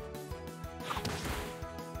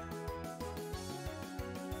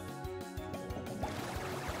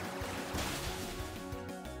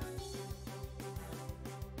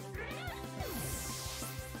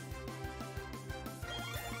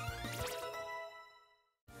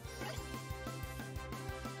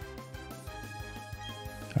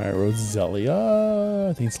 Alright, Roselia.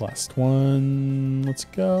 I think it's the last one. Let's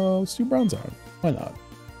go. Let's do Bronzong. Why not?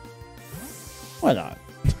 Why not?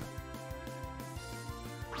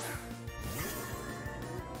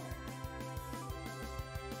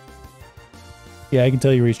 Yeah, I can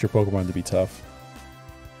tell you reached your Pokemon to be tough.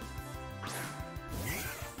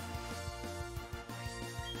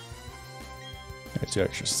 Alright, so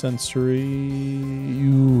extra sensory.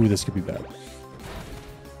 Ooh, this could be bad.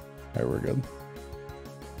 Alright, we're good.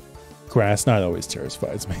 Grass not always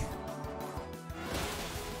terrifies me.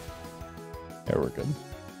 Yeah, we're good.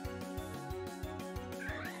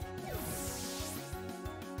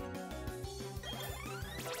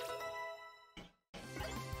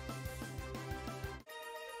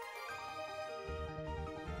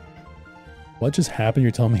 What just happened?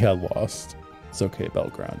 You're telling me I lost. It's okay,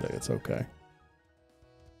 Belgrande. It's okay.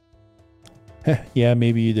 Yeah,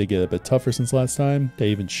 maybe you did get a bit tougher since last time. They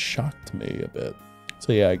even shocked me a bit.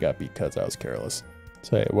 So yeah, I got beat because I was careless.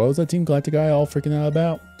 So hey, what was that Team Galactic guy all freaking out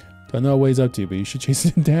about? Don't know what he's up to, but you should chase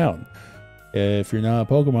him down. If you're not a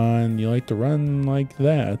Pokemon, you like to run like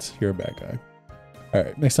that, you're a bad guy.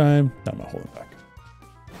 Alright, next time, I'm not holding back.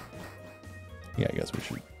 Yeah, I guess we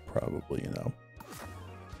should probably, you know,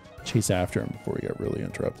 chase after him before we get really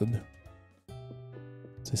interrupted.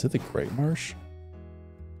 So is it the Great Marsh?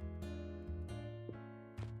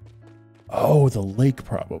 Oh, the lake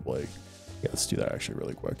probably. Yeah, let's do that actually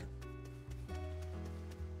really quick.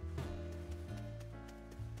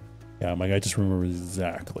 Yeah, my guy just remembers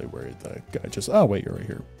exactly where that guy just... Oh, wait, you're right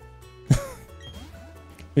here.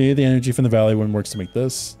 We need the energy from the valley when it works to make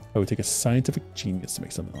this. I would take a scientific genius to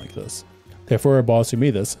make something like this. Therefore, our boss who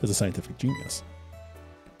made this is a scientific genius.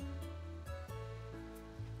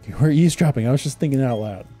 You were eavesdropping. I was just thinking out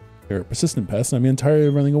loud. You're a persistent pest, and I'm entirely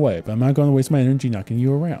running away, but I'm not going to waste my energy knocking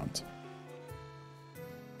you around.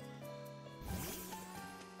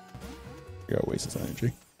 You're gonna waste his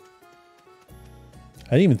energy. I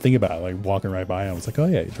didn't even think about it, like walking right by him. I was like, oh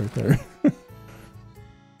yeah, he's right there.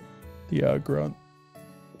 The grunt.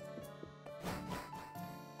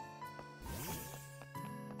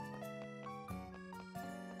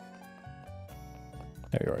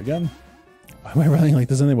 There you are again. Why am I running like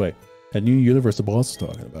this anyway? That new universe the boss was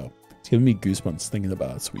talking about. It's giving me goosebumps thinking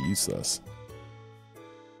about it, so we use this.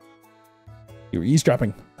 You were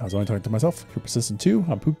eavesdropping. I was only talking to myself. You're persistent too.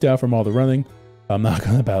 I'm pooped out from all the running. I'm not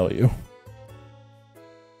gonna battle you.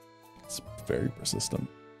 It's very persistent.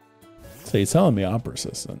 So he's telling me I'm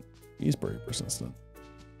persistent. He's pretty persistent.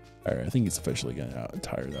 Alright, I think he's officially getting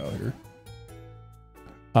tired out here.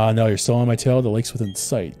 No, you're still on my tail. The lake's within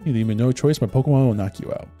sight. You leave me no choice. My Pokemon will knock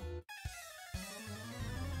you out.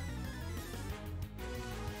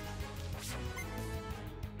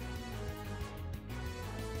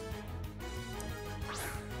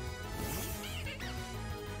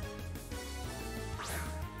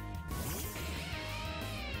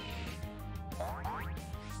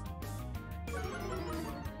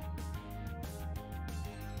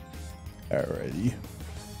 Alrighty.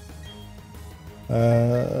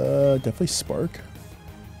 Definitely Spark.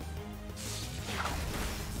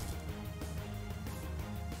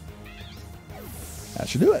 That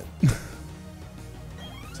should do it.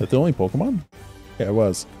 Is that the only Pokemon? Yeah, it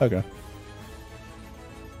was. Okay.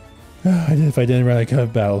 If I didn't run, I could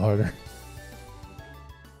have battled harder.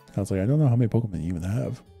 I was like, I don't know how many Pokemon you even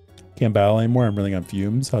have. Can't battle anymore. I'm running on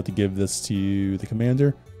fumes. I'll have to give this to the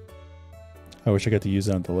commander. I wish I got to use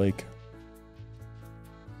it on the lake.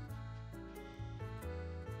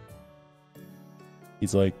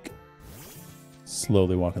 He's like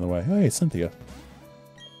slowly walking away. Hey, Cynthia.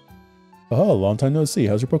 Oh, long time no see.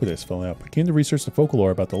 How's your Pokedex filling up? I came to research the folklore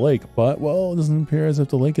about the lake, but, well, it doesn't appear as if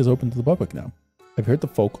the lake is open to the public now. Have you heard the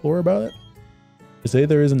folklore about it? They say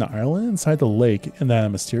there is an island inside the lake and that a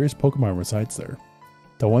mysterious Pokemon resides there.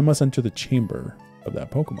 That one must enter the chamber of that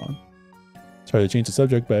Pokemon. Sorry to change the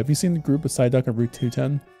subject, but have you seen the group of Psyduck on Route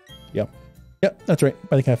 210? Yep, that's right,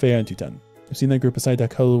 by the cafe on 210. I've seen that group of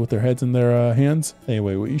Psyduck huddled with their heads in their hands.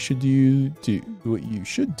 Anyway, what you should do is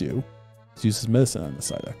use this medicine on the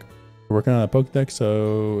Psyduck. We're working on a Pokedex,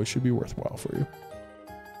 so it should be worthwhile for you.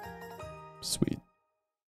 Sweet.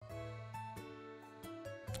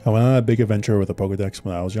 I went on a big adventure with a Pokedex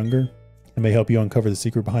when I was younger. It may help you uncover the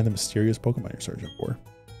secret behind the mysterious Pokemon you're searching for.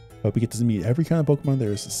 I hope you get to meet every kind of Pokemon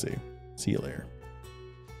there is to see. See you later.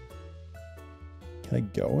 Can I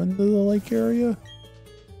go into the lake area?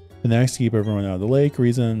 The next to keep everyone out of the lake.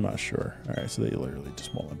 Reason, I'm not sure. Alright, so they literally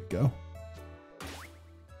just won't let me go.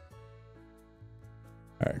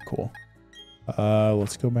 Alright, cool.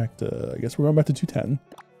 Let's go back to, I guess we're going back to 210.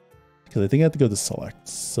 Because I think I have to go to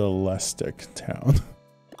Celestic Town.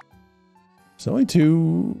 There's only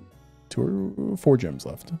two or four gyms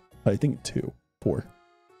left. I think 4.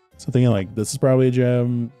 So thinking like, this is probably a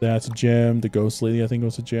gym, that's a gym, the Ghost Lady I think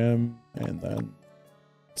was a gym, and then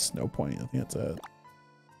Snow Point, I think that's it.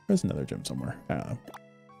 There's another gym somewhere. I don't know.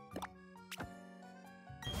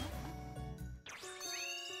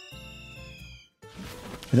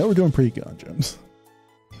 I know we're doing pretty good on gyms.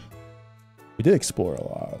 We did explore a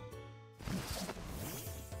lot.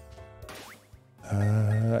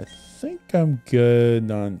 I think I'm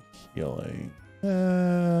good on healing.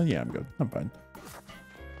 Yeah, I'm good. I'm fine.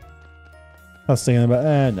 I was thinking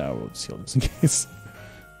about, no, we'll just heal just in case.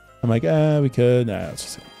 I'm like, we could. Nah, let's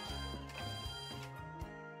just heal.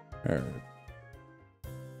 Alright.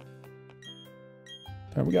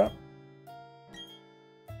 There we go.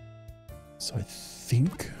 So I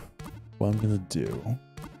think what I'm gonna do,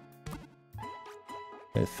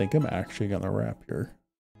 I think I'm actually gonna wrap here.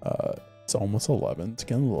 It's almost 11. It's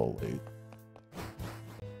getting a little late.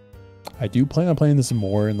 I do plan on playing this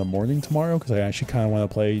more in the morning tomorrow because I actually kind of want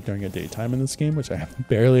to play during a daytime in this game, which I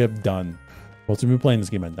barely have done. Most of you have been playing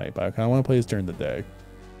this game at night, but I kind of want to play this during the day.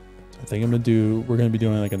 So I think we're gonna be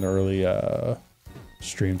doing like an early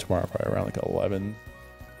stream tomorrow, probably around like 11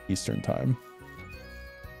 Eastern time.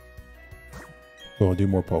 We'll do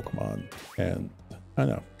more Pokemon, and I don't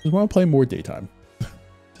know, just want to play more daytime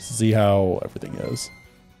just to see how everything is.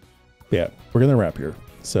 Yeah, we're gonna wrap here.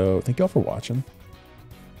 So thank y'all for watching.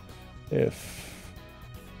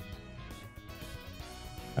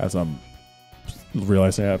 As I'm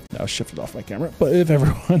realizing I have now shifted off my camera, but if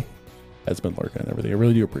everyone has been lurking and everything, I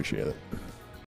really do appreciate it.